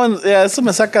 that one, yeah, eso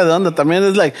me saca de onda también.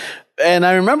 It's like, and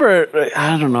I remember,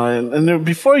 I don't know, and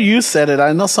before you said it,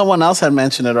 I know someone else had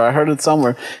mentioned it or I heard it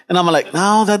somewhere. And I'm like,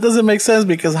 no, that doesn't make sense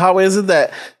because how is it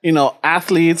that,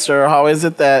 athletes or how is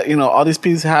it that, all these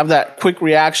people have that quick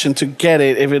reaction to get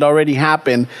it if it already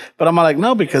happened? But I'm like,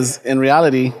 no, because in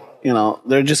reality,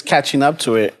 they're just catching up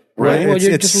to it. Right. Well,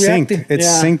 you're it's just synced. reacting. It's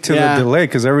synced to the delay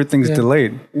because everything's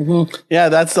delayed. Yeah,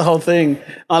 that's the whole thing.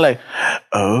 I'm like,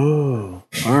 oh,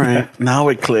 all right. Now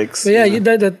it clicks. But yeah,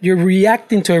 that you're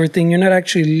reacting to everything. You're not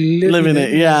actually living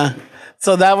it. Yeah.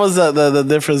 So that was the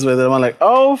difference with it. I'm like,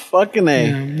 oh, fucking A.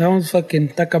 Yeah, that was fucking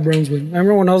Taca Brown's way. I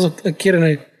remember when I was a kid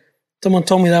and someone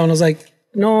told me that one. I was like,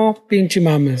 no, pinche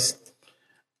mames.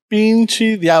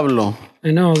 Pinche diablo.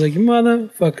 I know. I was like, you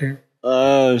motherfucker.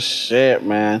 Oh, shit,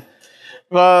 man.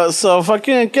 So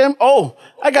fucking Kim. Oh,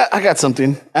 I got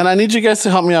something, and I need you guys to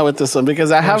help me out with this one because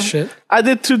I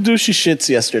did 2 douchey shits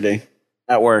yesterday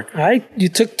at work. You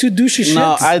took 2 douchey shits.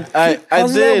 No, I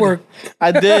How's did. that work?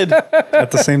 I did.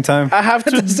 At the same time. I have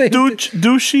 2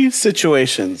 douchey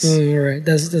situations. All right,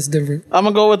 that's different. I'm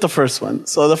gonna go with the first one.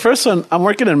 So the first one, I'm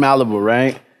working in Malibu,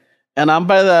 right? And I'm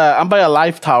by a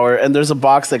life tower, and there's a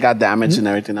box that got damaged and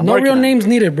everything. No real names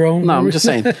needed, bro. No, I'm just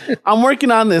saying. I'm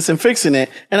working on this and fixing it,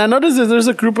 and I notice that there's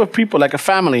a group of people, like a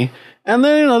family, and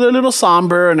they're they're a little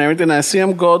somber and everything. I see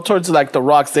them go towards like the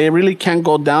rocks. They really can't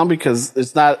go down because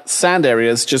it's not sand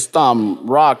area; it's just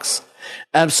rocks.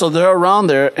 And so they're around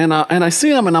there, and I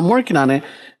see them, and I'm working on it,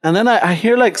 and then I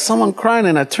hear like someone crying,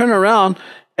 and I turn around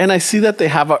and I see that they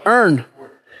have an urn.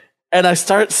 And I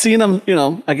start seeing them,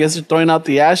 I guess they're throwing out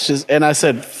the ashes. And I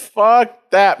said, fuck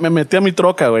that. Me metí a mi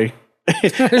troca, güey.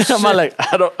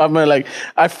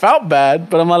 I felt bad,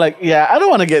 but I'm like, yeah, I don't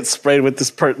want to get sprayed with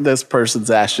this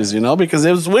person's ashes, because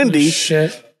it was windy.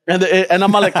 Shit. And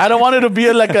I'm like, I don't want it to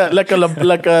be like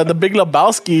the Big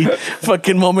Lebowski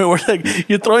fucking moment where like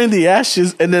you're throwing the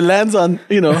ashes and it lands on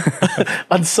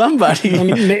on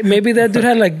somebody. Maybe that dude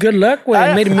had like good luck when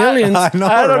he made millions. I know,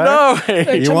 I don't know.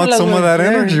 Hey, you want some of that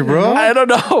energy, bro? I don't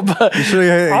know, but you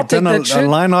should I'll take that shit. A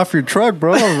line off your truck,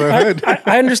 bro.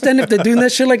 I understand if they're doing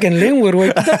that shit like in Linwood.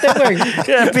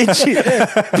 Yeah,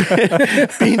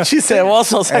 pinche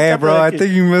ceboso. Hey, bro, I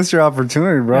think you missed your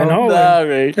opportunity, bro. I know,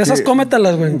 güey. Esas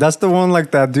cómetelas, güey. That's the one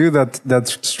like that dude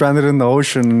that's stranded in the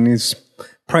ocean and he's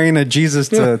praying to Jesus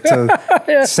to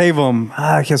save him.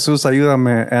 Jesús,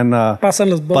 ayúdame. And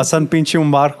pasan pinche un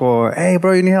barco. Hey,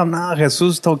 bro, you need help? Nah,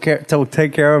 Jesús will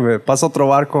take care of it. Pasa otro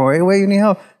barco. Hey, wait, you need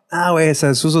help? Nah, wait,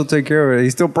 Jesús will take care of it.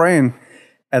 He's still praying.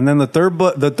 And then the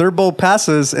third boat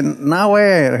passes and nah,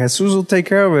 wait, Jesús will take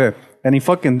care of it. And he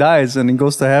fucking dies and he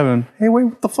goes to heaven. Hey, wait,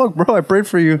 what the fuck, bro? I prayed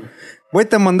for you. Wait,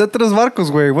 te mandé 3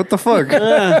 barcos, güey. What the fuck?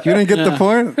 You didn't get the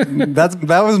point?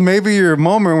 That was maybe your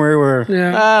moment where you were...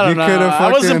 I don't know.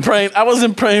 I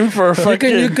wasn't praying for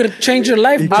fucking... You could change your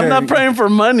life. I'm not praying for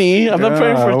money. I'm not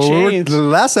praying for change. The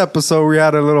last episode, we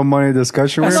had a little money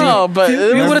discussion. No, but...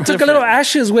 We would have took a little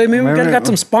ashes, way. Maybe we could have got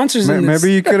some sponsors in this.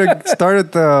 Maybe you could have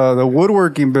started the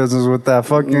woodworking business with that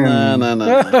fucking... No.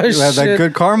 That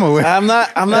good karma. I'm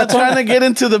not trying to get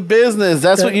into the business.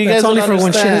 That's what you guys don't understand. That's only for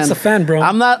when shit hits the fan, bro.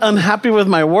 I'm not unhappy with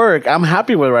my work. I'm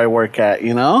happy where I work at,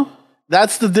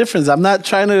 That's the difference. I'm not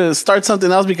trying to start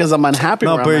something else because I'm unhappy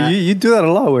where I'm at. You do that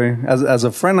a lot, way. As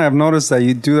a friend, I've noticed that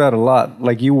you do that a lot.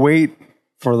 Like you wait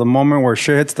for the moment where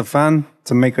shit hits the fan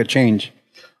to make a change.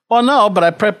 Well, no, but I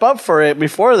prep up for it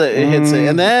before it hits it.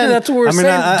 And then... that's what we're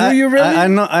saying. Do you really?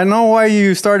 I know why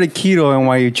you started keto and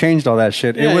why you changed all that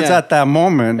shit. It was at that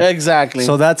moment. Exactly.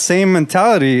 So that same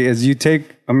mentality is you take...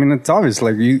 it's obvious.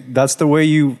 Like that's the way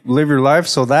you live your life.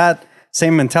 So that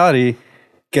same mentality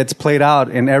gets played out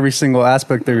in every single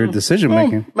aspect of your decision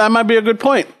making. That might be a good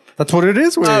point. That's what it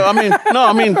is. That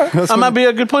might be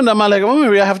a good point. I'm like,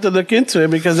 maybe I have to look into it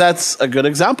because that's a good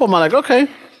example. I'm like, okay,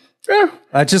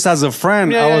 Just as a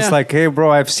friend, Yeah, I was yeah. like, hey,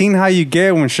 bro, I've seen how you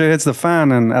get when shit hits the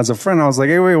fan. And as a friend, I was like,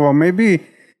 hey, wait, well, maybe.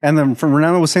 And then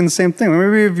Ronaldo was saying the same thing.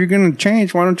 Maybe if you're going to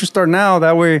change, why don't you start now?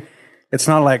 That way, it's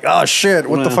not like, oh, shit,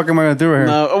 what the fuck am I going to do here?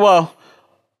 No, well,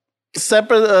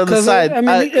 separate the Because side. I mean,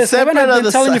 Esteban separate had on been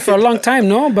the telling you side. for a long time,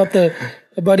 no,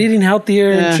 about eating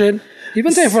healthier Yeah. and shit. You've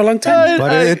been saying it for a long time.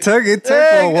 But it took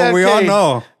what we all okay.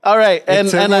 know. All right, and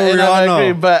took I what we all agree,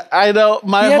 know. but I don't.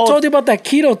 My He had whole told you about that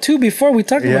keto too before we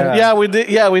talked about it. yeah, we did.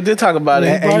 Yeah, we did talk about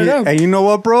it. brought it up. And you know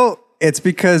what, bro? It's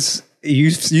because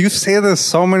you say this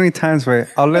so many times, wait.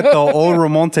 I'll let the old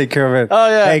Ramon take care of it. Oh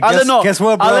yeah, Hey, guess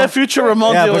what, bro? I'll let future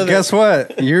Ramon yeah, deal but with guess it.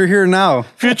 what? You're here now.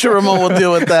 Future Ramon will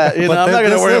deal with that. You know, I'm not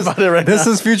gonna worry about it right This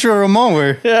now. is future Ramon,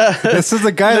 way. Yeah. This is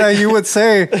the guy that you would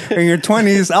say in your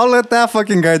 20s, I'll let that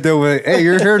fucking guy deal with it. Hey,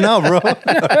 you're here now, bro.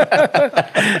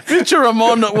 Future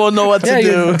Ramon will know what Yeah, to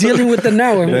you're do. dealing with the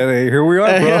now. Hey, here we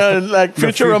are, bro. Yeah, like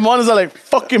future Ramon is like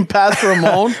fucking past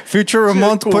Ramon. Future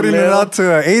Ramon's putting it Culero. out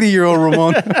to an 80-year-old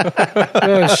Ramon.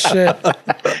 Oh shit!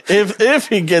 if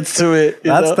he gets to it, you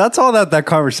know? That's all that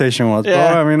conversation was,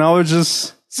 Yeah. bro. I mean, I was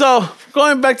just... So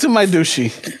going back to my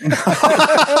douchey,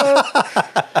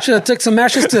 Should have took some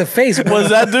ashes to the face. Bro. was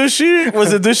that douchey?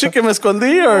 Was it douchey que me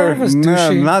escondí It or? was Nah,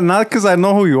 douchey. not because I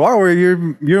know who you are. Where you're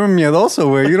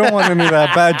miedoso, way. You don't want any of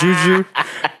that bad juju.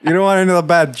 You don't want any of the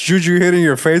bad juju hitting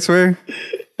your face, way.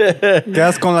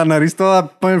 Quedas con la nariz toda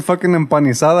fucking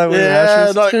empanizada, güey. Yeah,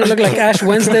 ashes. no, It's gonna look like Ash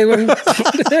Wednesday. Güey.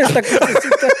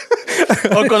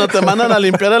 o cuando te mandan a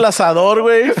limpiar el asador,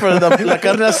 güey, for la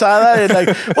carne asada, and like,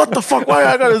 what the fuck, why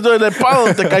I gotta do it?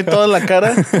 Palo, te cae todo en la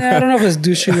cara. Yeah, I don't know if it's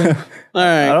douchey. Güey. All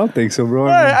I right. don't think so, bro. All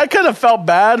right, I kind of felt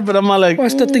bad, but I'm not like, I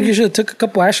still think you should have took a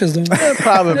couple ashes though.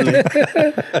 probably.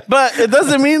 But it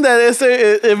doesn't mean that if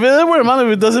they were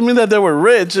Malibu, it doesn't mean that they were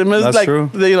rich. It means That's like true.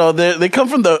 they come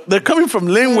from they're coming from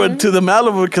Linwood to the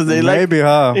Malibu because they Maybe,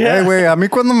 huh? Yeah. Hey, güey, a mí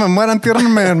cuando me mueran,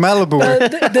 tiérnenme en Malibu,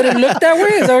 güey. Did it look that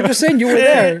way? Is that what you're saying? You were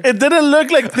there. It didn't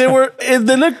look like they were. They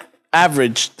looked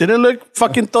average. They didn't look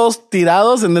fucking todos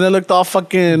tirados, and then they looked all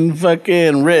fucking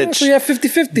rich. So you have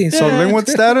 50-50. So Linwood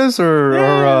status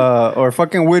or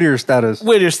fucking Whittier status?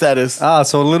 Whittier status. Ah,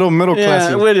 so little middle Yeah,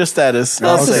 class. Whittier status.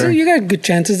 I'll okay. say. So you got good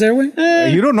chances there,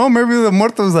 güey. You don't know, maybe the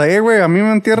muertos like, hey, güey, a mí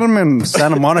me entiérrenme en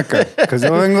Santa Monica. Because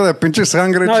yo vengo de pinche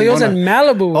sangre No, he was in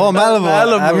chingona. Malibu. Oh, Malibu.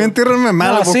 Malibu. A mí entiérrenme en No,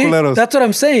 Malibu, see, culeros. that's what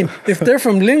I'm saying. If they're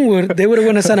from Linwood, they would have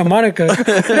went to Santa Monica.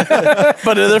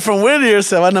 But if they're from Whittier,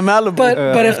 se van a Malibu.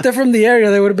 But if they're from the area,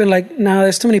 they would have been like, nah,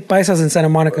 there's too many paisas in Santa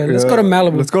Monica. Let's go to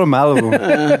Malibu. Let's go to Malibu.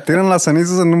 Tienen las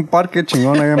cenizas en un parque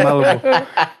chingón ahí en Malibu.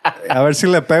 A ver si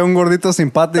le pega un gordito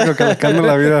simpático que le cambie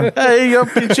la vida. Ahí yo,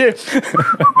 pinche.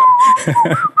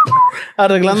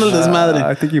 Arreglando el desmadre.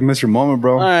 I think you missed your moment,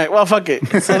 bro. All right, well, fuck it.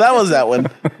 So that was that one.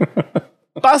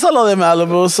 Pasa lo de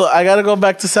Malibu, so I gotta go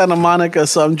back to Santa Monica.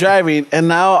 So I'm driving, and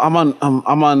now I'm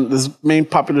on this main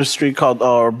popular street called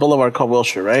or boulevard called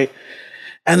Wilshire, right?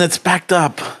 And it's backed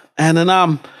up, and then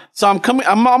I'm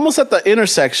almost at the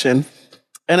intersection,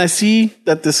 and I see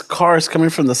that this car is coming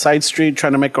from the side street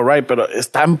trying to make a right, but it's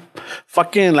time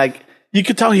fucking like. You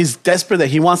could tell he's desperate that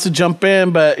he wants to jump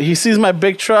in, but he sees my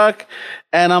big truck,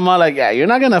 and I'm all like, yeah, you're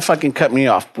not gonna fucking cut me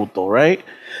off, puto, right?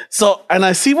 So, and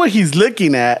I see what he's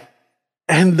looking at,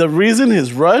 and the reason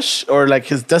his rush or like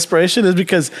his desperation is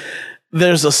because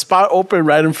there's a spot open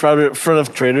right in front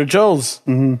of Trader Joe's.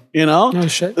 You know? Oh,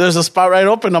 shit. There's a spot right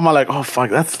open. I'm all like, oh, fuck,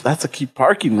 that's a key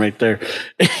parking right there.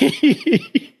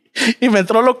 Y me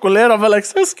entró lo culero. I'm like,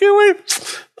 ¿sabes qué, güey?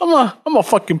 I'm gonna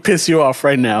fucking piss you off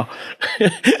right now.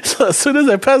 So as soon as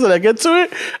I pass it, I get to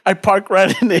it, I park right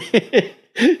in it.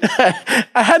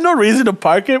 I had no reason to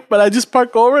park it, but I just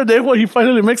park over. And then when he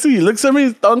finally makes it, he looks at me,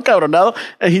 he's tan cabronado,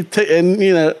 and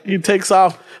he takes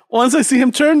off. Once I see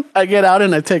him turn, I get out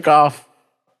and I take off.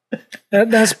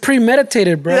 That's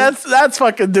premeditated, bro. That's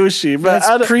fucking douchey. But I That's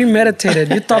don't- premeditated.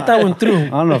 You thought that one through. I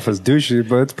don't know if it's douchey,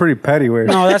 but it's pretty petty, way.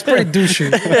 No, that's pretty douchey.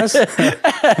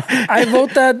 I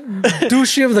vote that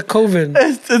douchey of the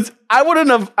COVID.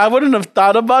 I wouldn't have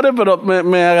thought about it, but me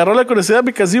agarró la curiosidad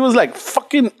because he was like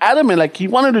fucking adamant, like he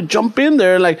wanted to jump in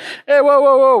there, like, hey,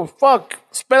 whoa, fuck,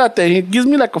 espérate. He gives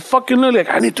me like a fucking look, like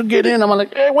I need to get in. I'm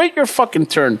like, hey, wait your fucking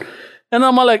turn. And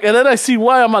I'm like, and then I see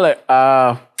why. I'm like,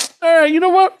 all right, you know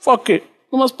what? Fuck it.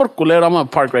 Nomás por culero, I'm gonna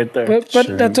park right there. But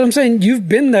that's what I'm saying. You've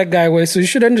been that guy, way, so you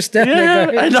should understand yeah,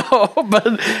 that guy. I know, but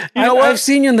you know what? I've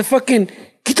seen you in the fucking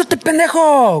Quítate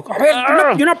pendejo. A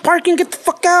ver, you're not parking. Get the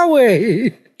fuck out,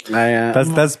 way.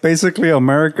 That's basically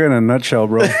America in a nutshell,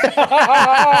 bro.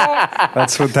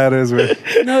 That's what that is, man.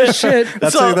 No shit.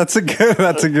 That's a good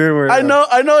word. I know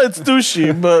it's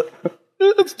douchey, but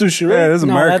It's douchey, Yeah, right? this is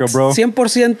America, that's bro.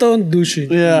 100% douche.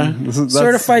 Yeah. That's-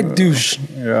 Certified douche.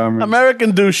 Yeah, I mean,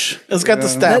 American douche. It's got the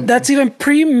stamp. That's even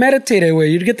premeditated way.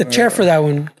 You'd get the chair for that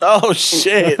one. Oh,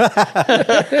 shit.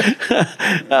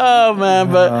 Oh,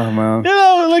 man. But, oh, man. you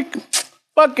know, like,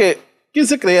 fuck it. ¿Quién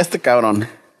se creía este cabrón?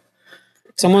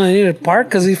 Someone that needed park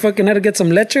because he fucking had to get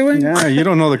some leche, güey. Yeah, you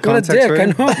don't know the What a context, dick, right? I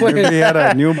know, güey. Maybe he had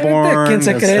a newborn, ¿Quién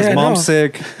se cree? his I mom's know.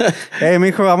 sick. Hey,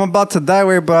 mijo, I'm about to die,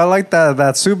 güey, but I like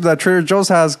that soup that Trader Joe's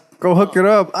has. Go hook it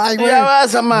up. Ay, güey. Ya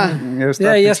vas, ama.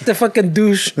 Yeah, yes, the fucking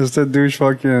douche. It's the douche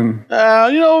fucking...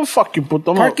 You know, fuck you,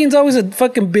 puto. Parking's always a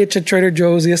fucking bitch at Trader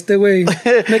Joe's. Yes, the way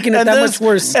making it And that there's- much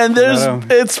worse. And there's, Yeah.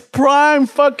 it's prime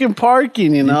fucking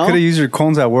parking, you know? Could have used your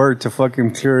cones at work to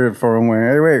fucking clear it for him.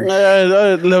 Hey,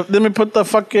 wait. Let me put the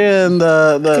fucking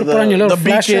Could've put on your little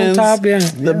flash on top, yeah.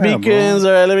 The Yeah, beacons,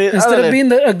 or let me Instead of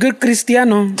being a good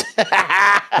Cristiano.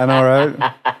 I know,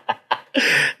 right?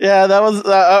 yeah, that was.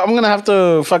 I'm gonna have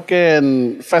to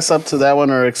fucking fess up to that one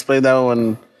or explain that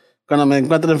one cuando me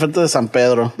encuentre enfrente de San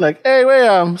Pedro. Like, hey,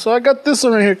 wait, so I got this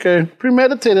one right here, que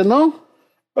premeditated, no?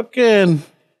 Fucking,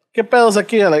 ¿qué pedos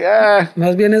aquí? I'm like,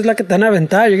 Más bien es la que te van a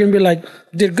aventar. You're going to be like,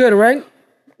 did good, right?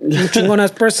 You chingón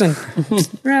ass person.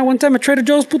 Yeah, one time at Trader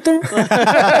Joe's, puto.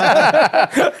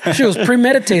 She was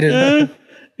premeditated.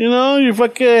 you know, you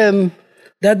fucking.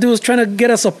 That dude was trying to get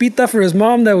a sopita for his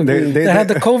mom that had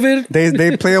the COVID.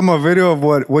 They play him a video of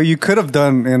what you could have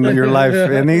done in your life,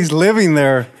 and he's living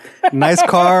there. Nice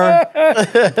car,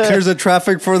 clears the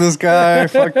traffic for this guy.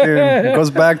 Fucking goes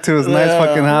back to his nice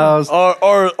fucking house.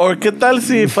 Or qué tal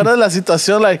si fuera la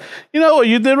situación, like, you know what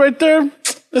you did right there?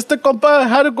 Este compa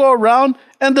had to go around,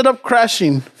 ended up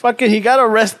crashing. Fucking, he got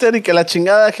arrested y que la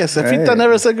chingada jefita Hey.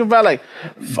 never said goodbye. Like,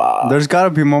 fuck. There's got to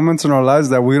be moments in our lives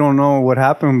that we don't know what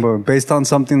happened, but based on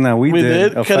something that we We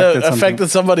did could have affected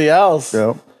somebody else.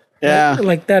 Yep. Yeah.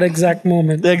 Like that exact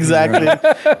moment. Exactly.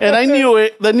 And I knew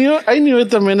it. I knew it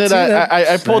the minute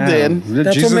I pulled in.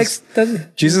 That's what makes...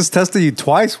 Jesus tested you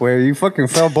twice, where you fucking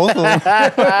fell both of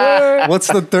them. What's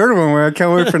the third one? Where I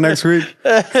can't wait for next week.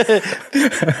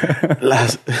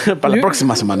 Para la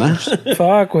próxima semana.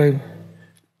 Fuck, güey.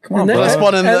 Come on, And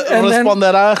bro. then-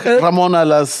 Responderá Ramón a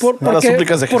las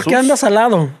súplicas de ¿Por Jesús. qué andas al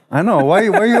lado? I know. Why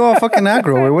you all fucking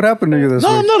aggro? Wait, what happened to you this No,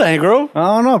 I'm week? not aggro. I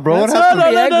don't know, bro. What No,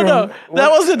 happened? no.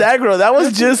 That wasn't aggro. That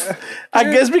was just, I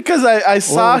guess, because I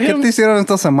saw ¿Qué him. te hicieron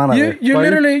esta semana? You Why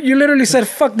literally said,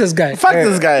 fuck this guy. Fuck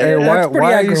this guy. Hey, Yeah. why That's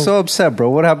pretty are you aggro. so upset, bro?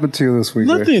 What happened to you this week?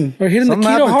 Nothing. We're hitting the Something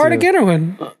keto happened hard to you. again, or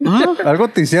what?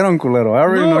 Algo te hicieron, culero. I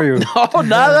already know you. No,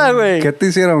 nada, güey. ¿Qué te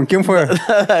hicieron? ¿Quién fue?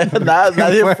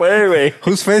 Nadie fue, güey.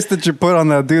 Whose face did you put on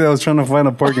that dude that was trying to find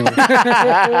a parking lot?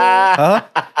 ¿Ah?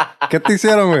 ¿Qué te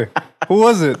hicieron, güey? Who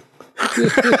was it?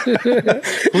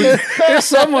 There's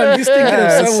someone. He's thinking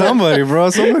Yeah, of it's someone. somebody, bro.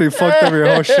 Somebody fucked up your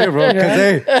whole shit, bro. Cause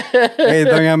hey,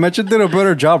 Doña Mecha did a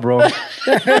better job, bro.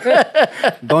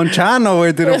 Don Chano,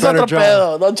 güey, did a Es better otro job.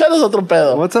 pedo. Don Chano es otro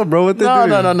pedo. What's up, bro? What they No,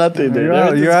 do? no, nothing, dude. You're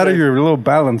out of Everything's your little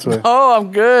balance, güey. Oh,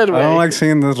 I'm good, I don't güey. like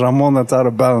seeing this Ramon that's out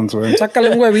of balance, güey.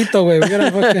 Sácale un huevito, güey. We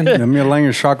gotta fucking... Let me align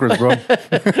your chakras, bro.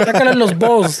 Sácale los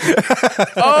balls.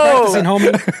 Oh, Practicing,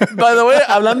 homie. by the way,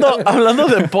 hablando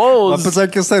de Va a polls,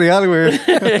 pensar que es cereal, güey.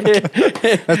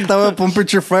 Esta va a un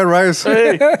picture fried rice.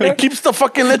 hey, it keeps the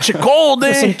fucking leche cold,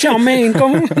 Some eh? chow mein,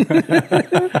 come.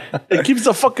 It keeps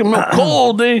the fucking milk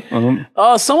cold, eh?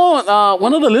 Someone,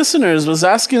 one of the listeners was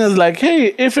asking us, like,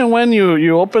 hey, if and when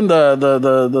you open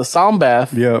the sound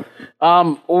bath, Yeah.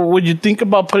 would you think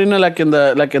about putting it like in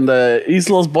the East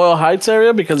Los Boyle Heights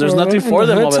area because there's Or nothing in for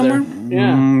the them hood over there. somewhere?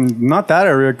 Yeah. Not that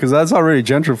area, because that's already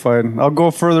gentrified. I'll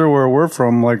go further where we're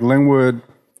from, like Linwood,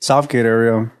 Southgate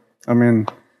area. I mean,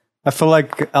 I feel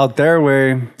like out there,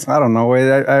 way, I don't know,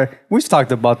 way. We've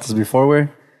talked about this before, way.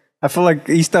 I feel like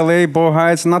East LA, Boyle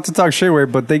Heights, not to talk shit, way,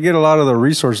 but they get a lot of the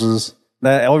resources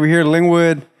that over here,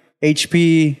 Linwood,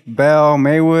 HP, Bell,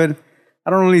 Maywood. I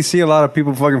don't really see a lot of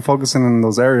people fucking focusing in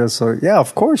those areas. So yeah,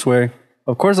 of course, way.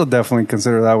 Of course, I'll definitely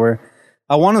consider that way.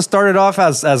 I want to start it off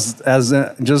as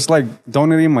just like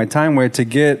donating my time, way, to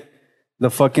get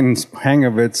the fucking hang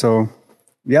of it. So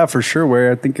yeah, for sure, way.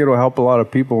 I think it'll help a lot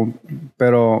of people.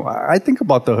 But I think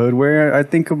about the hood, way. I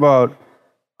think about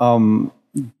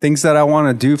things that I want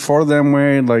to do for them,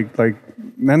 way. Like,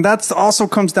 and that's also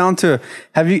comes down to,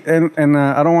 have you, and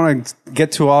I don't want to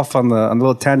get too off on the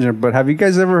little tangent, but have you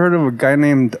guys ever heard of a guy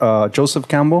named Joseph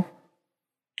Campbell?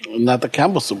 Not the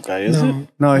Campbell soup guy, is it?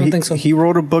 No, don't he, think so. he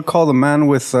wrote a book called A Man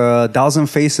with a Thousand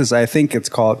Faces, I think it's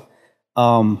called.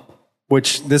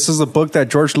 Which this is a book that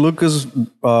George Lucas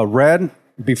read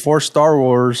before Star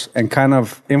Wars and kind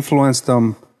of influenced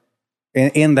him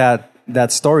in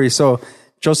that story. So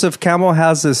Joseph Campbell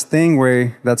has this thing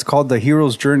where that's called the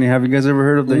hero's journey. Have you guys ever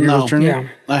heard of the hero's journey? Yeah.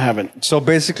 I haven't. So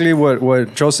basically,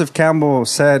 what Joseph Campbell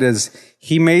said is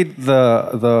he made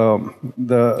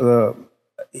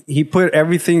he put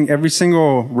everything, every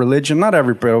single religion, not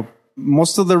every, but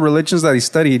most of the religions that he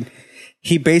studied,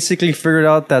 he basically figured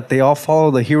out that they all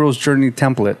follow the hero's journey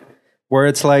template, where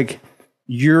it's like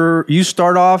you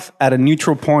start off at a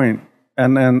neutral point,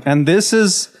 and this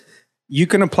is. You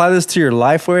can apply this to your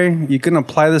life way. You can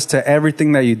apply this to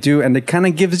everything that you do. And it kind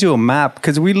of gives you a map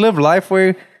because we live life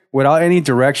way without any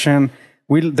direction.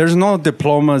 There's no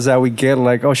diplomas that we get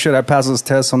like, oh shit, I passed this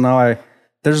test. So now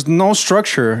there's no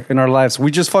structure in our lives.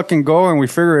 We just fucking go and we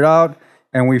figure it out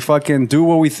and we fucking do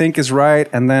what we think is right.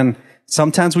 And then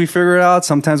sometimes we figure it out.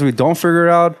 Sometimes we don't figure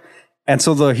it out. And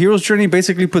so the hero's journey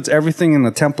basically puts everything in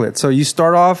the template. So you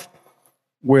start off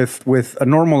with a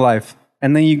normal life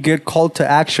and then you get called to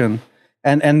action.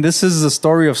 And this is the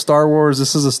story of Star Wars.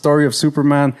 This is the story of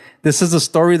Superman. This is the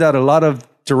story that a lot of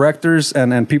directors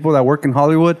and people that work in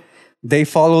Hollywood, they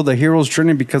follow the hero's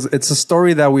journey because it's a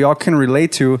story that we all can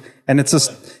relate to. And it's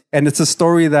a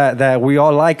story that we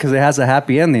all like because it has a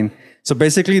happy ending. So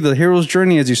basically the hero's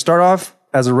journey is you start off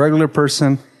as a regular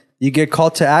person, you get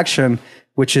called to action,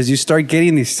 which is you start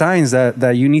getting these signs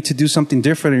that you need to do something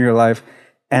different in your life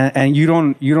and you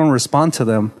don't respond to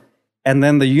them. And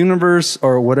then the universe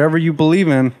or whatever you believe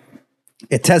in,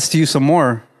 it tests you some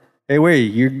more. Hey,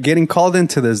 wait, you're getting called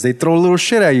into this. They throw a little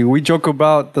shit at you. We joke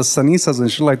about the cenizas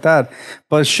and shit like that.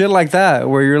 But shit like that,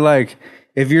 where you're like,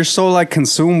 if you're so like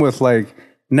consumed with like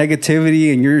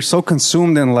negativity and you're so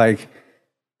consumed in like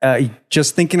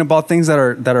just thinking about things that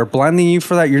are blinding you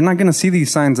for that, you're not going to see these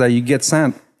signs that you get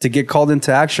sent to get called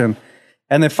into action.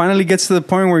 And it finally gets to the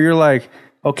point where you're like,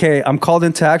 okay, I'm called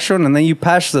into action. And then you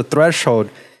pass the threshold,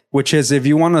 which is if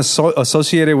you want to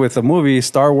associate it with a movie,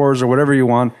 Star Wars or whatever you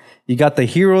want, you got the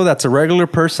hero that's a regular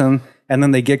person, and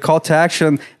then they get called to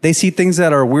action. They see things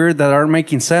that are weird, that aren't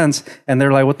making sense, and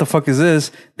they're like, what the fuck is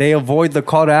this? They avoid the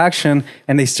call to action,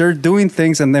 and they start doing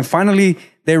things, and then finally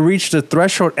they reach the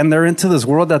threshold, and they're into this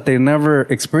world that they never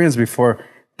experienced before.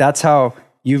 That's how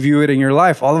you view it in your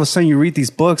life. All of a sudden you read these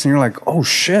books, and you're like, oh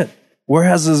shit, where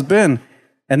has this been?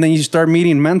 And then you start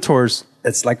meeting mentors.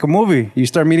 It's like a movie. You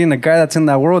start meeting a guy that's in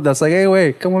that world that's like, hey,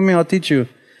 wait, come with me, I'll teach you.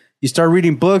 You start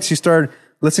reading books, you start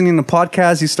listening to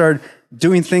podcasts, you start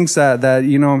doing things that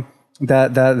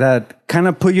kind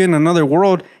of put you in another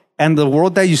world. And the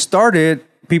world that you started,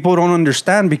 people don't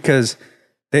understand because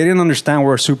they didn't understand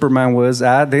where Superman was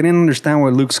at. They didn't understand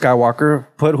where Luke Skywalker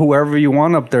put whoever you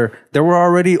want up there. They were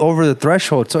already over the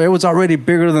threshold. So it was already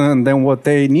bigger than what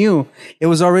they knew. It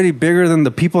was already bigger than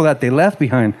the people that they left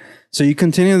behind. So you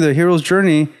continue the hero's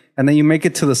journey and then you make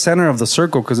it to the center of the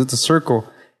circle because it's a circle.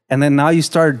 And then now you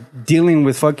start dealing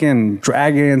with fucking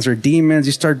dragons or demons.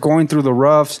 You start going through the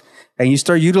roughs and you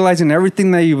start utilizing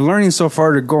everything that you've learned so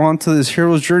far to go on to this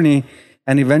hero's journey.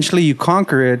 And eventually you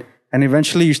conquer it. And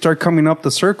eventually you start coming up the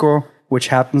circle, which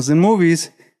happens in movies.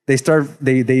 They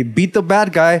beat the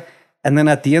bad guy. And then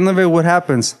at the end of it, what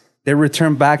happens? They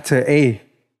return back to A.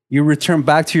 You return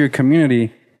back to your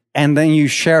community. And then you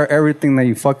share everything that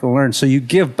you fucking learned. So you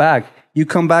give back. You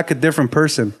come back a different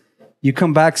person. You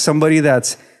come back somebody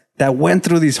that went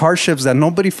through these hardships that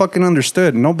nobody fucking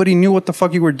understood. Nobody knew what the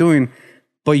fuck you were doing.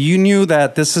 But you knew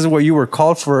that this is what you were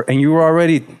called for. And you were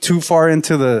already too far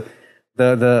into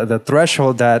the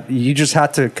threshold that you just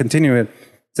had to continue it.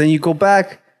 Then you go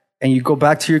back and you go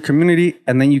back to your community.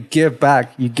 And then you give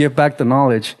back. You give back the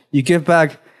knowledge. You give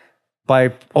back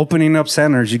by opening up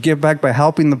centers. You give back by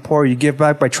helping the poor. You give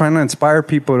back by trying to inspire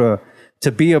people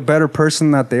to be a better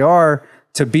person that they are,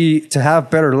 to have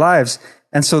better lives.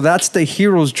 And so that's the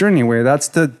hero's journey way. That's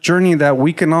the journey that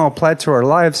we can all apply to our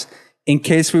lives in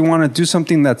case we want to do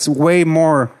something that's way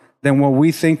more than what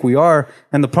we think we are.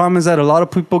 And the problem is that a lot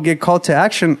of people get called to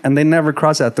action and they never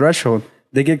cross that threshold.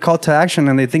 They get called to action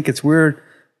and they think it's weird.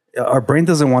 Our brain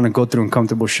doesn't want to go through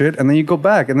uncomfortable shit. And then you go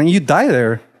back and then you die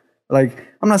there. Like,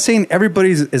 I'm not saying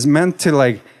everybody is meant to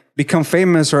like become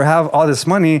famous or have all this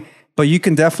money, but you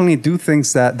can definitely do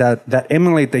things that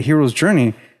emulate the hero's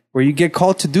journey, where you get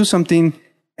called to do something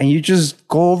and you just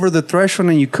go over the threshold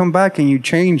and you come back and you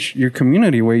change your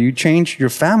community, where you change your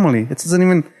family. It doesn't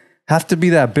even have to be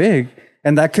that big.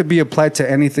 And that could be applied to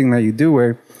anything that you do,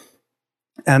 where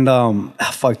and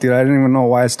fuck, dude, I didn't even know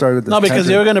why I started this. No, because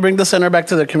you were going to bring the center back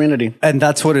to the community. And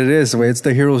that's what it is. It's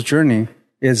the hero's journey.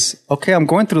 Is okay, I'm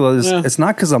going through this. Yeah. It's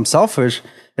not because I'm selfish.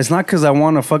 It's not because I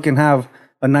want to fucking have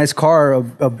a nice car,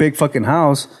 a big fucking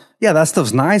house. Yeah, that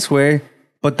stuff's nice way,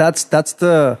 but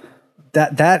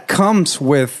that comes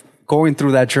with going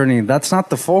through that journey. That's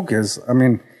not the focus. I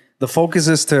mean, the focus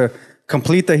is to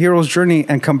complete the hero's journey,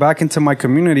 and come back into my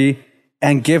community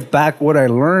and give back what I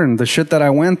learned, the shit that I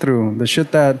went through, the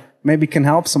shit that maybe can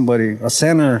help somebody, a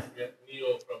center.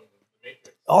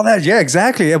 All that, yeah,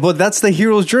 exactly. But that's the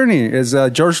hero's journey. Is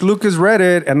George Lucas read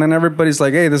it, and then everybody's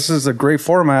like, "Hey, this is a great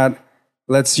format.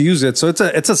 Let's use it." So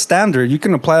it's a standard. You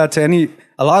can apply that to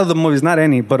a lot of the movies, not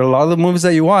any, but a lot of the movies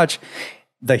that you watch.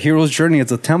 The hero's journey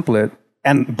is a template,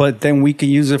 but then we can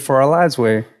use it for our lives.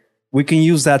 We can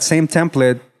use that same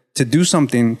template to do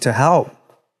something to help.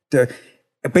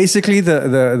 Basically,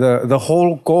 the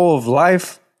whole goal of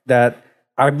life that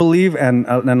I believe, and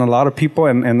a lot of people,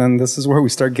 and then this is where we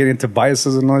start getting into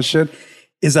biases and all that shit,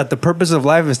 is that the purpose of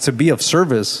life is to be of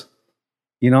service.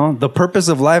 You know, the purpose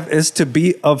of life is to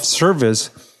be of service.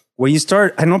 When you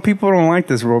start, I know people don't like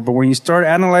this, bro, but when you start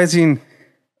analyzing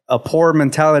a poor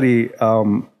mentality,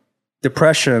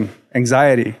 depression,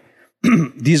 anxiety,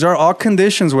 these are all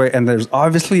conditions and there's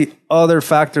obviously other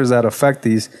factors that affect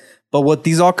these. But what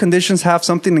these all conditions have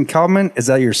something in common is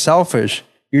that you're selfish.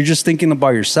 You're just thinking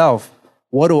about yourself.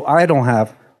 What do I don't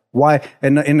have? Why?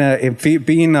 In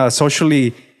being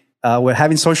socially, with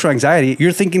having social anxiety,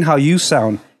 you're thinking how you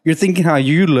sound. You're thinking how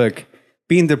you look.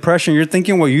 Being depression, you're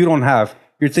thinking what you don't have.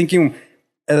 You're thinking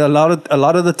a lot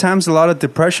of the times, a lot of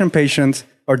depression patients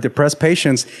or depressed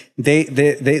patients, they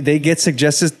get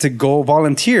suggested to go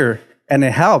volunteer, and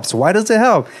it helps. Why does it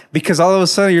help? Because all of a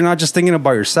sudden you're not just thinking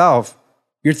about yourself.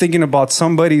 You're thinking about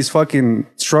somebody's fucking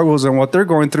struggles and what they're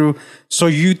going through. So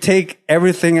you take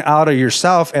everything out of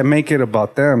yourself and make it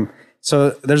about them.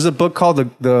 So there's a book called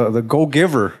the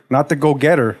Go-Giver, not the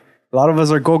Go-Getter. A lot of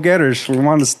us are go-getters. We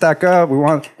want to stack up.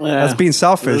 That's being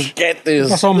selfish. Let's get this.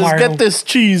 That's all Let's Mario. get this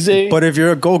cheese, eh? But if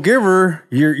you're a go-giver,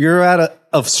 you're at a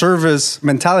of service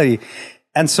mentality.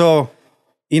 And so,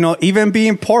 even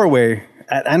being poor way,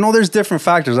 I know there's different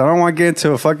factors. I don't want to get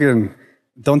into a fucking,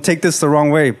 don't take this the wrong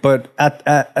way, but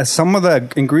at some of the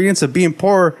ingredients of being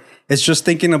poor is just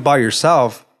thinking about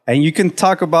yourself. And you can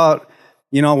talk about,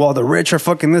 well, the rich are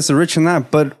fucking this, the rich and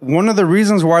that. But one of the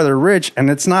reasons why they're rich, and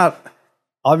it's not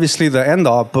obviously the end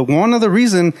all, but one of the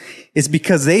reason is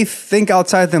because they think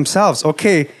outside themselves.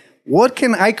 Okay, what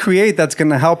can I create that's going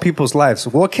to help people's lives?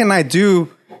 What can I do?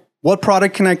 What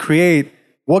product can I create?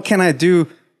 What can I do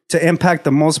to impact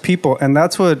the most people? And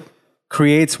that's what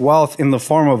creates wealth in the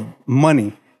form of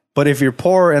money. But if you're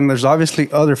poor and there's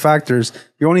obviously other factors,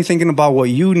 you're only thinking about what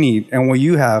you need and what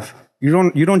you have. You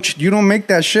don't make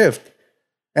that shift.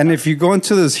 And if you go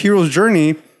into this hero's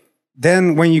journey,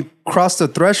 then when you cross the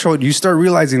threshold, you start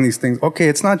realizing these things. Okay,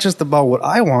 it's not just about what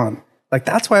I want. Like,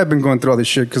 that's why I've been going through all this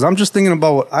shit, because I'm just thinking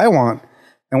about what I want.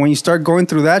 And when you start going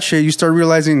through that shit, you start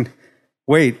realizing,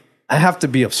 wait, I have to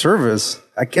be of service.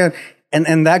 I can't.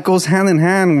 And that goes hand in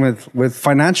hand with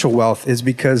financial wealth, is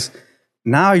because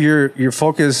now you're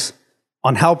focused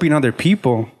on helping other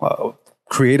people.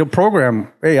 Create a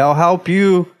program. Hey, I'll help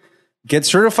you get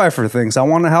certified for things. I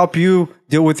want to help you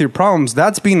deal with your problems.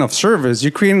 That's being of service.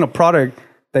 You're creating a product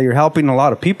that you're helping a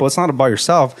lot of people. It's not about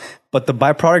yourself, but the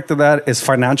byproduct of that is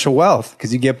financial wealth,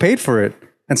 because you get paid for it.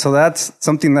 And so that's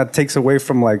something that takes away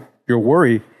from like your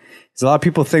worry. Because a lot of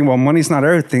people think, well, money's not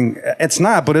everything. It's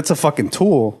not, but it's a fucking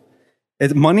tool.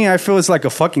 Money, I feel, is like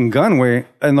a fucking gun. Where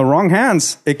in the wrong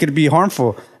hands, it could be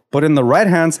harmful, but in the right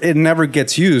hands, it never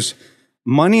gets used.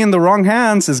 Money in the wrong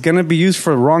hands is going to be used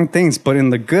for wrong things, but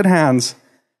in the good hands,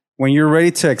 when you're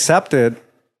ready to accept it,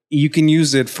 you can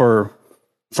use it for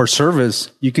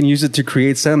service. You can use it to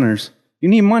create centers. You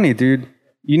need money, dude.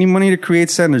 You need money to create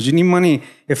centers. You need money.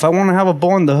 If I want to have a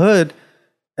bow in the hood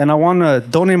and I want to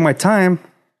donate my time,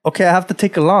 okay, I have to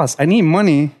take a loss. I need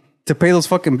money to pay those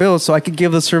fucking bills so I could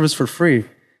give the service for free.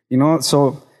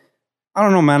 So I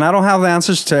don't know, man. I don't have the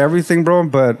answers to everything, bro,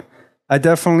 but I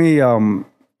definitely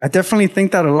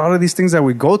think that a lot of these things that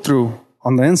we go through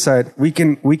on the inside, we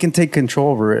can take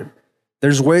control over it.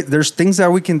 There's things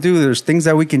that we can do. There's things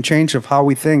that we can change of how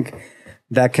we think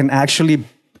that can actually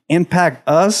impact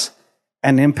us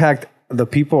and impact the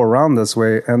people around us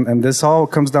way. And this all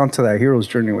comes down to that hero's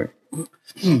journey way.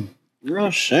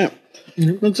 Oh, shit.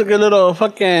 That's a good little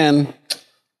fucking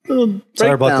breakdown.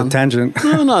 Sorry about the tangent.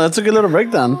 No, that's a good little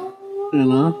breakdown.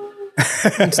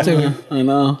 Let's do it. I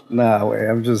know. Nah, wait.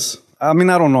 I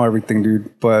don't know everything,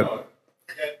 dude, but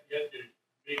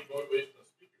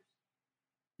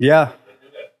yeah.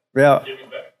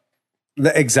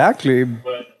 Exactly.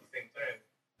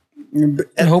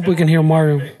 I hope we can hear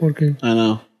Mario working. I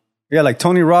know. Yeah, like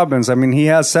Tony Robbins. I mean, he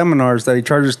has seminars that he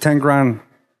charges $10,000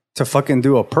 to fucking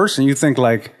do a person. You think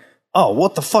like, oh,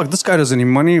 what the fuck? This guy doesn't need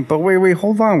money. But wait,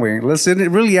 hold on, wait. Let's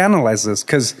really analyze this,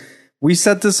 because we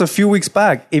said this a few weeks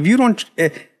back. If you don't,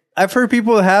 I've heard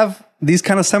people have these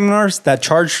kind of seminars that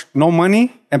charge no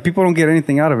money and people don't get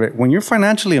anything out of it. When you're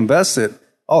financially invested,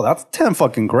 oh, that's 10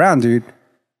 fucking grand, dude.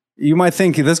 You might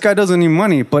think this guy doesn't need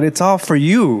money, but it's all for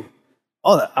you.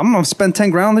 Oh, I'm going to spend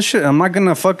 10 grand on this shit. I'm not going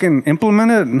to fucking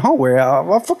implement it. No way.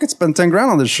 I'll fucking spend 10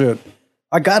 grand on this shit.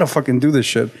 I got to fucking do this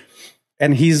shit.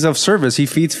 And he's of service. He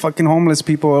feeds fucking homeless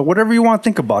people, whatever you want to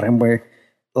think about him, way.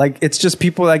 Like, it's just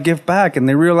people that give back and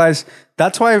they realize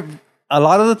that's why a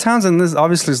lot of the times, and this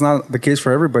obviously is not the case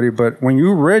for everybody, but when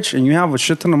you're rich and you have a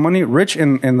shit ton of money, rich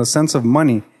in the sense of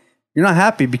money, you're not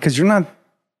happy because you're not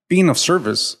being of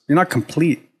service. You're not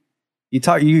complete. You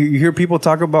hear people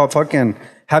talk about fucking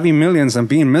having millions and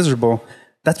being miserable.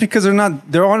 That's because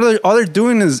all they're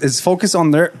doing is focus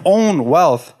on their own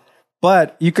wealth.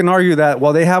 But you can argue that,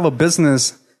 well, they have a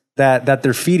business that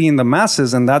they're feeding the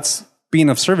masses and that's being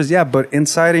of service. Yeah, but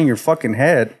inside in your fucking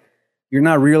head, you're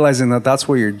not realizing that that's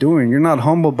what you're doing. You're not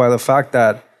humbled by the fact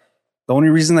that the only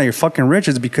reason that you're fucking rich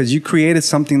is because you created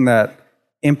something that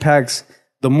impacts.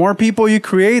 The more people you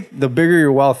create, the bigger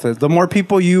your wealth is. The more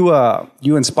people you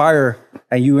inspire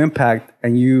and you impact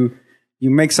and you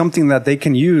make something that they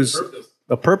can use,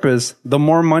 a purpose, the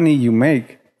more money you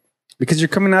make. Because you're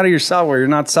coming out of yourself where you're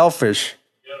not selfish.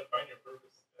 You gotta find your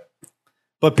purpose.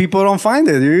 But people don't find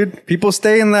it, dude. People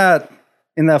stay in that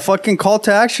fucking call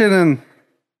to action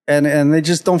and they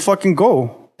just don't fucking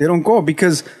go. They don't go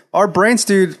because our brains,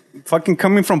 dude, fucking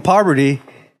coming from poverty,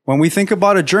 when we think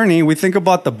about a journey, we think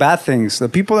about the bad things. The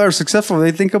people that are successful,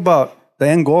 they think about the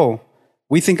end goal.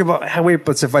 We think about, hey, wait,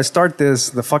 but if I start this,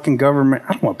 the fucking government,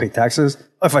 I don't want to pay taxes.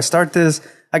 If I start this,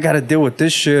 I got to deal with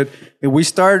this shit. If we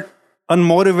start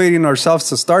unmotivating ourselves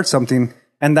to start something,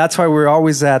 and that's why we're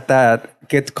always at that,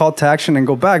 get called to action and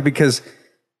go back, because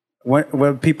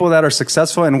when people that are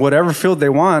successful in whatever field they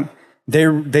want,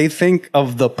 they think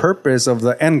of the purpose of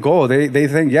the end goal. They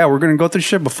think, yeah, we're going to go through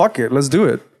shit, but fuck it, let's do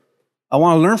it. I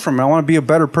want to learn from it. I want to be a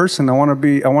better person. I want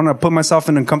to put myself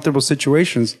in uncomfortable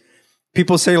situations.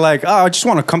 People say like, I just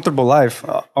want a comfortable life.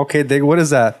 Okay, what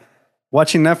is that?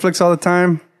 Watching Netflix all the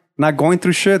time, not going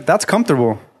through shit? That's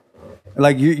comfortable.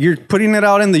 Like you're putting it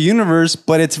out in the universe,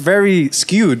 but it's very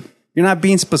skewed. You're not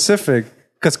being specific,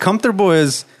 because comfortable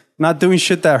is not doing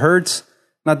shit that hurts,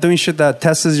 not doing shit that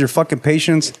tests your fucking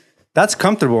patience. That's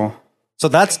comfortable. So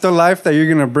that's the life that you're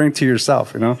going to bring to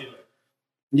yourself, you know?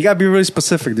 You got to be really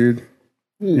specific, dude.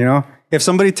 You know, if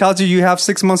somebody tells you you have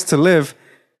 6 months to live,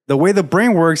 the way the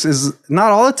brain works is not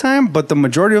all the time, but the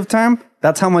majority of the time,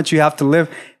 that's how much you have to live,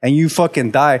 and you fucking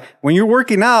die. When you're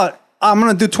working out, I'm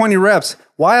going to do 20 reps.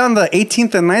 Why on the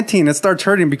 18th and 19th it starts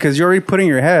hurting? Because you're already putting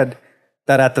in your head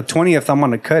that at the 20th, I'm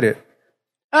going to cut it.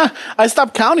 I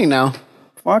stopped counting now.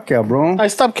 Fuck yeah, bro. I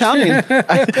stopped counting.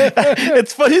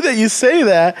 It's funny that you say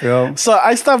that. Yeah. So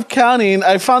I stopped counting.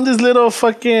 I found this little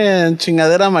fucking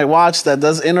chingadera on my watch that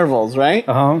does intervals, right?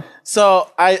 Uh-huh. So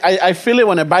I feel it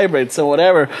when it vibrates or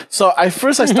whatever. So I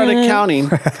started counting.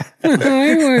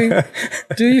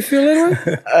 Do you feel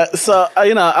it? So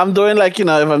I'm doing like, if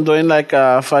I'm doing like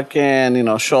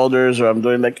fucking, shoulders, or I'm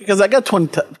doing like, because I got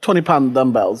 20 pound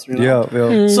dumbbells,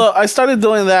 Yeah. So I started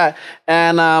doing that,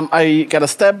 and I got a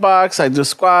step box. I do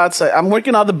squats. I'm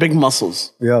working out the big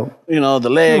muscles. Yeah. The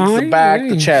legs, the back,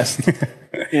 the chest.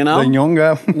 The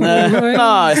ñonga.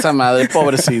 No, esa madre,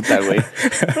 pobrecita, güey.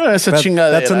 Esa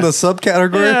chingadera. That's in the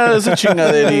subcategory? Yeah, esa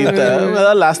chingaderita. Me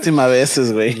da lástima a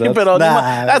veces, güey. Pero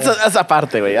that's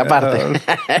aparte, güey. Aparte.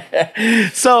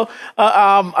 So,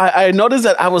 I noticed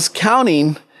that I was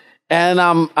counting, and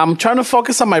I'm trying to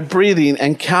focus on my breathing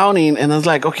and counting, and I was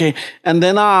like, okay. And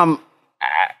then,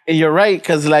 you're right,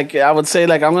 because like I would say,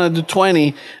 like I'm gonna do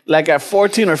 20. Like at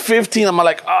 14 or 15, I'm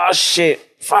like, oh shit.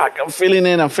 Fuck, I'm feeling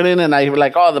it. I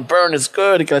like, oh, the burn is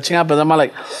good. But I'm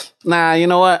like, nah, you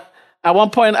know what? At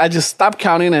one point, I just stopped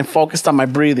counting and focused on my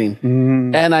breathing.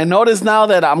 Mm-hmm. And I notice now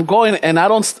that I'm going, and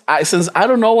since I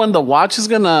don't know when the watch is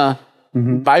going to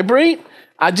vibrate,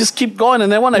 I just keep going.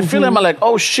 And then when I feel it, I'm like,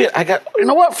 oh shit, you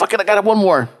know what? Fuck it, I got one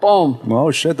more. Boom.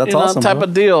 Oh shit, that's awesome. Type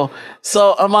of deal.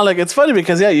 So I'm like, it's funny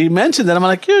because, yeah, you mentioned that. I'm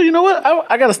like, yeah, you know what?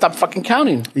 I got to stop fucking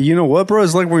counting. You know what, bro?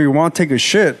 It's like when you want to take a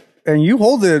shit and you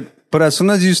hold it. But as soon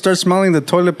as you start smelling the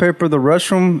toilet paper, the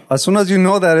restroom, as soon as you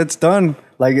know that it's done,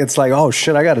 like it's like, oh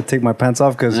shit, I got to take my pants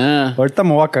off because ahorita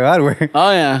me voy a cagar, güey.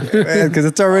 Oh, yeah. Because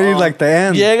it's already like the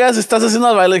end. Llegas, estás haciendo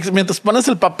el baile, mientras pones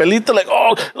el papelito, like,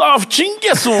 oh,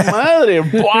 chingue su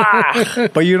madre.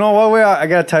 But you know what, güey? I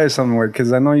got to tell you something, güey,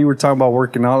 because I know you were talking about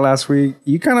working out last week.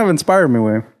 You kind of inspired me,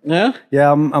 güey. Yeah?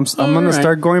 Yeah, I'm going to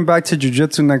start going back to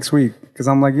jiu-jitsu next week because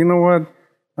I'm like, you know what?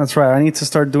 That's right. I need to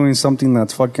start doing something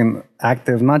that's fucking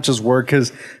active, not just work.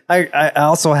 Because I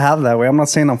also have that way. I'm not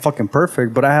saying I'm fucking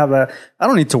perfect, but I have that. I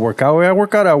don't need to work out. I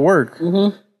work out at work.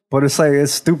 Mm-hmm. But it's like,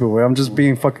 it's stupid, way. I'm just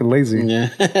being fucking lazy. Yeah.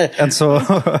 And so,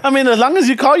 I mean, as long as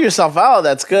you call yourself out,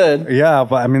 that's good. yeah,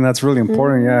 but I mean, that's really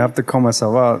important. Yeah, I have to call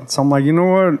myself out. So I'm like, you know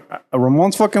what?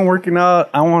 Ramon's fucking working out.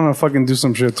 I want to fucking do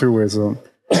some shit too, way. So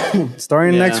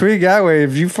starting next week, yeah, way.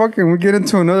 If you fucking, we get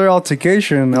into another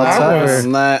altercation outside,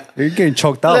 way, you're getting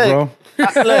choked out, bro.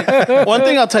 Look, one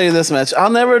thing I'll tell you this much. I'll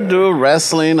never do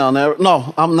wrestling.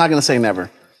 No, I'm not going to say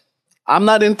never. I'm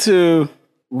not into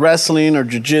wrestling or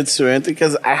jiu-jitsu or anything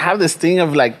because I have this thing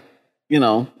of like, you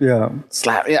know,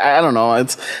 slap. Yeah, I don't know.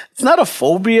 It's not a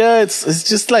phobia. It's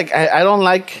just like I don't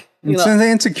like. It's in the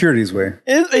insecurities way.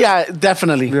 Yeah,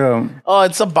 definitely. Yeah. Oh,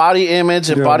 it's a body image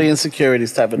and body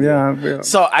insecurities type of thing. Yeah.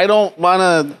 So I don't want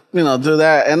to, do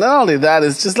that. And not only that,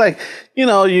 it's just like,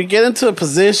 you get into a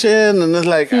position and it's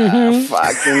like,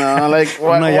 fuck, like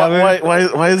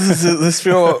why does this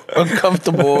feel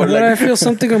uncomfortable? Why Like, do I feel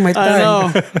something on my thigh? I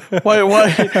know. Why? What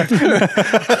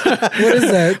is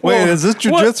that? Wait, is this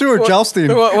jujitsu or jousting?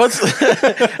 What's?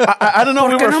 I don't know.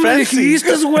 We were fencing.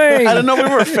 This way. I don't know. We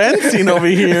were fencing over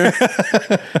here.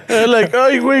 They're like,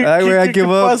 oh, wait, I give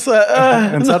up.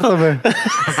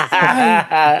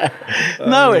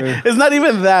 No, it's not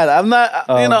even that. I'm not.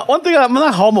 One thing. I'm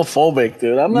not homophobic,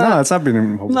 dude. I'm not. No, it's not being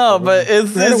homophobic. No, but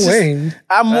it's just,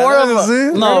 I'm more of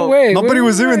a no. Nobody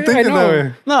was even thinking that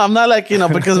way. No, I'm not like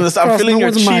because I'm feeling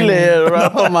your chile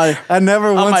on my. I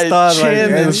never once thought like, hey,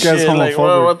 this guy's homophobic. Like,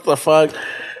 what the fuck?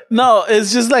 No,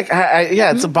 it's just like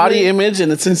it's a body image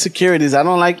and it's insecurities. I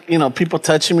don't like people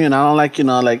touching me, and I don't like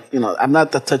I'm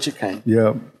not the touchy kind.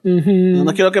 Yeah.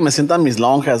 No quiero que me sientan mis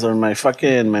lonjas or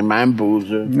my man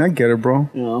boobs. I get it, bro.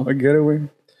 I get it, way.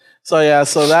 So yeah,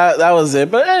 so that was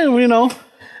it. But hey,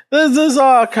 there's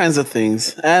all kinds of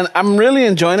things, and I'm really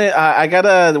enjoying it. I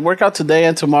gotta work out today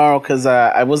and tomorrow because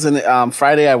I wasn't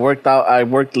Friday. I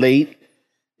worked late.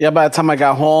 Yeah, by the time I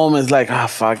got home, it's like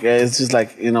fuck. It's just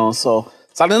like so.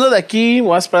 Saliendo de aquí,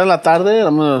 voy a esperar en la tarde.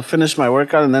 I'm going to finish my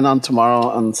workout, and then on tomorrow,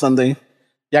 on Sunday,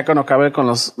 ya cuando acabe con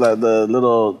the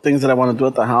little things that I want to do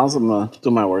at the house, I'm going to do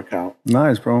my workout.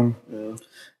 Nice, bro. Yeah,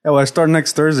 well, I start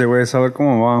next Thursday, güey. So,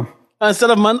 ¿cómo va? Instead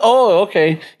of Monday? Oh,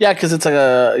 okay. Yeah, because it's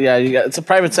it's a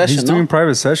private session, He's doing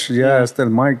private session, yeah. Instead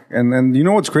of Mike. And you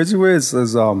know what's crazy, way is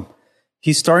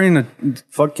he's starting to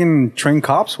fucking train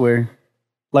cops, way.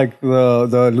 Like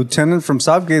the lieutenant from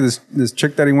Southgate, this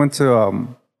chick that he went to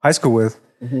high school with,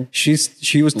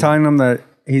 she was telling him that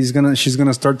she's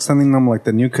gonna start sending them like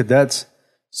the new cadets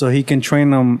so he can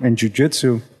train them in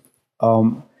jiu-jitsu.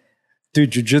 Dude,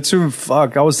 jiu-jitsu,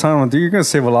 fuck, I was telling him, dude, you're gonna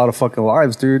save a lot of fucking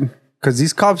lives, dude. Because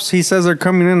these cops, he says, are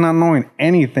coming in not knowing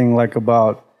anything like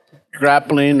about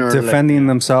grappling or defending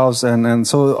themselves, and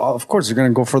so of course they're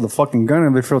gonna go for the fucking gun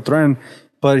if they feel threatened.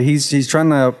 But he's trying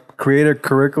to create a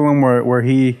curriculum where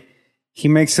he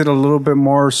makes it a little bit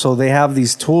more so they have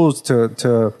these tools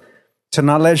to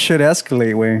not let shit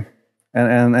escalate, way.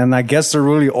 And I guess they're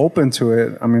really open to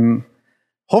it. I mean,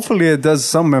 hopefully it does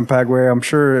some impact, way. I'm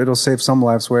sure it'll save some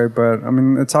lives, way. But I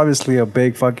mean, it's obviously a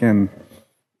big fucking,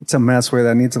 it's a mess, way,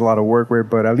 that needs a lot of work, way.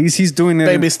 But at least he's doing it.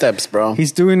 Baby steps, bro.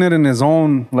 He's doing it in his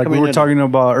own, like we were talking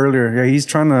about earlier. Yeah, he's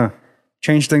trying to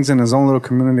change things in his own little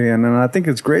community. And I think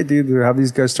it's great, dude, to have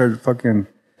these guys start fucking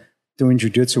doing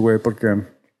jiu-jitsu, way. Porque,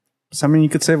 I mean, you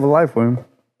could save a life, way.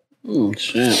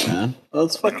 Shit, man.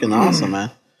 That's fucking awesome,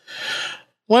 man.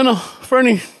 Bueno,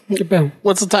 Fernie,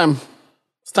 what's the time?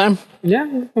 It's time? Yeah,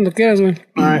 cuando quieras, güey.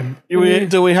 All right.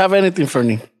 Do we have anything,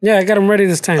 Fernie? Yeah, I got them ready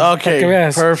this time.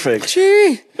 Okay, perfect.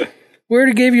 Gee, we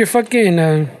already gave your fucking...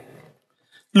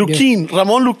 Luquín,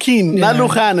 Ramon Luquín. Not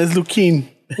Luján, it's Luquín.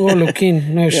 Oh, Luquín.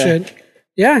 No shit.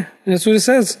 Yeah, that's what it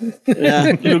says.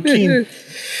 Yeah, Luquín.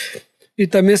 Y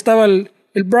también estaba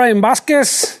el Brian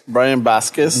Vázquez. Brian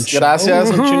Vázquez. Gracias.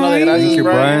 Un chingo de gracias, Thank you,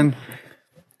 Brian.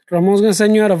 Ramon's going to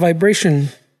send you out a vibration.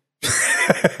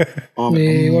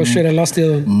 Oh, shit, I lost the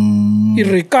other one. Y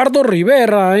Ricardo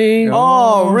Rivera, eh?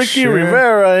 Oh, Ricky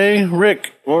Rivera, eh?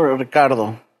 Rick or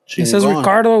Ricardo. It says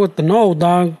Ricardo with the no,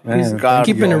 dog. He's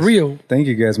keeping it real. Thank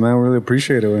you, guys, man. I really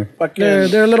appreciate it.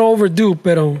 They're a little overdue,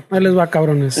 pero ahí les va,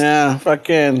 cabrones. Yeah,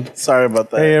 fucking sorry about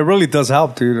that. Hey, it really does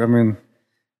help, dude. I mean,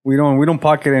 we don't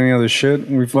pocket any other shit.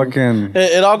 We fucking...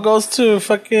 It all goes to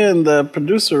fucking the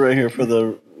producer right here for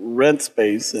the rent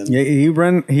space. And yeah,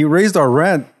 he raised our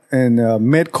rent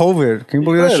mid-COVID. Can you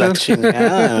believe La that shit? chingada,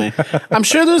 man. I'm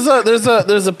sure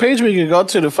there's a page where you can go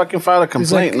to fucking file a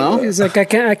complaint, no? It's like I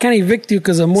can't evict you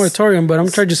because of moratorium, but I'm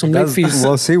charging some late fees.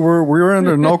 Well, see, we were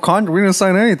under no contract. We didn't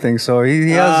sign anything, so he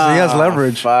has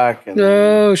leverage. Fucking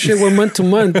Oh shit, we're month to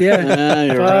month. Yeah. yeah,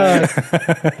 you're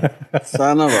right.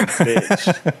 Son of a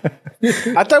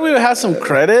bitch. I thought we would have some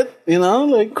credit, you know,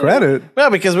 like Credit? Yeah,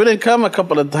 because we didn't come a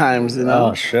couple of times, you know.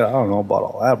 Oh shit, I don't know about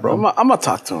all that, bro. I'm gonna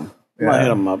talk to him. I'm gonna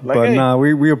hit him up. Like, But hey, nah,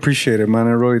 we appreciate it, man.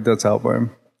 It really does help, man.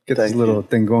 Get this Thank little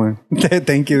thing going.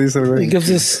 Thank you. This It already.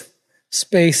 gives us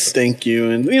space. thank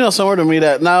you, and somewhere to meet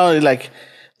at. Now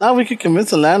we could convince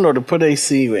the landlord to put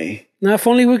AC away. Now, if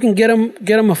only we can get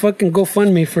him a fucking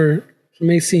GoFundMe for some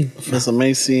AC. For some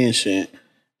AC and shit.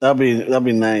 That'd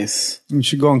be nice. You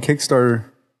should go on Kickstarter.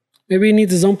 Maybe he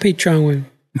needs his own Patreon one.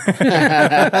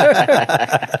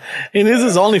 He needs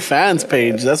his OnlyFans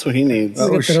page. That's what he needs. Oh,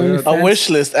 Get that shit. OnlyFans. A wish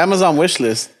list, Amazon wish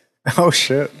list. Oh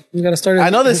shit. You gotta start. I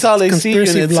know they sell AC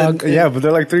conspiracy units vlog. and- Yeah, but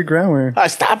they're like $3,000. Way.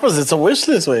 Stop us. It's a wish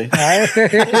list, way.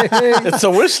 It's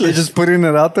a wish list. Just putting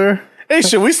it out there. Hey,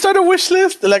 should we start a wish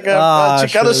list? Like a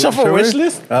Chicano shit. Shuffle Should wish we?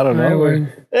 list? I don't know. Right way.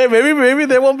 away. Hey, maybe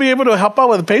they won't be able to help out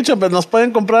with the Patreon, but nos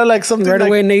pueden comprar like something Right like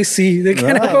away in AC. They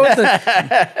can't go with the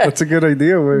That's a good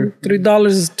idea. Way. $3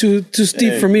 is too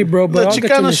steep for me, bro. the But I'll get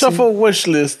you an Chicano AC. Shuffle wish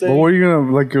list. But what are you gonna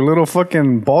like your little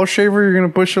fucking ball shaver? You're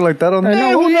gonna push it like that on I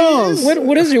there? know. who knows?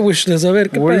 What is your wish list? A ver,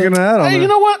 ¿qué What are you pedo? gonna add on Hey, there? you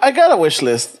know what? I got a wish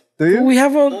list. Do you? We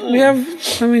have.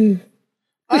 I mean,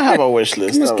 I have a wish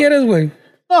list. let's get us way.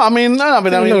 No, I mean, A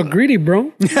little greedy,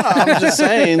 bro. I'm just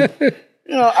saying.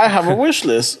 I have a wish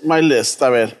list. My list. A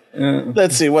ver.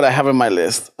 Let's see what I have in my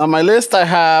list. On my list, I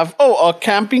have a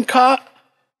camping cot.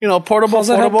 Portable. How's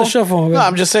that help portable. the shuffle? No,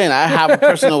 I'm just saying I have a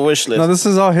personal wish list. No, this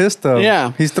is all his stuff.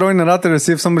 Yeah. He's throwing it out there to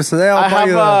see if somebody says, "Hey, I'll I buy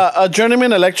you that." have a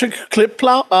Journeyman electric clip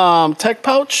tech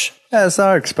pouch. Yeah, it's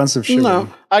not expensive shit. No,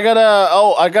 I got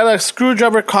a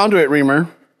screwdriver conduit reamer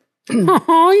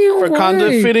Oh, you for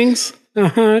conduit fittings.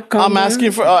 I'm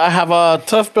asking for. I have a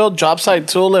tough build job site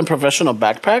tool and professional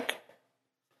backpack.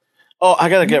 Oh, I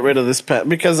gotta get rid of this pen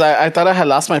because I thought I had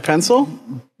lost my pencil.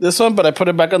 This one, but I put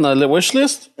it back on the wish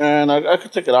list, and I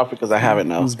could take it off because I have it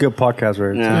now. It's a good podcast,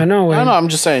 right? Yeah. I know, I know. I'm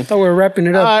just saying. Thought we were wrapping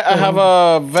it up. I have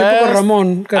a vest. Typical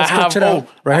Ramon. Gotta stretch it out.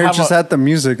 Right I here, have just add the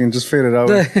music and just fade it out.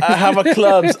 I have a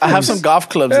clubs. I have some golf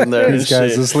clubs in there. and These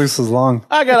guys, shit. this list is long.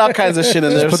 I got all kinds of shit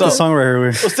in there. Put So, the song right here.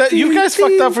 Wait. was that- you guys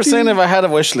fucked up for saying if I had a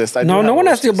wish list. I do No, have no a one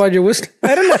wish asked you about your wish.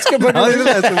 I didn't ask you about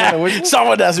your wish. list.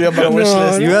 Someone asked me about a wish No,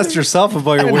 list. You asked yourself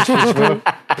about your wish list, bro.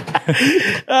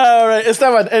 All right, it's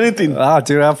not about anything.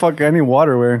 Dude, I need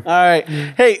water. Where? All right.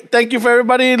 Hey, thank you for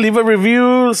everybody. Leave a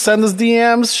review, send us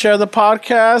DMs, share the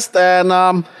podcast,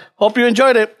 and hope you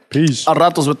enjoyed it. Peace. A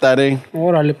ratos with that, eh?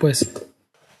 Órale, pues.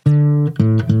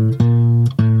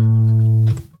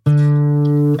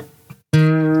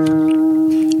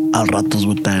 A ratos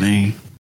with that, eh?